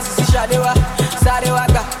 Sarewa, Sisi Shadewa, Sarewa,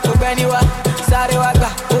 Ubeniwa, Sarewa,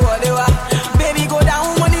 Owadewa. Baby go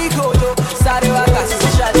down money go do. Sarewa, Sisi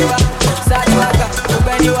Shadewa, Sarewa,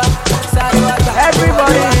 Ubeniwa, Sarewa.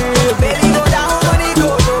 Everybody, baby go down money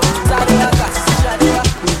go do. Sarewa, Sisi Shadewa.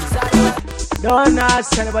 Don't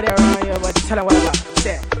ask anybody around here, but tell them what I got.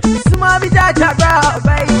 Say, Sumami Jaja, bro,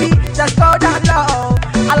 baby, just go down low.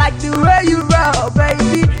 I like the way you roll,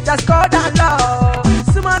 baby, just go down low.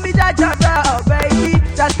 Sumami Jaja, bro, baby,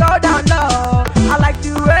 just go down low. I like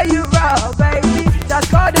the way you roll, baby,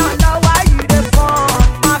 just go down low. Why you the phone?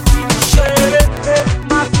 My feeling shit,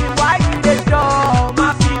 my feeling why you the door?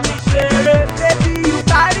 My feeling shit, baby, you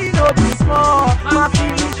carry no be small. My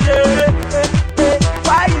feeling shit,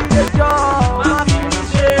 why you the door?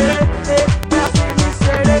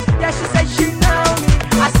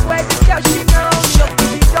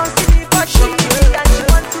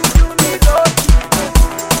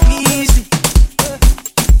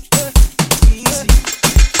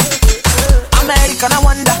 And I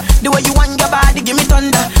wonder, the way you want your body, give me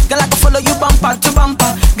thunder. Girl, I can follow you bumper to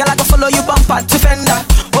bumper. Girl, I can follow you bumper to fender.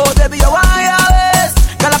 Oh, baby, you're wireless.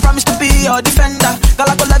 Girl, I promise to be your defender. Girl,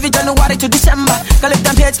 I can love you January to December. Girl, if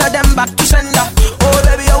them hate, tell them back to sender. Oh,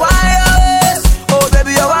 baby, you're wireless. Oh,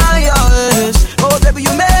 baby, you're wireless. Oh, baby,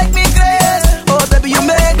 you make me grace. Oh, baby, you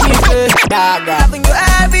make me grace. Loving you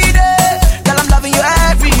every day. Girl, I'm loving you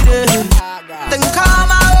every day. Nothing come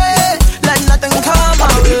my way. Let nothing come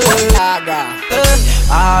my way.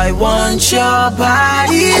 I want your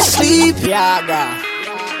body sleep, Yaga.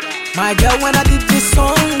 My girl, when I did this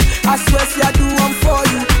song, I swear, see, I do one for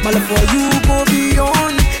you. My love for you go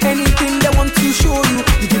beyond anything they want to show you.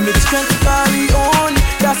 You give me the strength to carry on.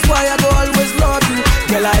 That's why I go always love you.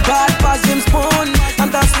 Girl, I got past James Bond,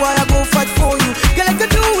 and that's why I go fight for you. Girl, I can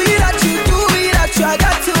do without you, do without you. I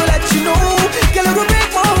got to let you know. Girl, it will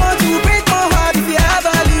break my heart, you break my heart if you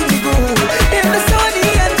ever leave me go. In the sunny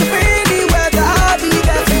and the rainy weather, I'll be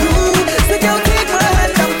there for you. So girl, take my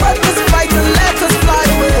hand and put this fight and let us fly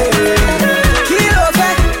away. Kilo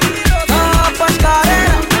fat,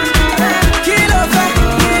 pascarena. Kilo fat,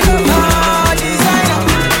 designer.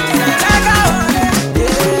 Check out,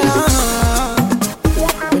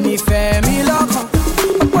 when you fair me lock up,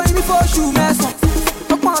 boy before shoe mess up,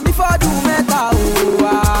 up before do meta.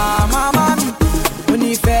 Oh, mama me. When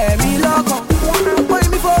you fair me lock up, boy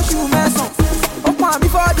before shoe mess up, up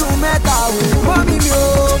before do meta. Oh, mommy me,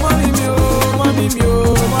 oh, mommy me, oh, mommy me,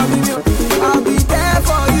 oh, mommy me, oh. I'll be there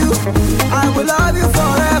for you. I will love you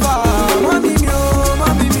forever. Mommy me, oh,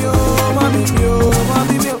 mommy me, oh, mommy me, oh,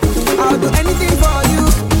 mommy me, oh. I'll do anything for you.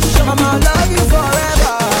 Mama, I'll love you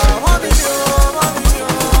forever. Mommy me, oh, mommy me, oh,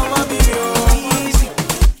 mommy me, oh. Easy.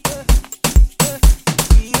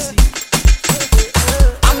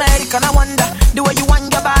 American, I wonder the way you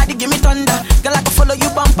want your body, give me thunder. Girl, I can follow you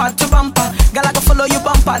bumper to bumper. Girl, I can follow you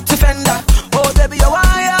bumper to fender. Oh, baby, you're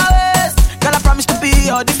wireless. Girl, I promise to be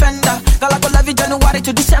your defender. Girl, I can love you January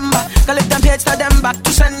to December. Girl, if them hate, tell them back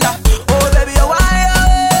to sender. Oh, baby, you're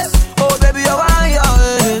wireless. Oh, baby, you're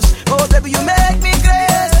wireless. Oh, baby, you make me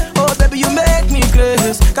grace. Oh, baby, you make me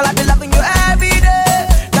grace. Girl, I be loving you every day.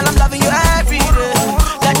 Girl, I'm loving you every day.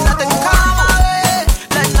 Let nothing come my way.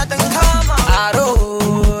 Let nothing come my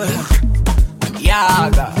way.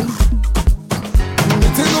 Yaga.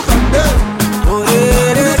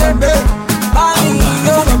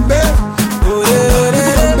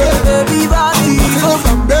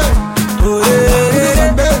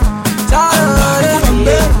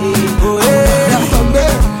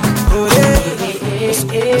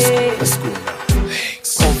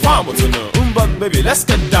 Baby, let's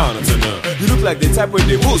get down to know. You look like the type where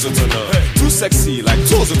they moves to know. Too sexy, like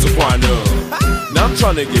tools to know. Now I'm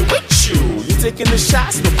trying to get with you. You taking the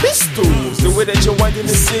shots, the pistols. The way that you're winding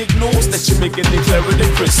the signals, that you're making it clearer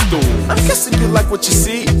than crystal. I'm guessing you like what you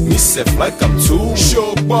see. Me set like I'm too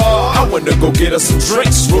sure, bar. I wanna go get us some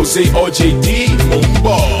drinks, Rosé or JD,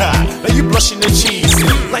 bar. Now you brushing the cheese,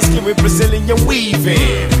 light skin with Brazilian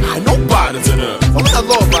weaving. I know bottoms in her. I'm not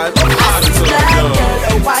low, but I know bottoms in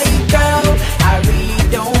her. A white girl, I really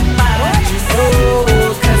don't mind, you know,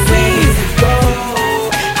 'cause where you go,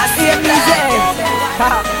 I see a music.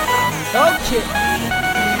 Okay.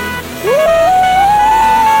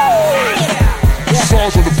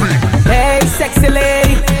 Hey, sexy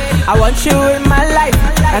lady, I want you in my life,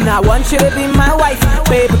 and I want you to be my wife.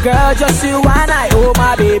 Baby girl, just you and I. Oh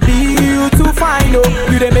my baby, you too fine, oh.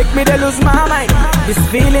 You they make me to lose my mind. This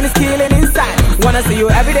feeling is killing inside. Wanna see you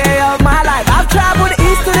every day of my life. I've traveled the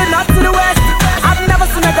east to the north to the west. I've never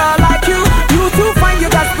seen a girl like you. You too fine, you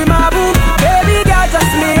got to be my boo. Baby girl,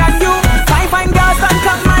 just me and you. Fine, fine girls don't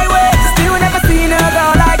come my way. Still never seen a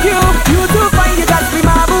girl like you. You too fine, you got to be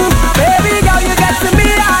my boo. Baby girl, you get to me,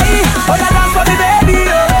 oh, yeah, dance for me, baby,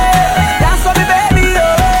 oh. Dance for me, baby,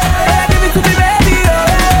 oh. Yeah, give it to me, baby, oh.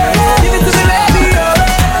 Give it to me, baby, oh.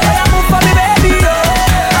 Yeah, move for me, baby, oh.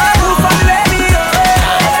 Move for me, baby, oh.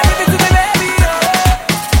 Yeah, give it to me, baby, oh.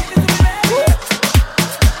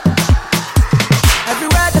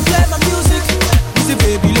 Everywhere they play my music, easy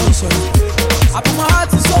baby lonesome. I put my heart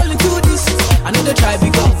and soul into this. I know they try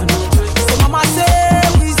big governor. So mama say,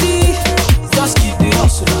 easy, just keep the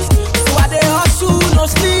hustle. So I they hustle, no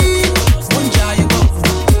sleep.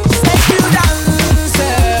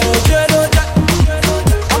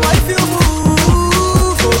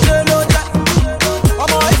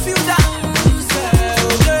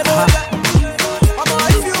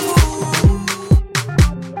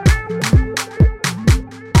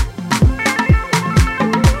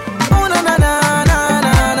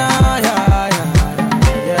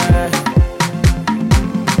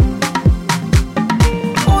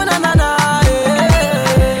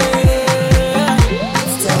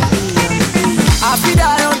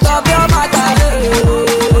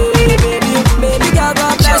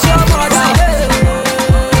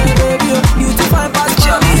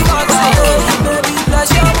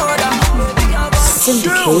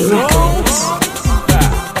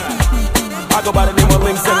 I go by the name of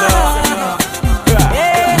Links and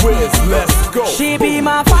Wiz, let's go. She be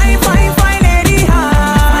my fine, fine, fine lady,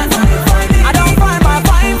 huh? I don't find my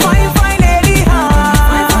fine, fine, fine lady,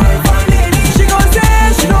 huh? She gon'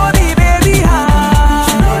 say she know me, baby,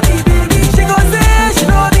 huh? She gon' say she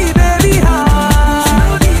know me, baby, huh?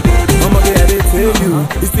 Mama, yeah, they tell you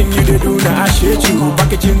this thing you they do, now I shit you.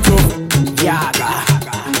 Packaging too. Yaga.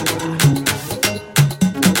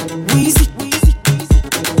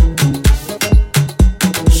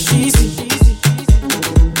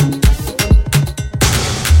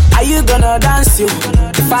 Dance you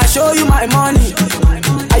if I show you my money?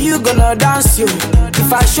 Are you gonna dance you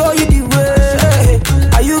if I show you the way?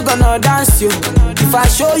 Are you gonna dance you if I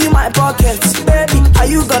show you my pockets? Baby, are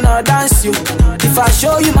you gonna dance you if I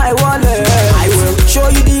show you my wallet? I will show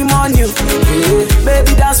you the money.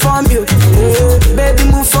 Baby, dance from you. Baby,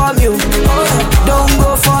 move from you. Don't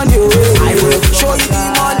go from you. I will show you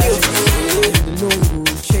the money.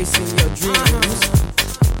 Chasing your dreams.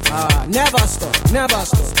 Never stop, never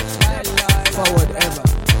stop. Forward ever.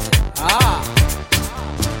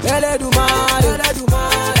 Ele do mar, ele do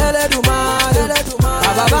mar, ele do mar, ele do mar.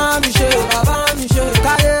 Baba Michel,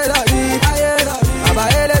 caie dali, Baba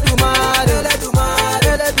ele do mar, ele do mar,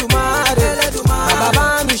 ele do mar, ele do mar.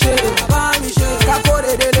 Baba Michel,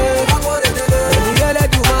 capore dele, ele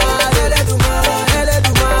do mar, ele do mar, ele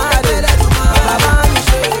do mar, ele do mar. Baba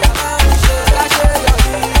Michel, caie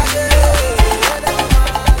dali,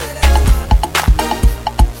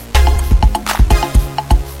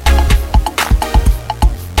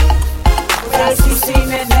 you see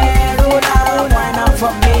me there, roll down, wine up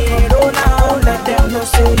for me, roll down, let them know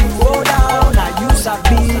say you roll down, I use a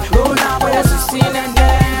beat, roll down, yes you see me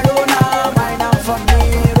there, roll down, wine up for me,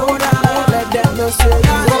 roll down, let them know say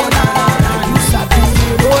you roll down, I use a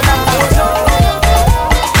beat, roll down,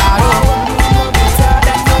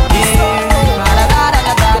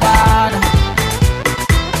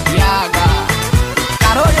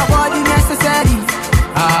 Caro, your body necessary,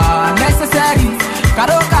 necessary,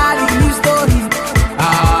 Caro, carry new story.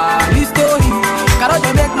 This story, Caro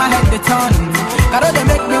they make my head the turn. Caro they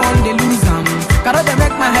make me want to lose.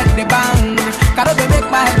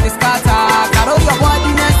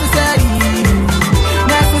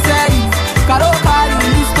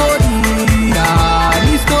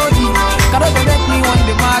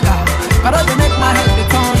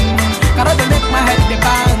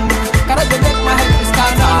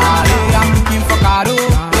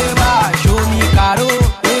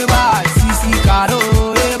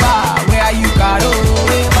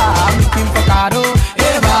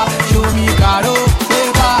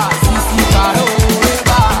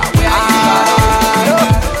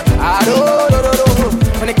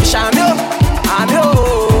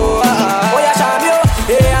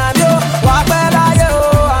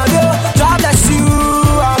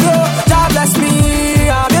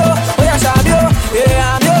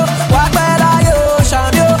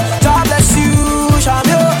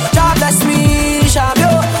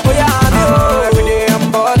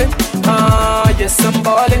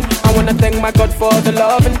 wanna thank my God for the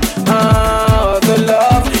loving, the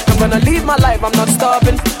love. I'm gonna live my life, I'm not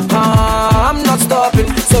stopping, I'm not stopping.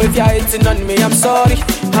 So if you're hating on me, I'm sorry.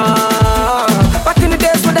 Back in the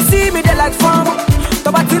days when they see me, they like fun.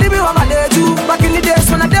 Tabatiri me on my day too. Back in the days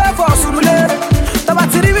when I there for Surulere.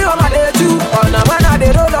 Tabatiri me on my day too. Oh, now when I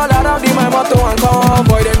they roll all around in my motor and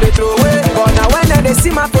convoy, them they throw away. But now when they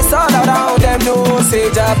see my face all around, them no say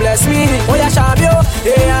God bless me. Oh yeah, Shambio,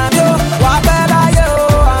 yeah, I'm yo. What better yo,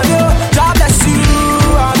 I'm yo. God bless you,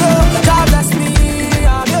 I'm yo. God bless me,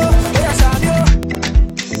 I'm yo. Yeah, Shambio.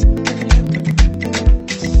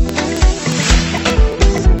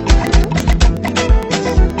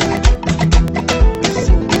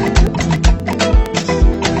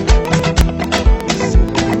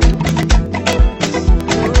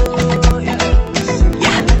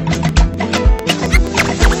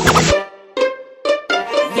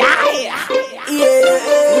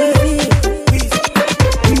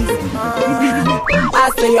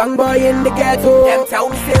 Young boy in the ghetto, them tell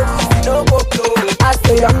me say we no go blow. I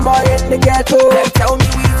say young boy in the ghetto, them tell me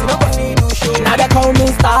we no go need do show. Now they call me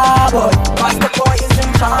Starboy, cause the boy is in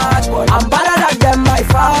charge, boy. I'm better than them by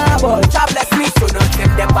far, boy. God bless me, so not take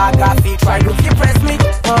them back off feet, try to impress me.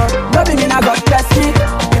 No be me, now God bless me.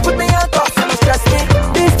 They put me on top, so no stress me.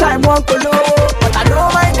 This time won't go low, but I don't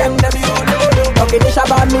mind them you know. Talking this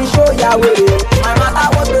about me, show ya way. My matter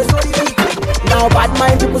was the story. Now bad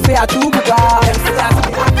mind people say I too good. Them say I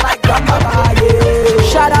too act like grandpapa, yeah.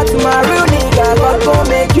 Shout out to my real nigga, God gon'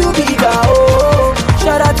 make you bigger, oh.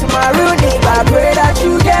 Shout out to my real nigga, pray that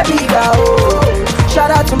you get bigger, oh.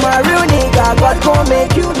 Shout out to my real nigga, God gon'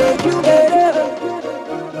 make you, yeah.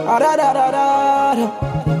 Ah, da da da da da.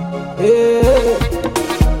 Yeah.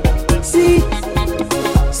 See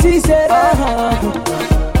said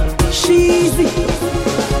she's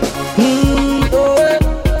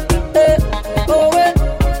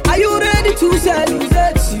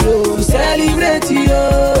to celebrate you,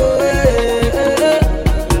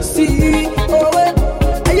 see,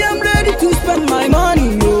 I am ready to spend my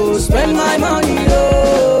money, spend my money,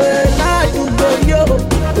 I do go, yo,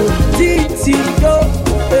 Titi, yo,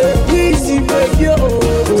 easy, yo,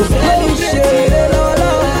 celebrate,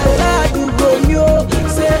 I do go, yo,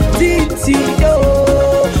 say, Titi, yo,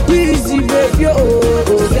 easy, yo,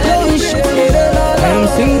 celebrate, I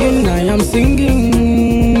am singing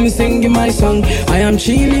my song. I am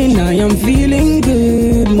chilling, I am feeling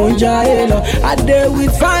good. Monjaelo, I there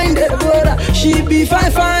with fine brother. She be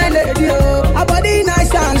fine lady, yo. Her body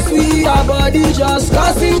nice and sweet, her body just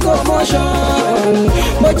causing commotion.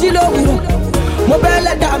 But you know, mo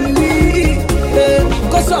belle than me.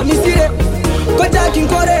 Cause some me see it, cause I can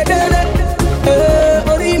go there.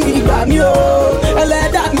 Ori mi ba mi o,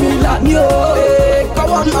 eleda mi la mi o.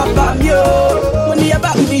 Come on, my ba mi o, money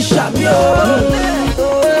about me sham yo.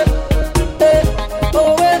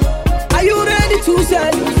 To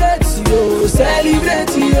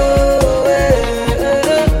celebrate you,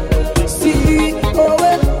 see,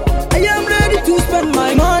 I am ready to spend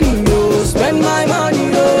my money, spend my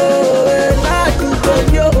money, I do go,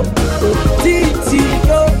 yo, Titi,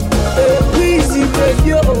 yo, easy,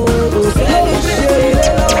 yo, celebrate,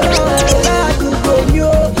 I do go,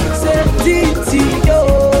 yo, say, Titi, yo,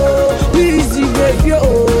 easy, yo,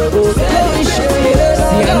 celebrate,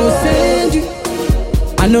 see, I know send you,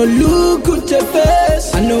 I know look good your face,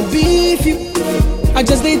 I know beef you, I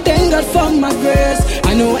just they thank God for my grace.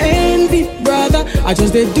 I know envy, brother, I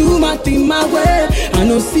just they do my thing my way. I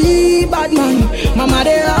know see bad man, mama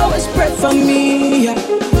they always pray for me, yeah.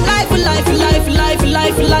 Life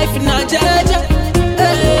in a jaja.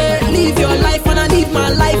 Live your life and I live my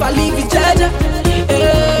life, I live it jaja.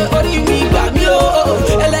 Ori mi ba mi o,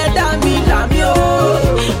 eleda mi la mi o,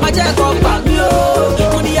 ma je ko pa mi o,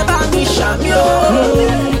 money e ba mi sha mi o.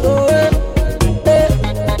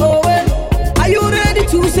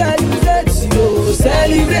 To celebrate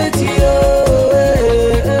you,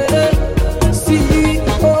 see,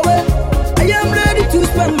 I am ready to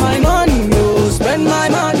spend my money, spend my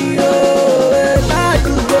money, I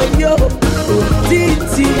do go, yo,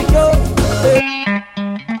 Titi, yo.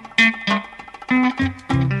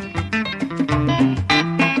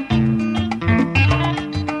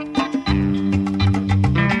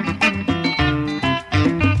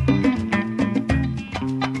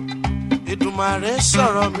 Èdùmàrè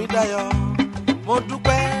sọ̀rọ̀ mi dayọ̀, mo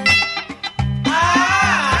dúpẹ́.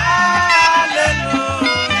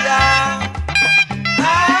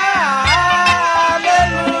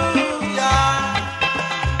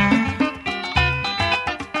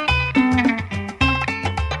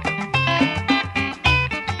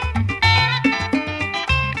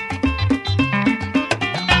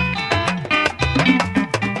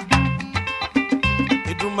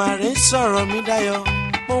 Èdùmàrè sọ̀rọ̀ mi dayọ̀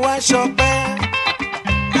mo wá ṣọpẹ́.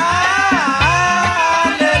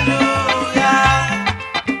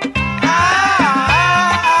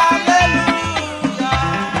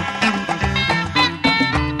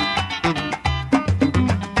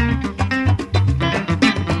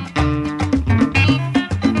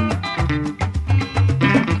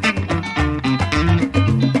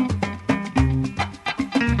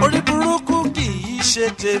 Orí burúkú kì í ṣe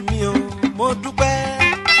tèmi o, mo dúpẹ́.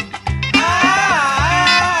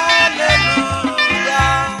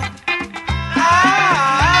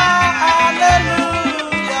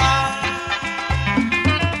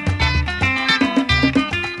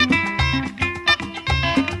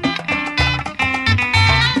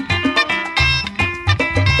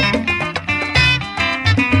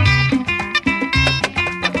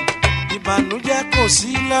 Ìbànújẹ́ kò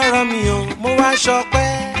sí lára mi o, mo wá ṣọpẹ́.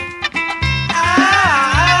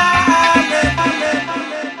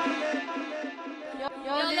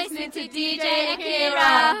 You're listening to DJ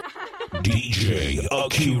Akira. DJ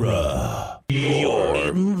Akira. You're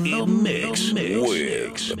in the mix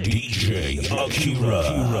with DJ Akira.